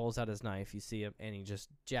clearly pulls out his knife. You see him, and he just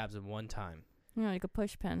jabs him one time. Yeah, like a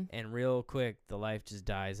push pin. And real quick, the life just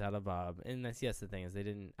dies out of Bob. And that's the thing is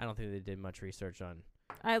I don't think they did much research on.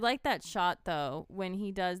 I like that shot, though, when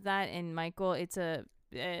he does that. And Michael, it's a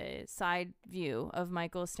side view of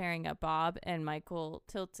Michael staring at Bob. And Michael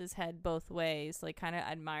tilts his head both ways, kind of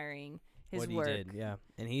admiring his work. What he did, yeah.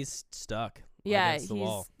 And he's stuck against the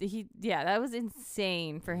wall. That was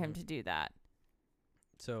insane for him to do that.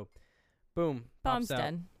 So, boom. Bob's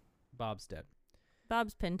dead. Bob's dead.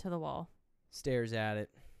 Bob's pinned to the wall. Stares at it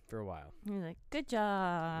for a while. He's like, good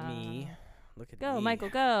job. Me. Look at go, me. Michael,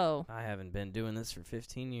 go. I haven't been doing this for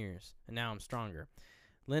 15 years. And now I'm stronger.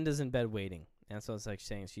 Linda's in bed waiting. And so it's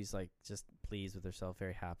saying she's just pleased with herself,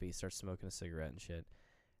 very happy, starts smoking a cigarette and shit.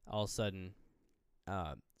 All of a sudden,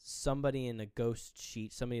 somebody in a ghost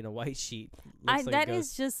sheet, somebody in a white sheet. I'm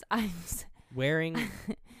wearing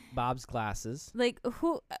Bob's glasses.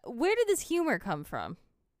 Where did this humor come from?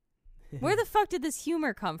 Where the fuck did this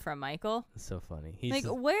humor come from, Michael? It's so funny. He's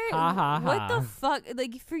where? Ha, ha, ha. What the fuck?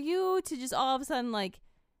 For you to just all of a sudden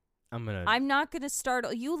I'm not gonna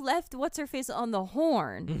startle. You left what's her face on the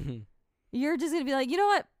horn. You're just gonna be like, you know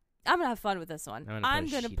what? I'm gonna have fun with this one. I'm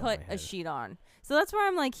gonna put a sheet on. So that's where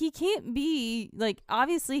I'm he can't be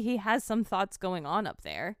obviously he has some thoughts going on up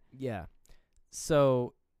there. Yeah.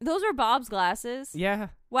 So those are Bob's glasses. Yeah.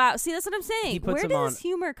 Wow. See, that's what I'm saying. Where did this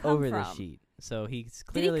humor come over from? The sheet. So he's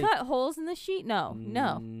clearly. Did he cut holes in the sheet? No.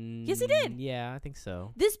 Yes, he did. Yeah, I think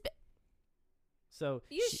so. So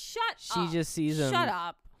shut up. She just sees him. Shut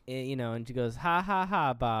up. And she goes, ha ha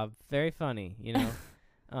ha, Bob, very funny.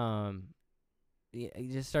 He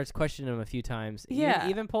just starts questioning him a few times. Yeah.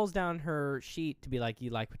 He even pulls down her sheet to be like,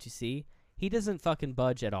 you like what you see? He doesn't fucking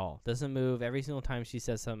budge at all. Doesn't move. Every single time she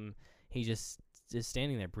says something, he just is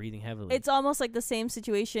standing there breathing heavily. It's almost like the same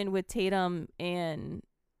situation with Tatum and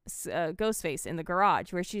Ghostface in the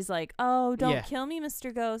garage, where she's like, "Oh, don't kill me,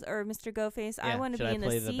 Mr. Ghost or Mr. Ghostface. I want to be in the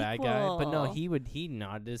sequel." Bad guy? But no, he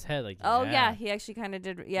nodded his head he actually kind of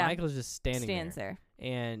did. Yeah, Michael's just stands there,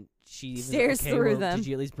 and she stares through them. Did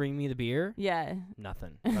you at least bring me the beer? Yeah,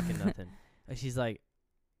 nothing, fucking nothing. And she's like,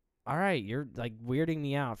 "All right, you're weirding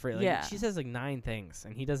me out for She says 9 things,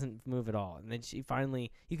 and he doesn't move at all. And then she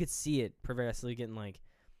finally, you could see it progressively getting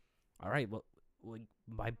all right, well,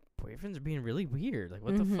 my boyfriends are being really weird.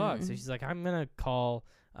 What the fuck? So she's like, I'm gonna call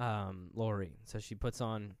Lori. So she puts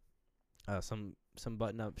on some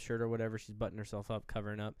button-up shirt or whatever. She's buttoning herself up,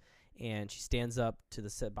 covering up, and she stands up to the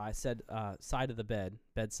side of the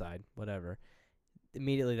bedside, whatever.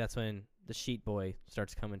 Immediately, that's when the sheet boy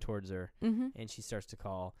starts coming towards her, and she starts to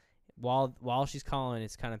call. While she's calling,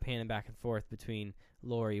 it's kind of panning back and forth between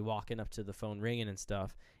Lori walking up to the phone ringing and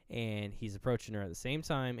stuff, and he's approaching her at the same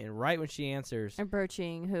time. And right when she answers,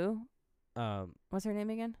 approaching who? What's her name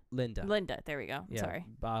again? Linda. There we go. Yeah, sorry,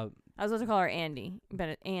 Bob. I was about to call her Andy,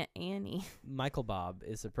 but Annie. Michael Bob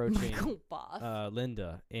is approaching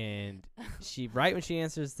Linda, and she right when she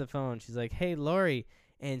answers the phone, she's like, "Hey, Lori,"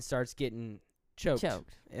 and starts getting choked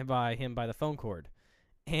by the phone cord,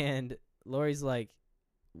 and Lori's like,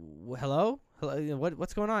 hello, hello,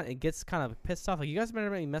 what's going on? It gets kind of pissed off. Like, you guys better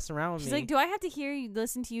be messing around with She's me. like, do I have to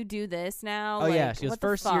listen to you do this now? Oh, like, yeah. She goes, what the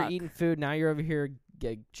first you're fuck?" eating food. Now you're over here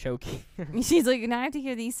choking. She's like, now I have to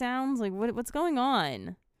hear these sounds? Like, what's going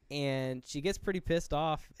on? And she gets pretty pissed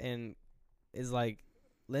off and is like,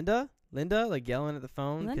 Linda, like yelling at the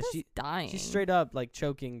phone. Linda's she, dying. She's straight up like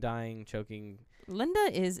choking. Linda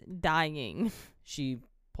is dying. She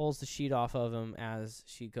pulls the sheet off of him as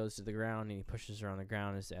she goes to the ground, and he pushes her on the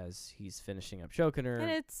ground as he's finishing up choking her. And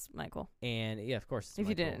it's Michael. And yeah, of course, it's If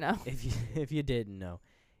you Michael. didn't know. If you didn't know,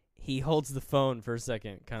 he holds the phone for a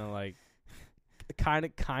second, kind of like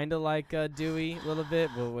Dewey a little bit,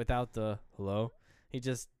 but without the hello. He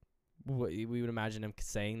just we would imagine him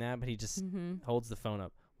saying that, but he just holds the phone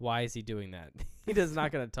up. Why is he doing that? He does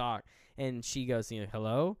not going to talk. And she goes,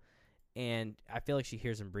 hello, and I feel like she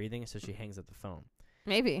hears him breathing, so she hangs up the phone.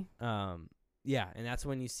 Maybe. Yeah, and that's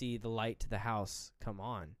when you see the light to the house come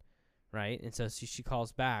on, right? And so she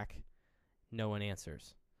calls back. No one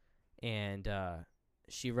answers. And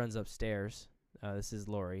she runs upstairs. This is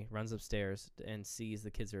Lori. Runs upstairs and sees the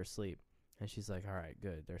kids are asleep. And she's like, all right,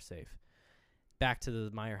 good. They're safe. Back to the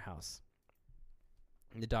Meyer house.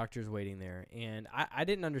 The doctor's waiting there. And I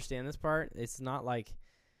didn't understand this part. It's not like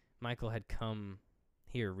Michael had come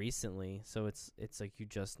here recently, so it's like you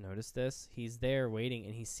just noticed this. He's there waiting,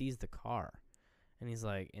 and he sees the car. And he's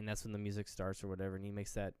like, and that's when the music starts or whatever, and he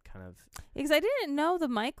makes that kind of... Because I didn't know the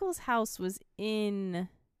Michael's house was in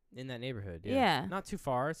that neighborhood, yeah. Not too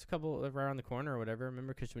far. It's a couple right around the corner or whatever.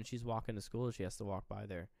 Remember, because when she's walking to school, she has to walk by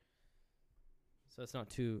there. So it's not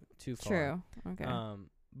too far. True. Okay.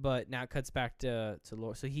 But now it cuts back to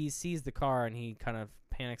Laura. So he sees the car, and he kind of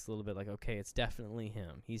panics a little bit, like, okay, it's definitely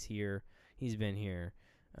him. He's here. He's been here.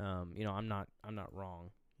 I'm not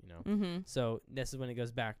wrong. So this is when it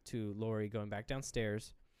goes back to Lori going back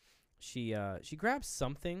downstairs. She grabs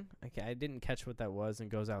something. I didn't catch what that was, and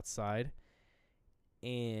goes outside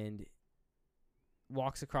and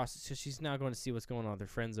walks across. So she's now going to see what's going on with her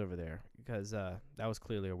friends over there, because that was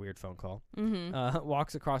clearly a weird phone call.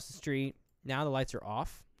 Walks across the street. Now the lights are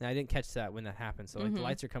off. Now I didn't catch that when that happened. So like the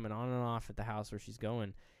lights are coming on and off at the house where she's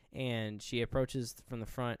going, and she approaches from the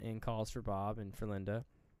front and calls for Bob and for Linda,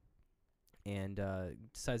 and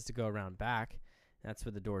decides to go around back. That's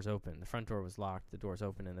where the door's open. The front door was locked. The door's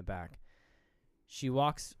open in the back. She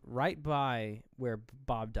walks right by where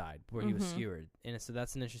Bob died, where he was skewered. And so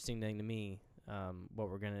that's an interesting thing to me, what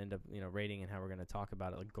we're going to end up, rating and how we're going to talk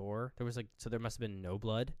about it. Like gore. So there must have been no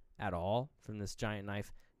blood at all from this giant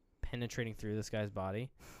knife penetrating through this guy's body.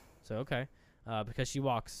 So, okay. Because she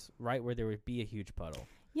walks right where there would be a huge puddle.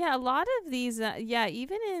 Yeah, a lot of these,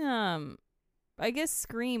 even in, I guess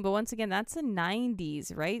Scream, but once again, that's the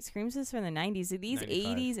 90s, right? Scream's is from the 90s. These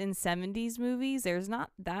 95. 80s and 70s movies, there's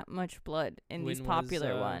not that much blood in these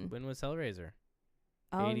popular ones. When was Hellraiser?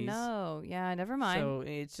 Oh, 80s. No. Yeah, never mind. So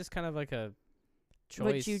it's just kind of like a choice.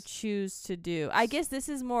 What you choose to do. I guess this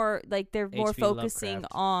is more, like, they're more H.P. focusing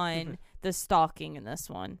Lovecraft. on the stalking in this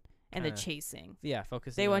one and the Kinda. chasing. Yeah,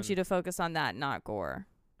 focusing They want on- you to focus on that, not gore.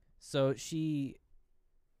 So she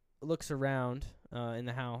looks around in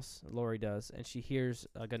the house, Lori does, and she hears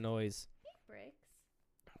like a noise.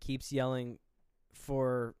 Keeps yelling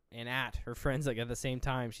for and at her friends like at the same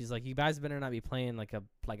time. She's like, "You guys better not be playing like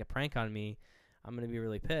a prank on me. I'm gonna be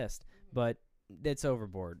really pissed." But it's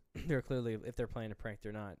overboard. They're clearly, if they're playing a prank,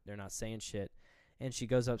 they're not saying shit. And she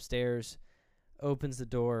goes upstairs, opens the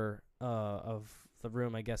door of the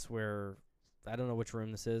room, I guess, where I don't know which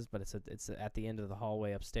room this is, but it's at the end of the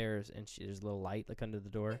hallway upstairs, and there's a little light like under the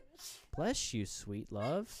door. Bless you, sweet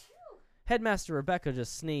love. Headmaster Rebekah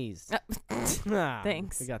just sneezed.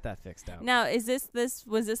 Thanks. We got that fixed out. Now, was this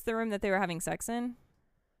the room that they were having sex in?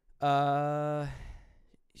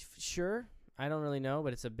 Sure. I don't really know,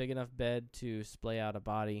 but it's a big enough bed to splay out a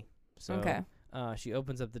body. So, Okay. She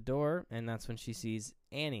opens up the door, and that's when she sees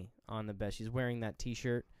Annie on the bed. She's wearing that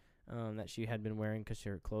T-shirt that she had been wearing because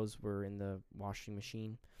her clothes were in the washing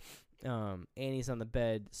machine. Annie's on the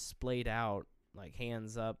bed, splayed out, like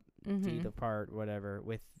hands up, feet apart, whatever,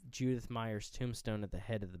 with Judith Meyer's tombstone at the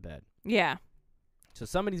head of the bed. Yeah. So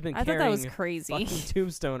somebody's been I carrying thought that was crazy. fucking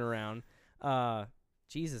tombstone around.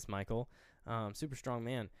 Jesus, Michael. Super strong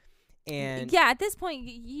man. And yeah, at this point,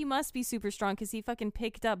 he must be super strong because he fucking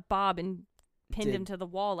picked up Bob and pinned him to the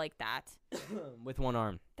wall like that. with one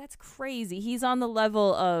arm. That's crazy. He's on the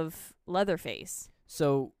level of Leatherface.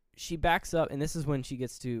 So she backs up, and this is when she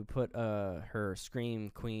gets to put her Scream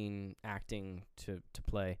Queen acting to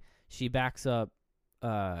play. She backs up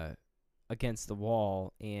against the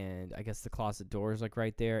wall, and I guess the closet door is like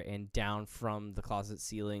right there, and down from the closet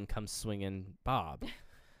ceiling comes swinging Bob.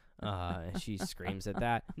 And she screams at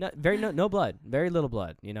that. No blood, very little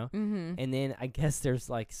blood, you know. Mm-hmm. And then I guess there's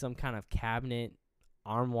like some kind of cabinet,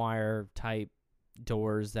 arm wire type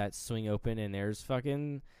doors that swing open, and there's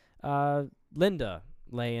fucking Linda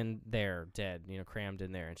laying there dead, you know, crammed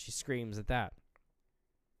in there, and she screams at that.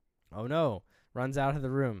 Oh no! Runs out of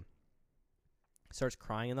the room. Starts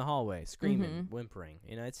crying in the hallway, screaming, whimpering.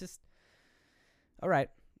 You know, it's just all right.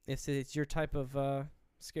 It's your type of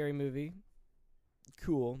scary movie.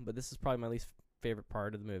 Cool, but this is probably my least favorite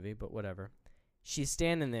part of the movie, but whatever. She's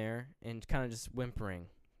standing there and kind of just whimpering,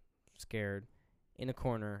 scared, in a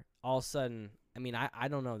corner. All of a sudden, I mean, I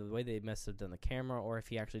don't know the way they must have done the camera or if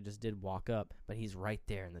he actually just did walk up, but he's right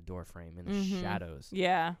there in the door frame in the shadows.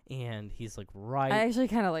 Yeah. And he's like right. I actually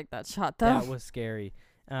kind of like that shot, though. That was scary.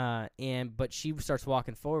 But she starts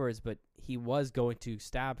walking forwards, but he was going to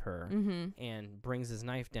stab her and brings his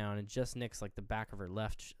knife down and just nicks like the back of her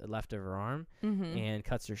left of her arm and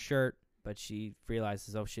cuts her shirt. But she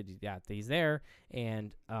realizes, oh shit, yeah, he's there,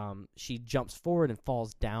 and she jumps forward and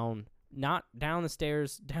falls down, not down the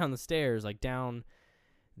stairs, like down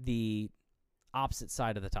the opposite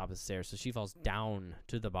side of the top of the stairs. So she falls down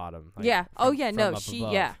to the bottom. Like, yeah. From She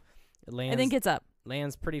above. yeah. Lands, and then gets up.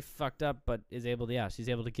 Lands pretty fucked up, but is able to, she's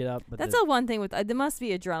able to get up. But that's the one thing with, there must be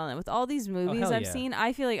adrenaline. With all these movies I've seen,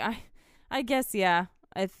 I feel like I guess, yeah,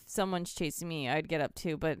 if someone's chasing me, I'd get up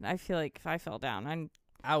too, but I feel like if I fell down,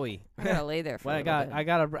 owie. I gotta lay there for a little bit.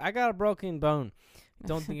 I got a broken bone.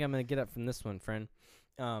 Don't think I'm gonna get up from this one, friend.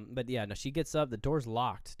 But yeah, no, she gets up, the door's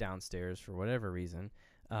locked downstairs for whatever reason.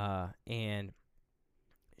 And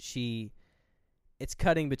it's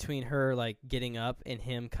cutting between her like getting up and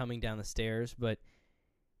him coming down the stairs, but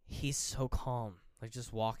he's so calm, like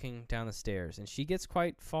just walking down the stairs, and she gets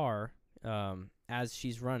quite far as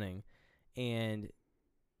she's running, and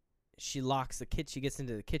she locks the kitchen. She gets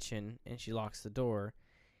into the kitchen and she locks the door.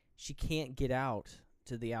 She can't get out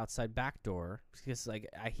to the outside back door because like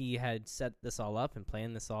he had set this all up and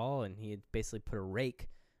planned this all, and he had basically put a rake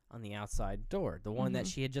on the outside door, the one that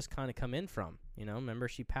she had just kind of come in from. You know, remember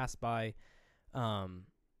she passed by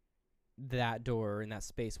that door in that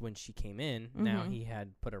space when she came in. Now he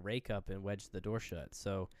had put a rake up and wedged the door shut.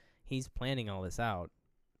 So he's planning all this out.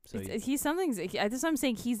 So that's what I'm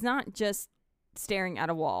saying. He's not just staring at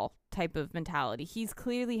a wall type of mentality. He's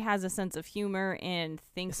clearly has a sense of humor and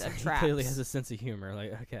thinks of traps. He clearly has a sense of humor.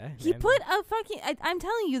 Like, okay. He put a fucking, I'm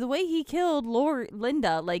telling you, the way he killed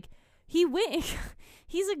Linda, like, he went,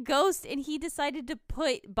 he's a ghost, and he decided to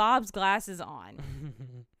put Bob's glasses on.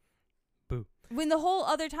 Boo. When the whole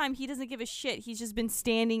other time he doesn't give a shit. He's just been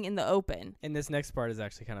standing in the open. And this next part is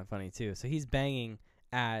actually kind of funny, too. So he's banging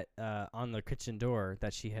at on the kitchen door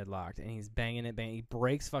that she had locked, and he's banging it. He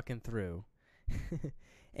breaks fucking through.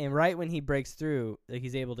 And right when he breaks through, like,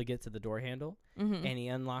 he's able to get to the door handle, and he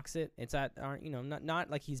unlocks it. It's at, not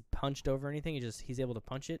like he's punched over anything. He's able to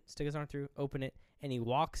punch it, stick his arm through, open it, and he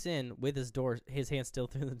walks in with his hand still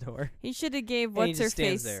through the door. He should have gave what's her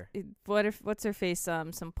face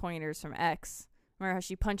some pointers from X. Remember how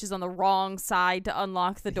she punches on the wrong side to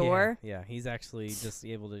unlock the door? Yeah, he's actually just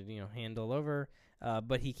able to handle over,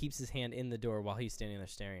 but he keeps his hand in the door while he's standing there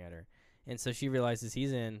staring at her. And so she realizes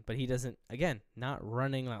he's in, but he doesn't, again, not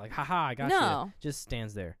running like haha, I got you. Just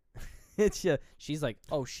stands there. It's she's like,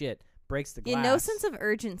 oh shit, breaks the glass. In no sense of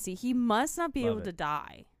urgency. He must not be able to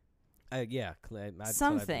die. Yeah.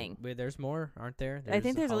 Something. Wait, there's more, aren't there? I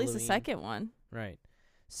think there's at least a second one. Right.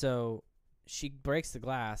 So she breaks the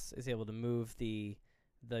glass, is able to move the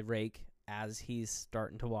rake as he's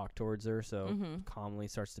starting to walk towards her, so calmly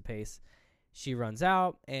starts to pace. She runs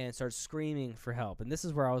out and starts screaming for help. And this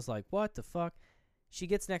is where I was like, what the fuck? She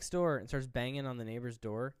gets next door and starts banging on the neighbor's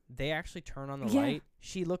door. They actually turn on the light.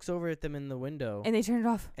 She looks over at them in the window. And they turn it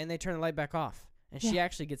off. And they turn the light back off. And she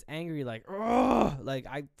actually gets angry, like, ugh, like,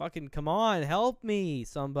 I fucking, come on, help me,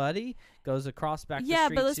 somebody. Goes across back the street. Yeah,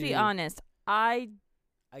 but let's be honest. I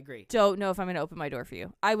agree. Don't know if I'm going to open my door for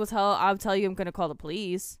you. I'll tell you I'm going to call the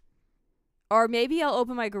police. Or maybe I'll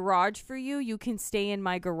open my garage for you. You can stay in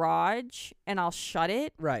my garage, and I'll shut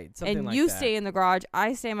it. Right, something and like you that. stay in the garage.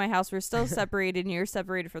 I stay in my house. We're still separated, and you're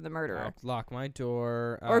separated from the murderer. I'll lock my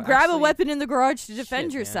door. Or grab a weapon in the garage to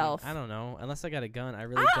defend yourself. Man, I don't know. Unless I got a gun, I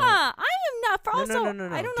really don't. I am not. For also, No.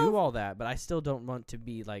 I don't do know. all that, but I still don't want to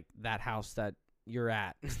be like that house that you're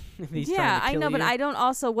at. I know, but I don't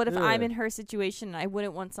also, what if I'm in her situation and I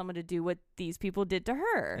wouldn't want someone to do what these people did to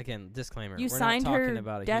her? Again, disclaimer. You we're signed not talking her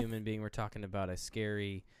about a death. human being. We're talking about a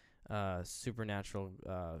scary, supernatural,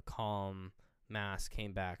 calm mask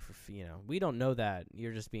came back for, we don't know that.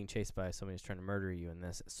 You're just being chased by somebody who's trying to murder you in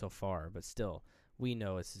this so far, but still, we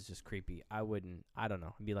know this is just creepy. I don't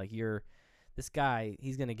know. I'd be like, this guy,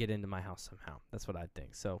 he's gonna get into my house somehow. That's what I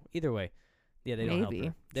think. So either way, yeah, they don't help Maybe.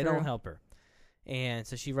 her. They True. don't help her. And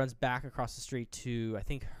so she runs back across the street to, I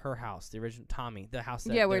think, her house, the original Tommy, the house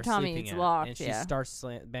that where they're Tommy's sleeping at. locked, And she starts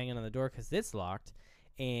banging on the door because it's locked.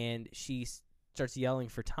 And she starts yelling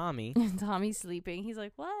for Tommy. Tommy's sleeping. He's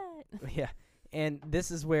like, what? Yeah. And this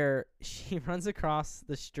is where she runs across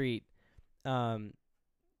the street. And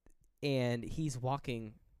he's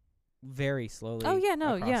walking very slowly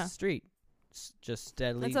across the street. Just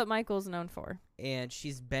steadily. That's what Michael's known for. And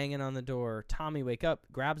she's banging on the door. Tommy, wake up,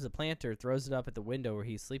 grabs the planter, throws it up at the window where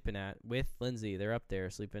he's sleeping at with Lindsay. They're up there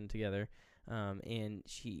sleeping together. And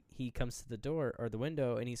he comes to the door or the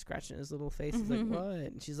window, and he's scratching his little face. He's like, what?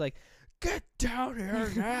 And she's like, get down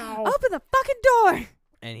here now. Open the fucking door.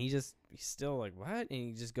 And he's still like, what? And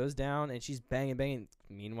he just goes down, and she's banging.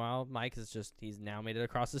 Meanwhile, Mike he's now made it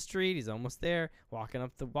across the street. He's almost there, walking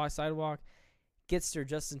up the sidewalk. Gets her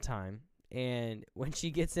just in time. And when she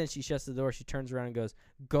gets in, she shuts the door. She turns around and goes,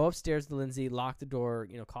 go upstairs to Lindsay, lock the door,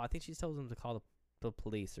 call. I think she tells him to call the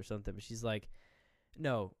police or something. But she's like,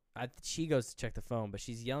 no. She goes to check the phone, but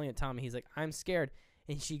she's yelling at Tommy. He's like, I'm scared.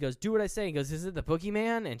 And she goes, do what I say. He goes, is it the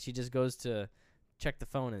boogeyman? And she just goes to check the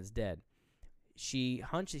phone and it's dead. She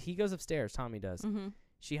hunches. He goes upstairs. Tommy does. Mm-hmm.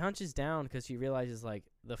 She hunches down because she realizes, like,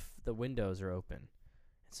 the windows are open.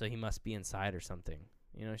 So he must be inside or something.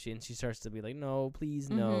 She starts to be like, no, please,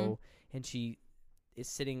 no. And she is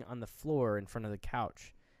sitting on the floor in front of the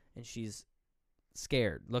couch. And she's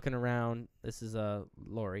scared, looking around. This is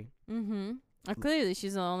Lori. Mm-hmm. Clearly,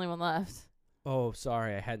 she's the only one left. Oh,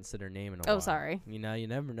 sorry. I hadn't said her name in a while. Oh, sorry. You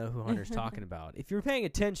never know who Hunter's talking about. If you're paying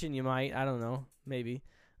attention, you might. I don't know. Maybe.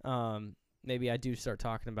 Maybe I do start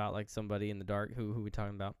talking about, like, somebody in the dark. Who we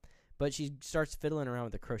talking about? But she starts fiddling around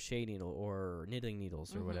with a crochet needle or knitting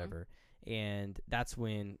needles or whatever. And that's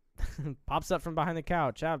when pops up from behind the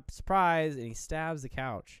couch. Surprise! And he stabs the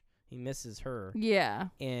couch. He misses her. Yeah.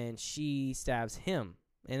 And she stabs him.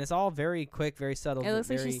 And it's all very quick, very subtle. It looks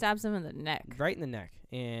like she stabs him in the neck. Right in the neck.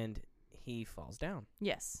 And he falls down.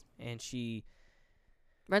 Yes. And she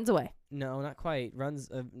runs away. No, not quite. Runs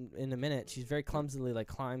in a minute. She's very clumsily, like,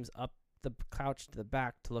 climbs up the couch to the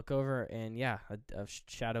back to look over, and a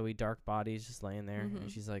shadowy dark body is just laying there.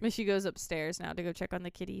 And she's like, but she goes upstairs now to go check on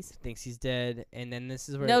the kitties. Thinks he's dead, and then this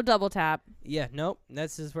is where no double tap. Yeah, nope.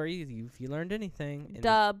 This is where if you learned anything,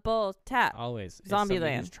 double tap. Always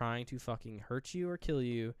Zombieland. Who's trying to fucking hurt you or kill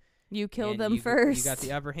you. You kill them first. You got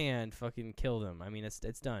the upper hand. Fucking kill them. I mean, it's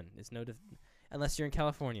done. It's unless you're in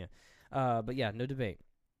California. But yeah, no debate.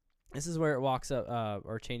 This is where it walks up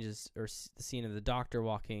or changes or the scene of the doctor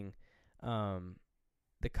walking.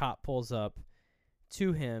 The cop pulls up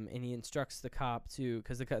to him, and he instructs the cop to,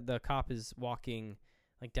 because the cop is walking,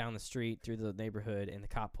 like, down the street through the neighborhood, and the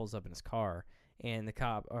cop pulls up in his car, and the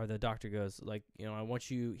cop or the doctor goes, like, I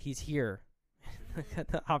want you, he's here.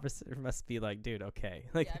 The officer must be like, dude, okay,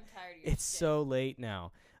 like, I'm tired of your it's so late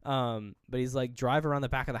now. But he's like, drive around the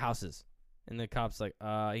back of the houses, and the cop's like,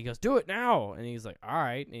 he goes, do it now, and he's like, all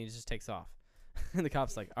right, and he just takes off. And the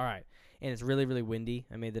cop's like, all right. And it's really, really windy.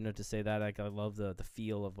 I made the note to say that. Like, I love the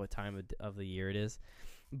feel of what time of the year it is.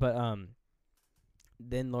 But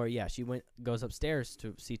then Lori, she goes upstairs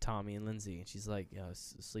to see Tommy and Lindsay, and she's like,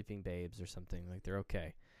 sleeping babes or something. Like, they're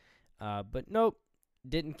okay. But nope,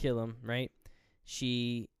 didn't kill him, right?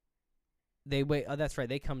 They wait. Oh, that's right.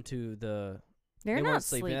 They come to the. They not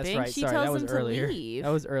sleeping. That's right. She Sorry, tells that was them earlier. to leave.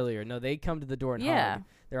 That was earlier. No, they come to the door and hug.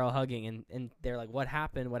 They're all hugging, and they're like, "What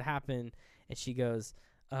happened? What happened?" And she goes,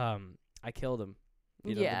 I killed him.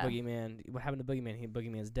 The boogeyman. What happened to boogeyman?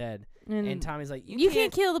 Boogeyman's dead. And Tommy's like, you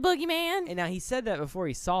can't kill the boogeyman. And now he said that before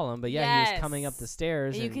he saw him, but he was coming up the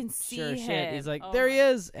stairs. And you can see sure him. Shit, he's like, there he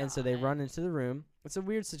is. God. And so they run into the room. It's a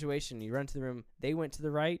weird situation. You run to the room. They went to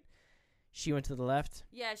the right. She went to the left.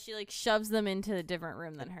 Yeah, she like shoves them into a different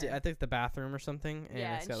room than her. I think the bathroom or something. And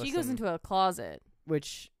and she goes into a closet.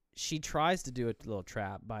 Which she tries to do a little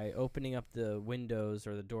trap by opening up the windows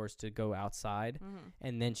or the doors to go outside,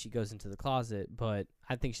 and then she goes into the closet. But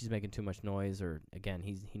I think she's making too much noise, or again,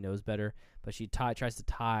 he knows better. But she tries to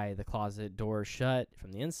tie the closet door shut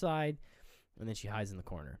from the inside, and then she hides in the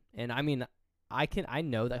corner. And I mean, I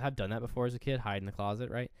know that I've done that before as a kid, hide in the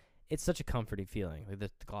closet, right? It's such a comforting feeling. Like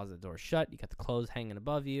the closet door shut, you got the clothes hanging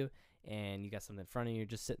above you, and you got something in front of you,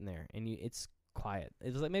 just sitting there, and it's quiet.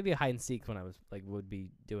 It was like maybe a hide and seek when I was like would be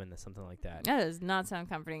doing this, something like that. That does not sound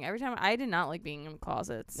comforting. Every time I did not like being in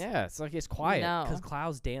closets. Yeah, it's like it's quiet because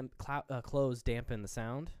clothes dampen the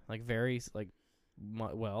sound like very like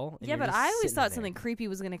well. Yeah, but I always thought something creepy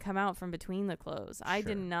was going to come out from between the clothes. Sure. I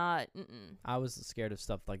did not. I was scared of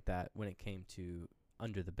stuff like that when it came to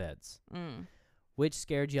under the beds. Which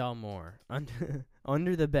scared y'all more?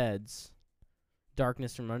 Under the beds,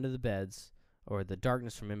 darkness from under the beds, or the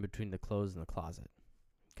darkness from in between the clothes in the closet?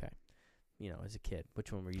 Okay. As a kid,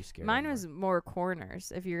 which one were you scared of? Mine was more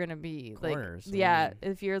corners. If you're going to be corners.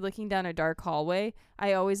 If you're looking down a dark hallway,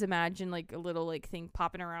 I always imagine like a little like thing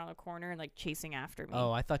popping around a corner and like chasing after me.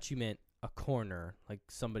 Oh, I thought you meant a corner, like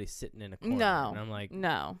somebody sitting in a corner. No. And I'm like,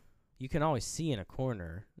 no. You can always see in a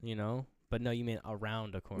corner, but no, you mean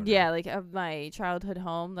around a corner. Yeah, like of my childhood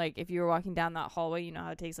home, like if you were walking down that hallway, you know how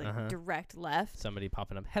it takes like direct left. Somebody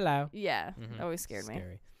popping up. Hello. Yeah, always scared me.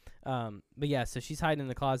 But yeah, so she's hiding in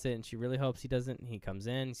the closet, and she really hopes he doesn't. He comes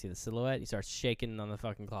in, you see the silhouette, he starts shaking on the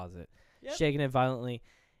fucking closet, shaking it violently,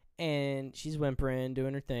 and she's whimpering,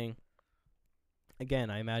 doing her thing. Again,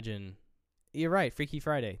 I imagine, you're right, Freaky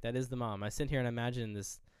Friday. That is the mom. I sit here and imagine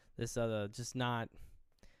this just not.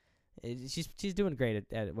 She's doing great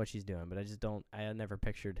at what she's doing, but I never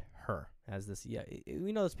pictured her as this. Yeah,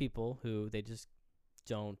 we know those people who they just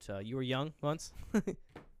don't. You were young once.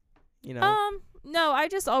 No, I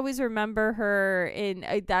just always remember her in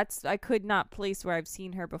I could not place where I've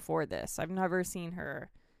seen her before this. I've never seen her,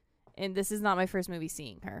 and this is not my first movie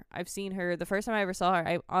seeing her. I've seen her the first time I ever saw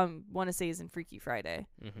her. I want to say is in Freaky Friday.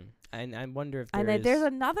 And I wonder if there's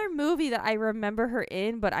another movie that I remember her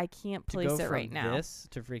in, but I can't place it right now. This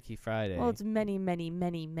to Freaky Friday. Well, it's many, many,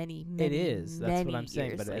 many, many, many. It is. That's what I'm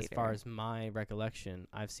saying. But later. As far as my recollection,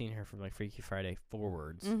 I've seen her from like Freaky Friday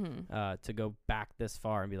forwards. To go back this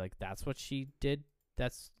far and be like, that's what she did.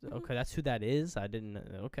 That's okay. That's who that is. I didn't.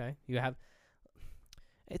 Okay, you have.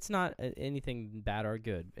 It's not anything bad or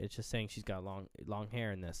good. It's just saying she's got long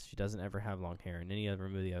hair in this. She doesn't ever have long hair in any other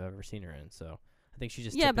movie I've ever seen her in. So I think she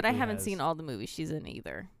just but I haven't seen all the movies she's in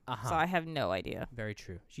either. So I have no idea. Very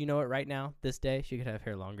true. You know what? Right now, this day, she could have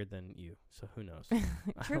hair longer than you. So who knows?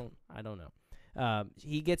 True. I don't know.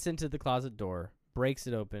 He gets into the closet door, breaks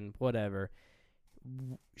it open, whatever.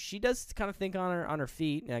 She does kind of think on her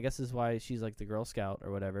feet, and I guess this is why she's like the Girl Scout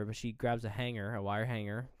or whatever. But she grabs a wire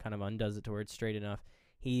hanger, kind of undoes it to where it's straight enough.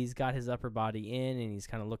 He's got his upper body in, and he's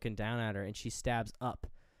kind of looking down at her, and she stabs up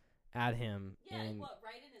at him. Yeah, and like what,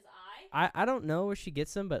 right in his eye? I don't know where she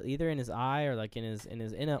gets him, but either in his eye or like in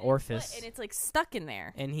an orifice. And it's like stuck in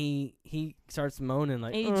there. And he starts moaning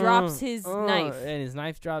like. And he drops his knife. And his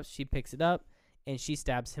knife drops. She picks it up, and she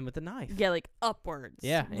stabs him with a knife. Yeah, like upwards.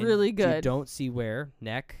 Yeah, really good. You don't see where.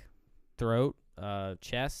 Neck, throat,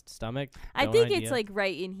 chest, stomach. I think it's like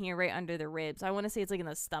right in here, right under the ribs. I want to say it's like in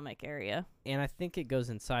the stomach area. And I think it goes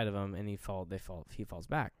inside of him, and he falls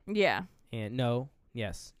back. Yeah. And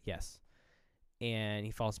yes. And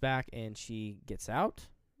he falls back, and she gets out,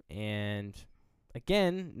 and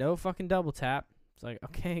again, no fucking double tap. It's like,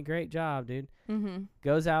 okay, great job, dude.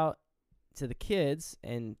 Goes out to the kids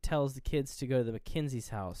and tells the kids to go to the McKenzie's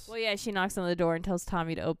house. Well, yeah, she knocks on the door and tells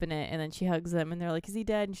Tommy to open it, and then she hugs them, and they're like, is he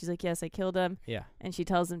dead? And she's like, yes, I killed him. Yeah. And she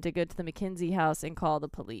tells them to go to the McKenzie house and call the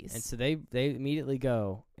police. And so they immediately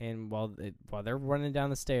go, and while they're running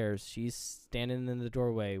down the stairs, she's standing in the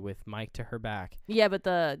doorway with Mike to her back. Yeah, but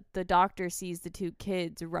the doctor sees the two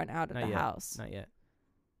kids run out of the house. Not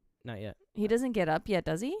yet. He doesn't get up yet,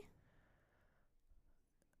 does he?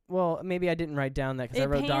 Well, maybe I didn't write down that because I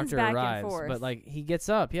wrote doctor arrives. But, like, he gets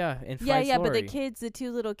up, and fights Lori. But the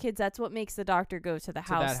two little kids, that's what makes the doctor go to the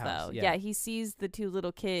house, though. Yeah, he sees the two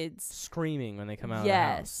little kids screaming when they come out of the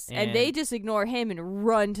house. Yes, and they just ignore him and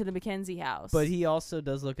run to the McKenzie house. But he also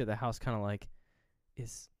does look at the house kind of like,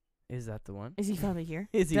 is that the one? Is he finally here?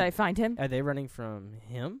 Did I find him? Are they running from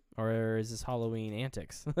him? Or is this Halloween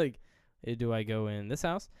antics? Like, do I go in this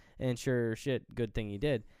house? And sure shit, good thing he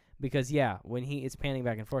did. Because, when it's panning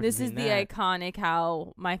back and forth. This is the iconic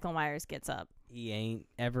how Michael Myers gets up. He ain't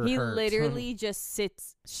ever He hurt. literally just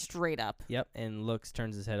sits straight up. Yep, and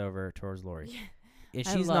turns his head over towards Lori. Yeah. And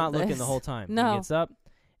she's not looking the whole time. No. He gets up,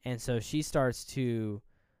 and so she starts to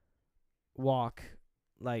walk,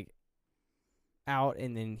 like, out,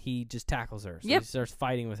 and then he just tackles her. So he starts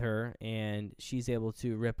fighting with her, and she's able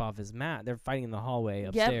to rip off his mask. They're fighting in the hallway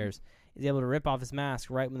upstairs. He's able to rip off his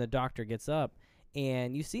mask right when the doctor gets up.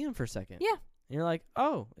 And you see him for a second. Yeah. And you're like,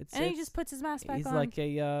 oh. And he just puts his mask back on. He's like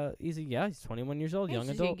he's 21 years old, young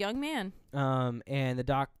adult. A young man. And the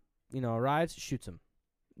doc, arrives, shoots him.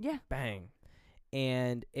 Yeah. Bang.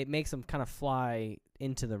 And it makes him kind of fly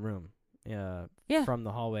into the room from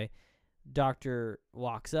the hallway. Doctor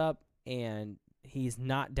walks up, and he's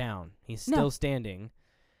not down. He's still standing.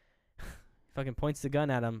 Fucking points the gun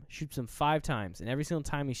at him, shoots him 5 times. And every single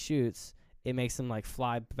time he shoots, it makes him, like,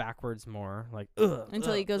 fly backwards more, like,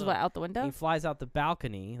 until he goes, out the window? He flies out the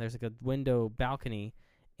balcony. There's, like, a window balcony.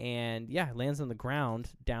 And, lands on the ground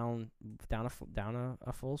down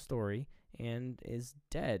a full story. and is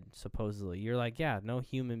dead, supposedly. You're like, yeah, no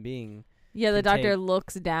human being. Yeah, the can doctor take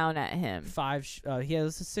looks down at him. he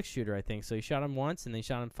has a 6-shooter, I think. So he shot him once, and then he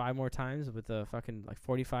shot him 5 more times with a fucking like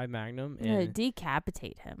 45 Magnum. And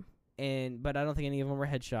Decapitate him. but I don't think any of them were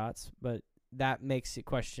headshots. But that makes it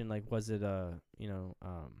question, like, was it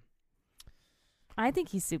I think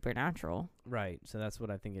he's supernatural. right? So that's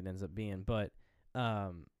what I think it ends up being. But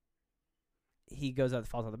he goes out,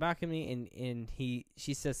 falls on the balcony, and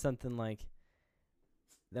she says something like,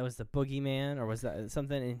 that was the boogeyman, or was that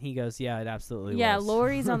something? And he goes, yeah, it absolutely was. Yeah,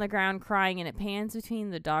 Laurie's on the ground crying, and it pans between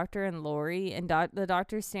the doctor and Laurie, and the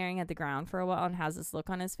doctor's staring at the ground for a while and has this look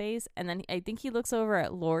on his face, and then I think he looks over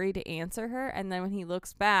at Laurie to answer her, and then when he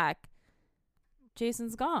looks back,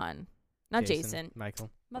 Jason's gone. Not Jason. Michael.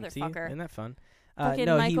 Motherfucker. Isn't that fun? Fucking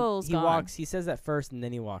no, Michael's he gone. walks. He says that first, and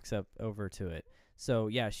then he walks up over to it. So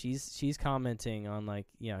yeah, she's commenting on, like,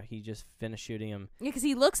 yeah, he just finished shooting him. Yeah, because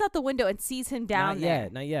he looks out the window and sees him down there.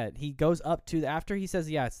 Not yet. He goes up to after he says,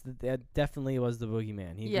 yeah, that definitely was the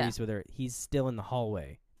boogeyman. He agrees with her. He's still in the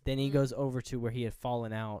hallway. Then he goes over to where he had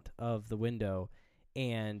fallen out of the window,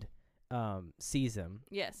 and sees him.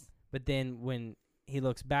 Yes. But then when he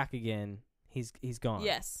looks back again, he's gone.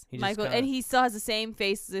 Yes, He Michael, and he still has the same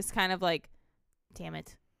face, this kind of like, damn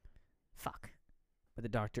it, fuck. But the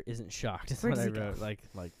doctor isn't shocked. That's Where what does I he go? wrote.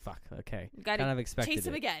 Like, fuck. Okay. Gotta kind of expected chase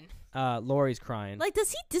him it. again. Laurie's crying. Like,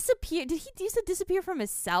 does he disappear? Did he used to disappear from his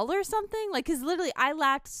cell or something? Like, because literally, I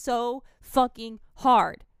laughed so fucking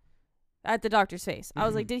hard at the doctor's face. I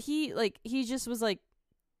was like, did he, like, he just was like,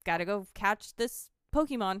 gotta go catch this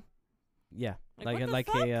Pokemon. Yeah. Like like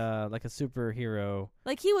a superhero.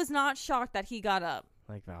 Like, he was not shocked that he got up.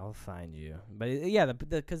 Like, I'll find you. But yeah,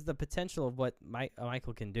 because the potential of what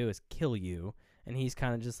Michael can do is kill you, and he's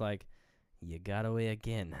kind of just like, you got away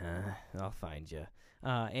again, huh? I'll find you.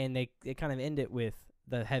 And they kind of end it with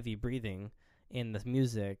the heavy breathing in the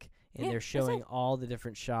music, and they're showing all the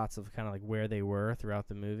different shots of kind of like where they were throughout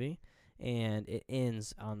the movie, and it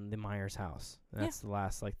ends on the Myers house. That's the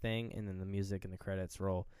last like thing, and then the music and the credits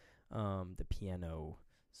roll, the piano.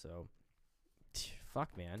 So,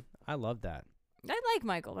 fuck, man, I love that. I like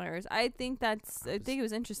Michael Myers. I think I think it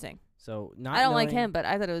was interesting. So I don't like him, but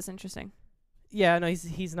I thought it was interesting. Yeah, no,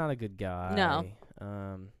 he's not a good guy. No.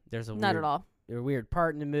 There's a not at all. There's a weird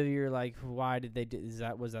part in the movie. You're like, why did they do?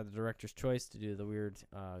 Was that the director's choice to do the weird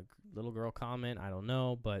little girl comment? I don't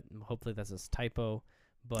know, but hopefully that's a typo.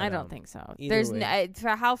 But I don't think so. There's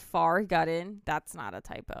for how far he got in, that's not a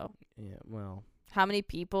typo. Yeah, well, how many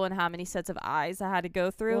people and how many sets of eyes I had to go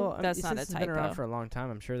through? Well, that's not a it's typo. been around for a long time.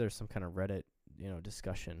 I'm sure there's some kind of Reddit,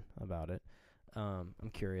 discussion about it. I'm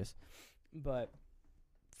curious, but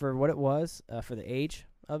for what it was, for the age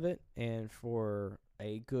of it, and for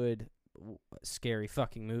a good, scary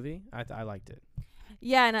fucking movie, I liked it.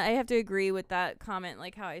 Yeah, and I have to agree with that comment,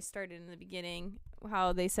 like how I started in the beginning,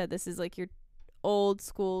 how they said this is like your old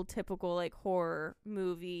school, typical like horror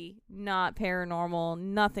movie, not paranormal,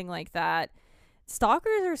 nothing like that.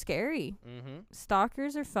 Stalkers are scary. Mm-hmm.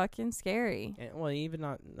 Stalkers are fucking scary. And, well, even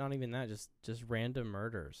not even that, just random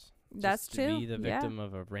murders. That's just true. To be the victim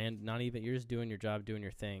of a not even, you're just doing your job, doing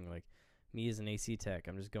your thing. Like me as an AC tech,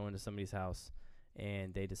 I'm just going to somebody's house,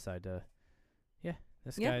 and they decide to,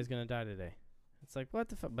 this guy is gonna die today. It's like, what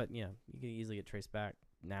the fuck? But yeah, you can easily get traced back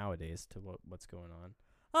nowadays to what's going on.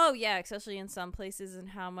 Oh yeah, especially in some places and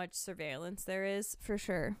how much surveillance there is, for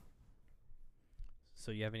sure.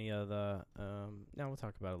 So you have any of the now we'll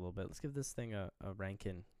talk about it a little bit. Let's give this thing a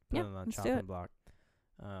ranking. Put it on the chopping block.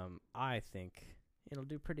 I think it'll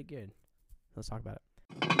do pretty good. Let's talk about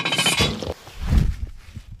it.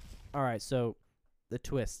 All right, so the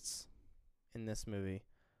twists in this movie.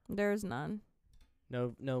 There's none.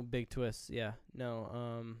 No big twists. Yeah.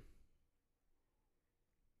 No.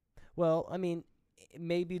 Well, I mean,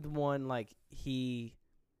 maybe the one like he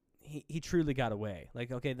truly got away.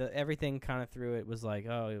 Like, okay, everything kind of through it was like,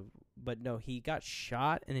 oh, but no, he got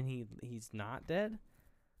shot and then he's not dead?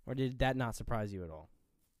 Or did that not surprise you at all?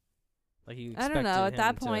 Like you expected I don't know. At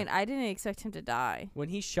that to, point, I didn't expect him to die. When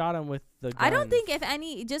he shot him with the gun, I don't think if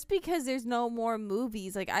any, just because there's no more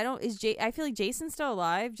movies, like I feel like Jason's still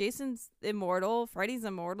alive. Jason's immortal. Freddy's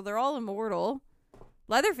immortal. They're all immortal.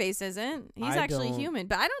 Leatherface isn't. He's actually human.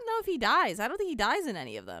 But I don't know if he dies. I don't think he dies in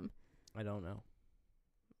any of them. I don't know.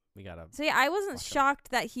 We gotta. So yeah, I wasn't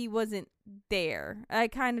shocked that he wasn't there. I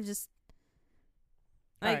kind of just,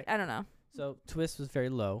 like, I don't know. So twist was very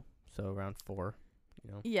low. So around 4.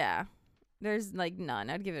 Yeah. There's like none.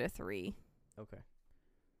 I'd give it a 3. Okay.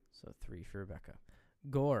 So 3 for Rebekah.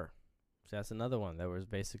 Gore. So that's another one. There was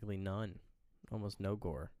basically none. Almost no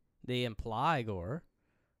gore. They imply gore,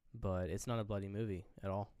 but it's not a bloody movie at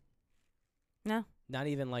all. No. Not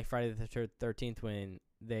even like Friday the 13th when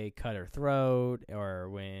they cut her throat, or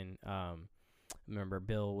when remember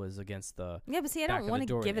Bill was against the Yeah, but see, I back don't of want the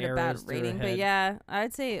door to give and it a bad arrows through her rating, but head. yeah,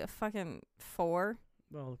 I'd say a fucking 4.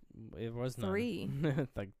 Well, it was 3. none.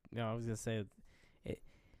 Like, no, I was gonna say it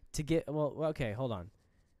to get. Well, okay, hold on.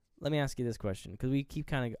 Let me ask you this question, because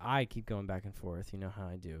I keep going back and forth. You know how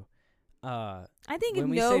I do. I think when if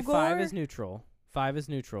we no say gore, 5 is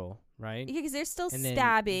neutral, right? Yeah, because there's still And then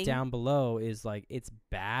stabbing. down below is like it's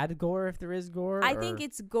bad gore if there is gore. I think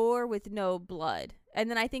it's gore with no blood,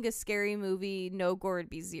 and then I think a scary movie, no gore would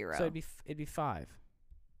be 0. So it'd be 5.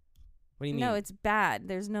 What do you mean? No, it's bad.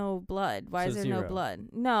 There's no blood. Why So is there 0. no blood?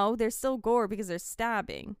 No, there's still gore because there's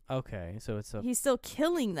stabbing. Okay, so it's a He's still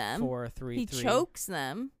killing them. 4, 3, He 3. chokes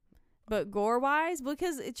them, but gore-wise,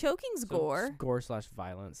 because choking's So gore. it's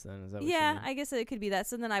gore/violence. Then is that what you Yeah, mean? I guess it could be that.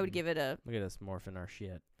 So then I would give it a Look at us morphing our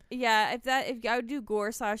shit. yeah. If I would do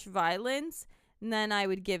gore/violence, then I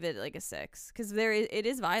would give it like a 6 because it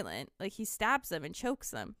is violent. Like he stabs them and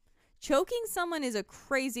chokes them. Choking someone is a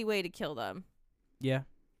crazy way to kill them. Yeah.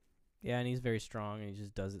 Yeah, and he's very strong, and he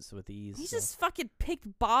just does it with ease. He so. just fucking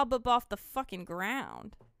picked Bob up off the fucking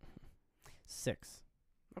ground. 6.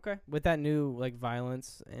 Okay. With that new like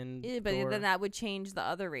violence and Yeah, but gore, then that would change the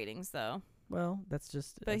other ratings, though. well, that's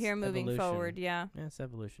just. But here, moving evolution. forward, yeah. Yeah, it's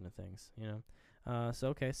evolution of things, you know. So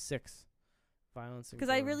okay, 6. Violence and Because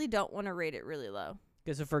I really don't want to rate it really low.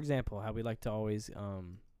 Okay, so for example, how we like to always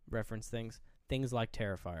reference things like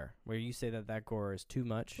Terrifier, where you say that gore is too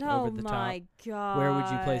much over the top. Oh my god! Where would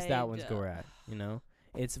you place that one's gore at? You know,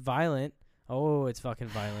 it's violent. Oh, it's fucking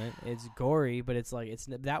violent. It's gory, but it's like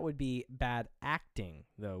that would be bad acting,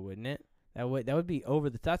 though, wouldn't it? That would be over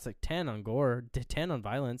the. That's like 10 on gore, 10 on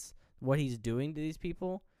violence. What he's doing to these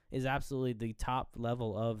people is absolutely the top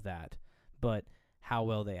level of that. But how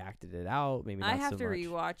well they acted it out, maybe not so much. I have to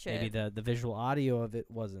rewatch it. Maybe the visual audio of it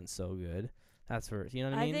wasn't so good. That's where, you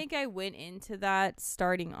know what I mean? I think I went into that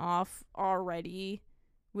starting off already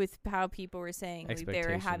with how people were saying like they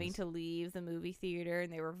were having to leave the movie theater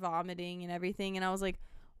and they were vomiting and everything, and I was like,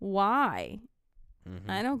 why? Mm-hmm.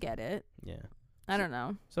 I don't get it. Yeah. I don't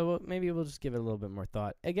know. So maybe we'll just give it a little bit more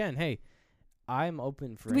thought. Again, hey, I'm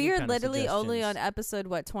open for We any are kind literally of only on suggestions.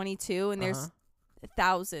 episode 22, and there's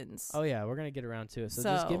thousands. Oh yeah, we're gonna get around to it. So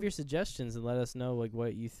just give your suggestions and let us know like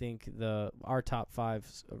what you think our top 5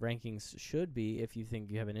 rankings should be if you think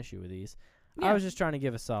you have an issue with these. Yeah. I was just trying to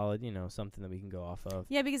give a solid, something that we can go off of.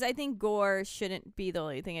 Yeah, because I think gore shouldn't be the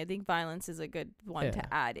only thing. I think violence is a good one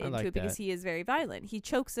to add into like it because he is very violent. He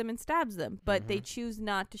chokes them and stabs them, but they choose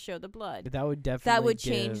not to show the blood. But that would definitely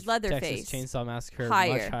change give Leatherface Texas Chainsaw Massacre higher.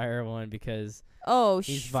 much higher one because Oh,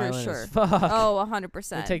 he's for violent sure. as fuck. Oh, 100%.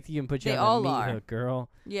 They take you and put you They on all the meat are. hook, girl.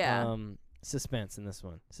 Yeah. Suspense in this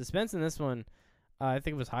one. I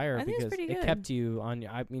think it was higher I think it's because pretty it good. kept you on.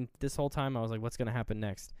 I mean, this whole time I was like, "What's gonna happen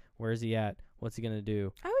next? Where is he at? What's he gonna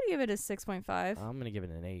do?" I would give it a 6.5. I'm gonna give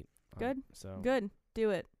it an 8. Good. So Good.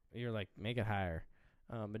 Do it. you're like, make it higher.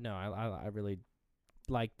 But no, I really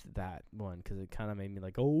liked that one because it kind of made me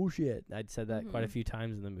like, oh shit. I'd said that quite a few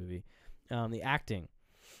times in the movie. The acting,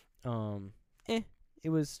 it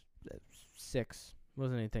was 6.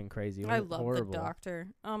 Wasn't anything crazy. It I wasn't love horrible. the doctor.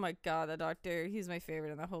 Oh my god, the doctor. He's my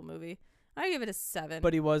favorite in the whole movie. I'd give it a 7.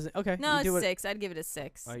 But he wasn't okay. no, you do it's it. 6. I'd give it a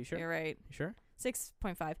 6. Are you sure? You're right. You sure?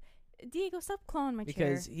 6.5. Diego, stop clawing my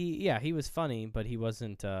Because chair. he was funny, but he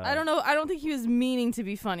wasn't. I don't know. I don't think he was meaning to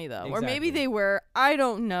be funny though, or maybe Exactly. they were. I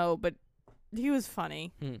don't know, but he was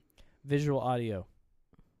funny. Visual audio.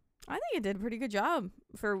 I think it did a pretty good job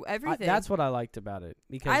for everything. That's what I liked about it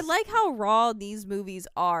because I like how raw these movies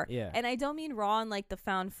are. Yeah. And I don't mean raw in like the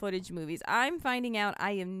found footage movies. I'm finding out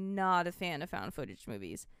I am not a fan of found footage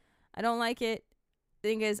movies. I don't like it.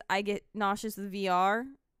 Thing is, I get nauseous with VR,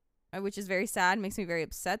 which is very sad. Makes me very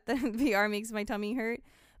upset that VR makes my tummy hurt.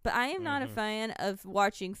 But I am not a fan of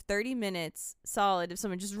watching 30 minutes solid of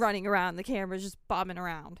someone just running around, the camera's just bobbing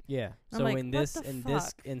around. Yeah. I'm So like, in what this the this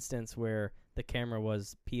fuck? instance where the camera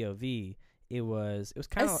was POV, it was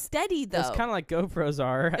kind A of steady though. It's kind of like GoPros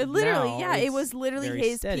are. It literally, now. yeah, it It's was literally very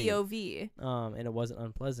his steady. POV. And it wasn't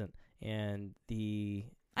unpleasant. And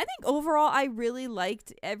I think overall I really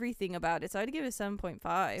liked everything about it, so I'd give it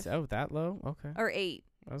 7.5 that low? Okay. or 8.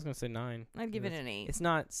 I was gonna say 9. I'd give it an 8. It's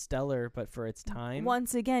not stellar, but for its time.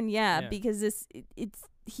 Once again, yeah. Yeah. Because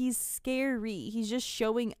he's scary. He's just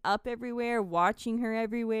showing up everywhere, watching her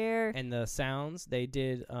everywhere. And the sounds they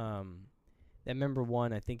did. I remember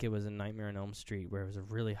one. I think it was a Nightmare on Elm Street where it was a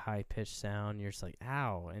really high pitched sound. You're just like,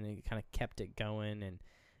 ow, and it kind of kept it going,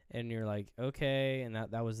 and you're like, okay, and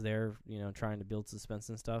that was there, trying to build suspense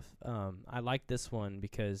and stuff. I liked this one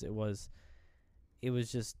because it was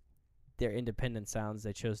just their independent sounds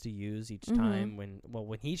they chose to use each time. When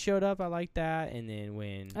he showed up, I liked that, and then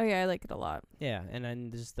when oh yeah, I like it a lot. Yeah, and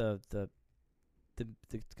then just the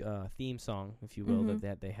theme song, if you will,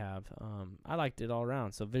 that they have. I liked it all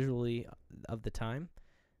around. So visually of the time,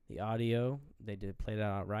 the audio, they did play that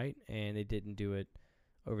out right, and they didn't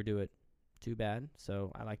overdo it too bad.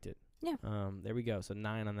 So I liked it. Yeah. There we go. So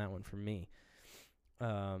 9 on that one for me.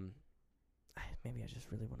 Maybe I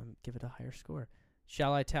just really want to give it a higher score.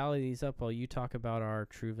 Shall I tally these up while you talk about our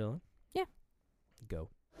true villain? Yeah. Go.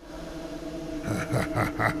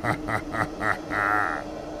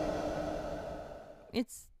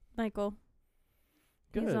 It's Michael.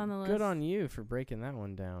 Good. He's on the list. Good on you for breaking that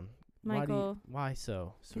one down. Michael. Why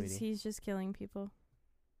so, sweetie? He's just killing people.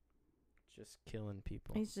 Just killing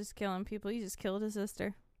people. He's just killing people. He just killed his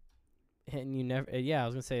sister. And you never... yeah, I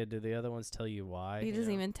was going to say, do the other ones tell you why? He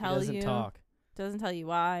doesn't even tell you. He doesn't talk. Doesn't tell you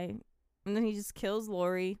why. And then he just kills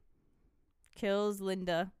Lori. Kills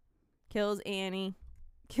Linda. Kills Annie.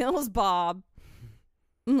 Kills Bob.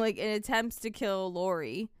 Like, and attempts to kill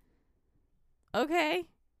Lori. Okay.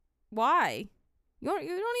 Why? You don't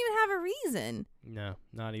even have a reason. No,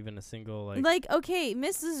 not even a single, like, okay,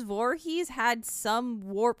 Mrs. Voorhees had some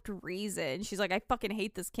warped reason. She's like, I fucking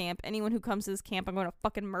hate this camp. Anyone who comes to this camp, I'm going to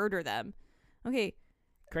fucking murder them. Okay.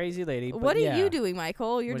 Crazy lady. What are you doing,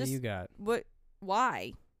 Michael? What do you got?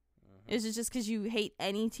 Why? Is it just because you hate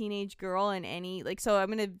any teenage girl and any, like, so I'm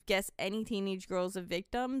going to guess any teenage girl's a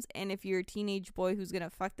victim, and if you're a teenage boy who's going to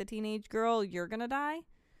fuck the teenage girl, you're going to die?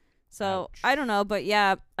 So, ouch. I don't know, but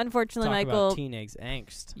yeah, unfortunately, Talk Michael, about teenage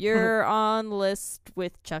angst. You're on the list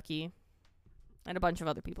with Chucky and a bunch of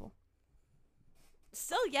other people.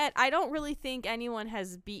 Still yet, I don't really think anyone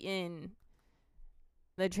has beaten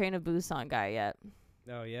the Train of Busan guy yet.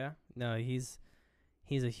 Oh, yeah? No, he's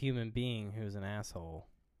a human being who's an asshole.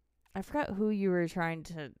 I forgot who you were trying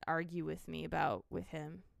to argue with me about with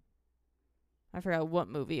him. I forgot what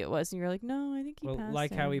movie it was, and you were like, no, I think he passed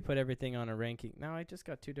like him. how we put everything on a ranking. No, I just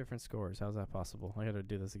got 2 different scores. How's that possible? I got to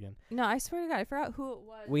do this again. No, I swear to God, I forgot who it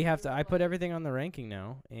was. We have to. I put everything on the ranking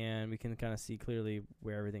now, and we can kind of see clearly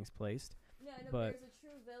where everything's placed. Yeah, I know, but there's a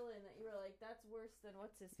true villain that you were like, that's worse than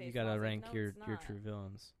what's his face. You got to rank like, no, your true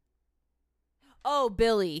villains. Oh,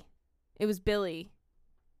 Billy. It was Billy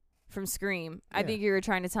from Scream. Yeah. I think you were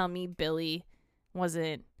trying to tell me Billy was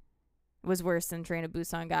worse than Train to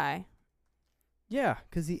Busan guy. Yeah,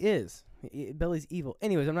 because he is. Billy's evil.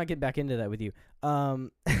 Anyways, I'm not getting back into that with you.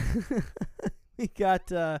 We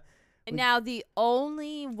got... now, the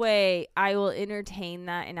only way I will entertain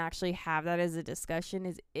that and actually have that as a discussion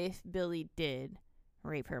is if Billy did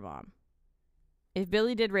rape her mom. If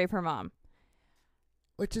Billy did rape her mom.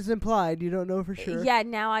 Which is implied. You don't know for sure. Yeah,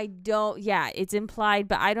 now I don't... Yeah, it's implied,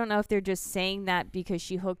 but I don't know if they're just saying that because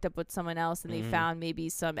she hooked up with someone else and they found maybe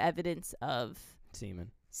some evidence of...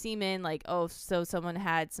 Semen, like, oh, so someone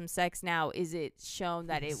had some sex. Now, is it shown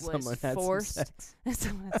that it was forced?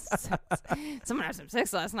 Someone had some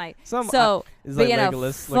sex last night. It's like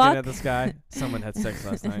Legolas looking at the sky. Someone had sex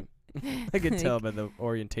last night. I could tell by the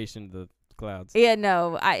orientation of the clouds. Yeah,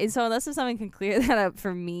 no. So unless if someone can clear that up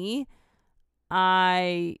for me,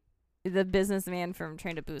 the businessman from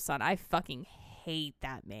Train to Busan, I fucking hate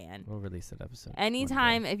that man. We'll release that episode.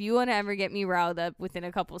 Anytime, if you want to ever get me riled up within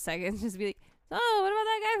a couple seconds, just be like, oh, what about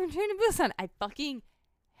that guy from Train to Busan? I fucking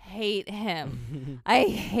hate him. I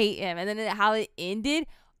hate him. And then how it ended,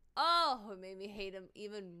 it made me hate him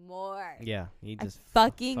even more. Yeah, he just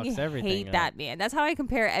fucking hate that man. That's how I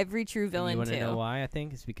compare every true villain to. You want to know why? I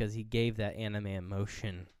think it's because he gave that anime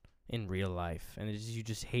emotion in real life, and you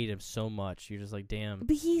just hate him so much. You're just like, damn.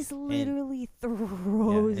 But he's literally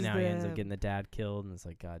throws and now he ends up getting the dad killed, and it's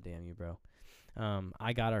like, god damn you, bro.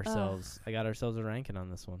 I got ourselves a ranking on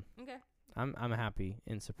this one. Okay. I'm happy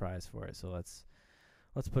and surprised for it. So let's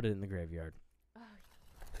put it in the graveyard.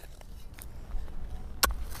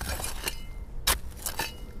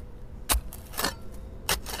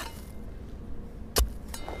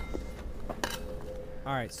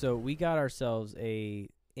 All right, so we got ourselves in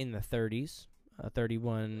the 30s,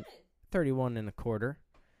 31 and a quarter.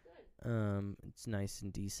 It's nice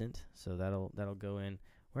and decent, so that'll go in.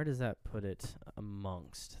 Where does that put it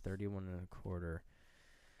amongst 31 and a quarter?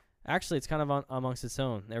 Actually, it's kind of amongst its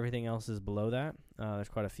own. Everything else is below that. There's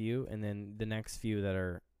quite a few, and then the next few that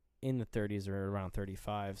are in the 30s are around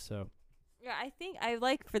 35. So yeah, I think I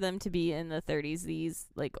like for them to be in the 30s. These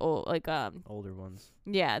older ones.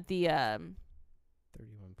 Yeah, the 31.2.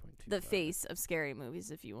 The face of scary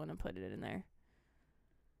movies, if you want to put it in there.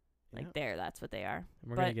 Like there, that's what they are. And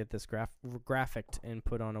we're gonna get this graphicked and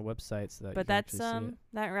put on a website so that. But that's that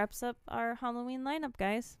wraps up our Halloween lineup,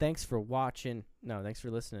 guys. Thanks for watching. No, thanks for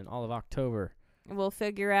listening. All of October. We'll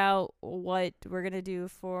figure out what we're gonna do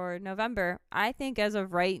for November. I think as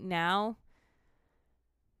of right now,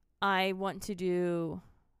 I want to do,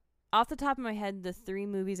 off the top of my head, the 3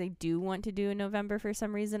 movies I do want to do in November for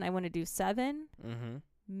some reason. I want to do Seven,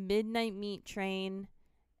 Midnight Meat Train,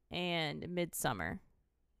 and Midsummer.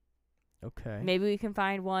 Okay. Maybe we can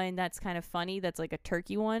find one that's kind of funny. That's like a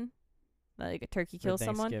turkey one, like a turkey kills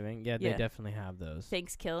someone. Thanksgiving. Yeah, they definitely have those.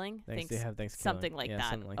 Thanksgiving. They have Thanksgiving. Something like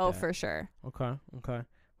that. Something like that. that. For sure. Okay.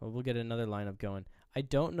 Well, we'll get another lineup going. I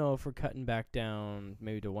don't know if we're cutting back down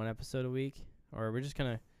maybe to 1 episode a week, or we're just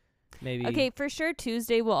gonna maybe. Okay, for sure.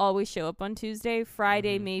 Tuesday will always show up on Tuesday.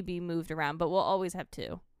 Friday may be moved around, but we'll always have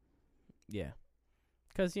 2. Yeah,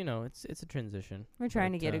 because it's a transition. We're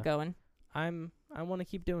trying to get it going. I want to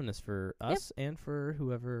keep doing this for us and for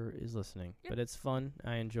whoever is listening. But it's fun.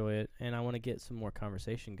 I enjoy it, and I want to get some more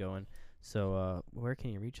conversation going. So where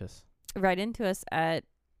can you reach us? Write into us at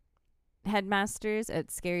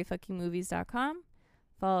headmasters@scaryfuckingmovies.com.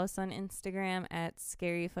 Follow us on Instagram at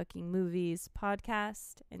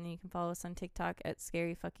scaryfuckingmoviespodcast, and then you can follow us on TikTok at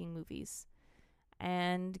scaryfuckingmovies.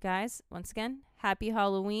 And guys, once again, happy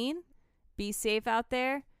Halloween. Be safe out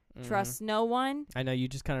there. Trust no one. I know you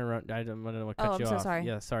just kind of I don't want to cut you off. I'm so sorry.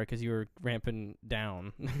 Yeah, sorry, because you were ramping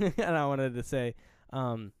down. And I wanted to say,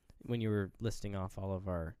 when you were listing off all of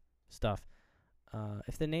our stuff,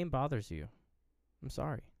 if the name bothers you, I'm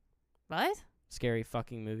sorry. What? Scary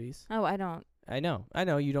fucking movies. Oh, I don't. I know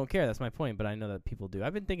you don't care. That's my point, but I know that people do.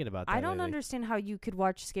 I've been thinking about that. I don't understand how you could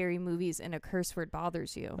watch scary movies and a curse word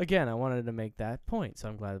bothers you. Again, I wanted to make that point, so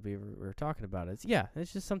I'm glad that we were talking about it.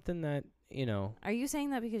 It's just something that, Are you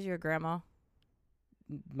saying that because you're a grandma?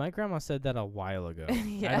 My grandma said that a while ago.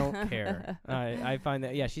 Yeah. I don't care. I find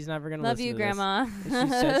that, she's never going to listen to this. Love you, Grandma. She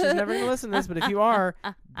said she's never going to listen to this, but if you are,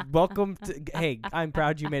 welcome to, hey, I'm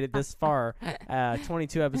proud you made it this far,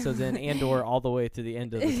 22 episodes in, and or all the way to the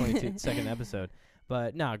end of the 22nd episode.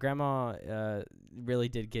 But no, Grandma really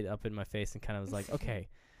did get up in my face and kind of was like, okay,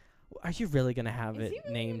 are you really going to have it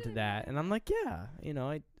named that? And I'm like, yeah,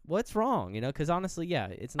 what's wrong? Because honestly,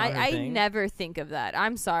 it's not her thing. I never think of that.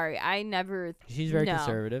 I'm sorry. I never. She's very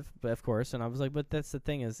conservative, but of course. And I was like, but that's the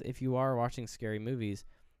thing is, if you are watching scary movies,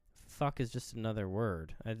 fuck is just another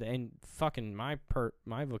word. And fucking my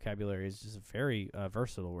vocabulary is just a very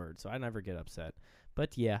versatile word, so I never get upset.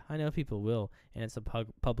 But yeah, I know people will, and it's a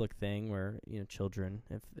public thing where children,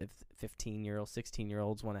 if 15-year-olds,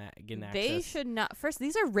 16-year-olds want to get an access, they should not. First,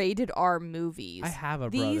 these are rated R movies. I have a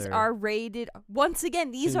brother. These are rated. Once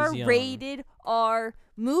again, these are rated R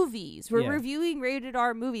movies. We're reviewing rated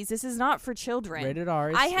R movies. This is not for children. Rated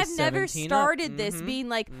R. I have never started this being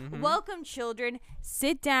like, "Welcome, children.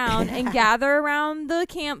 Sit down and gather around the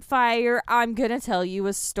campfire. I'm gonna tell you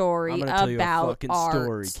a story about tell you a fucking art."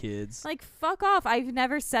 Story, kids. Like, fuck off. I've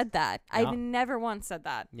never said that. No. I've never once said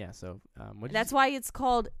that. Yeah. So that's why it's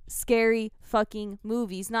called Scary Fucking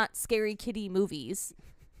Movies, not Scary Kitty Movies.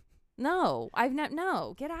 No,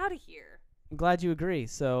 no. Get out of here. I'm glad you agree.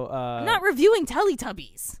 So I'm not reviewing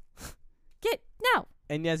Teletubbies. No.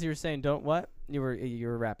 And as you were saying, don't what? You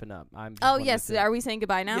were wrapping up. Yes. Are we saying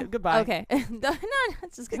goodbye now? Yeah, goodbye. Okay. No,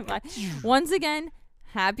 it's just goodbye. Once again,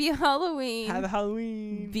 happy Halloween. Happy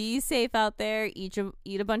Halloween. Be safe out there. Eat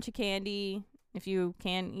a bunch of candy if you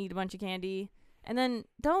can eat a bunch of candy. And then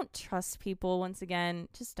don't trust people. Once again,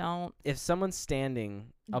 just don't. If someone's standing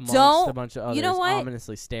amongst a bunch of others,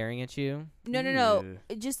 ominously staring at you. No.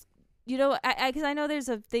 Just because I know there's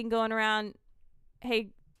a thing going around. Hey,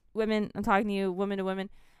 women, I'm talking to you, woman to women.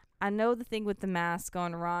 I know the thing with the mask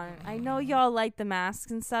going around. I know y'all like the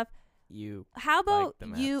masks and stuff. How about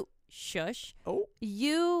you shush? Oh.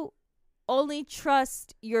 You only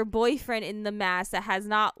trust your boyfriend in the mask that has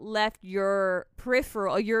not left your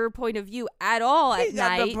peripheral or your point of view at all at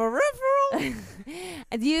night. The peripheral?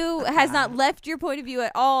 And you has not left your point of view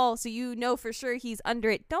at all, so you know for sure he's under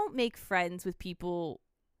it. Don't make friends with people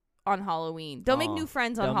on Halloween. Don't make new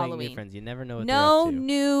friends on Halloween. Don't make new friends. You never know what they're up to. No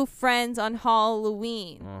new friends on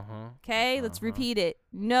Halloween. Okay? Let's repeat it.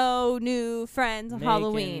 No new friends on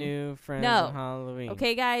Halloween. New friends on Halloween.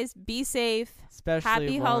 Okay, guys? Be safe. Especially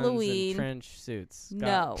happy ones Halloween. In trench suits.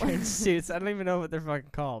 No. Trench suits. I don't even know what they're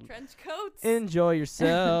fucking called. Trench coats. Enjoy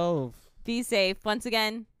yourself. Be safe. Once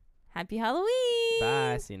again, happy Halloween.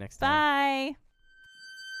 Bye. See you next time. Bye.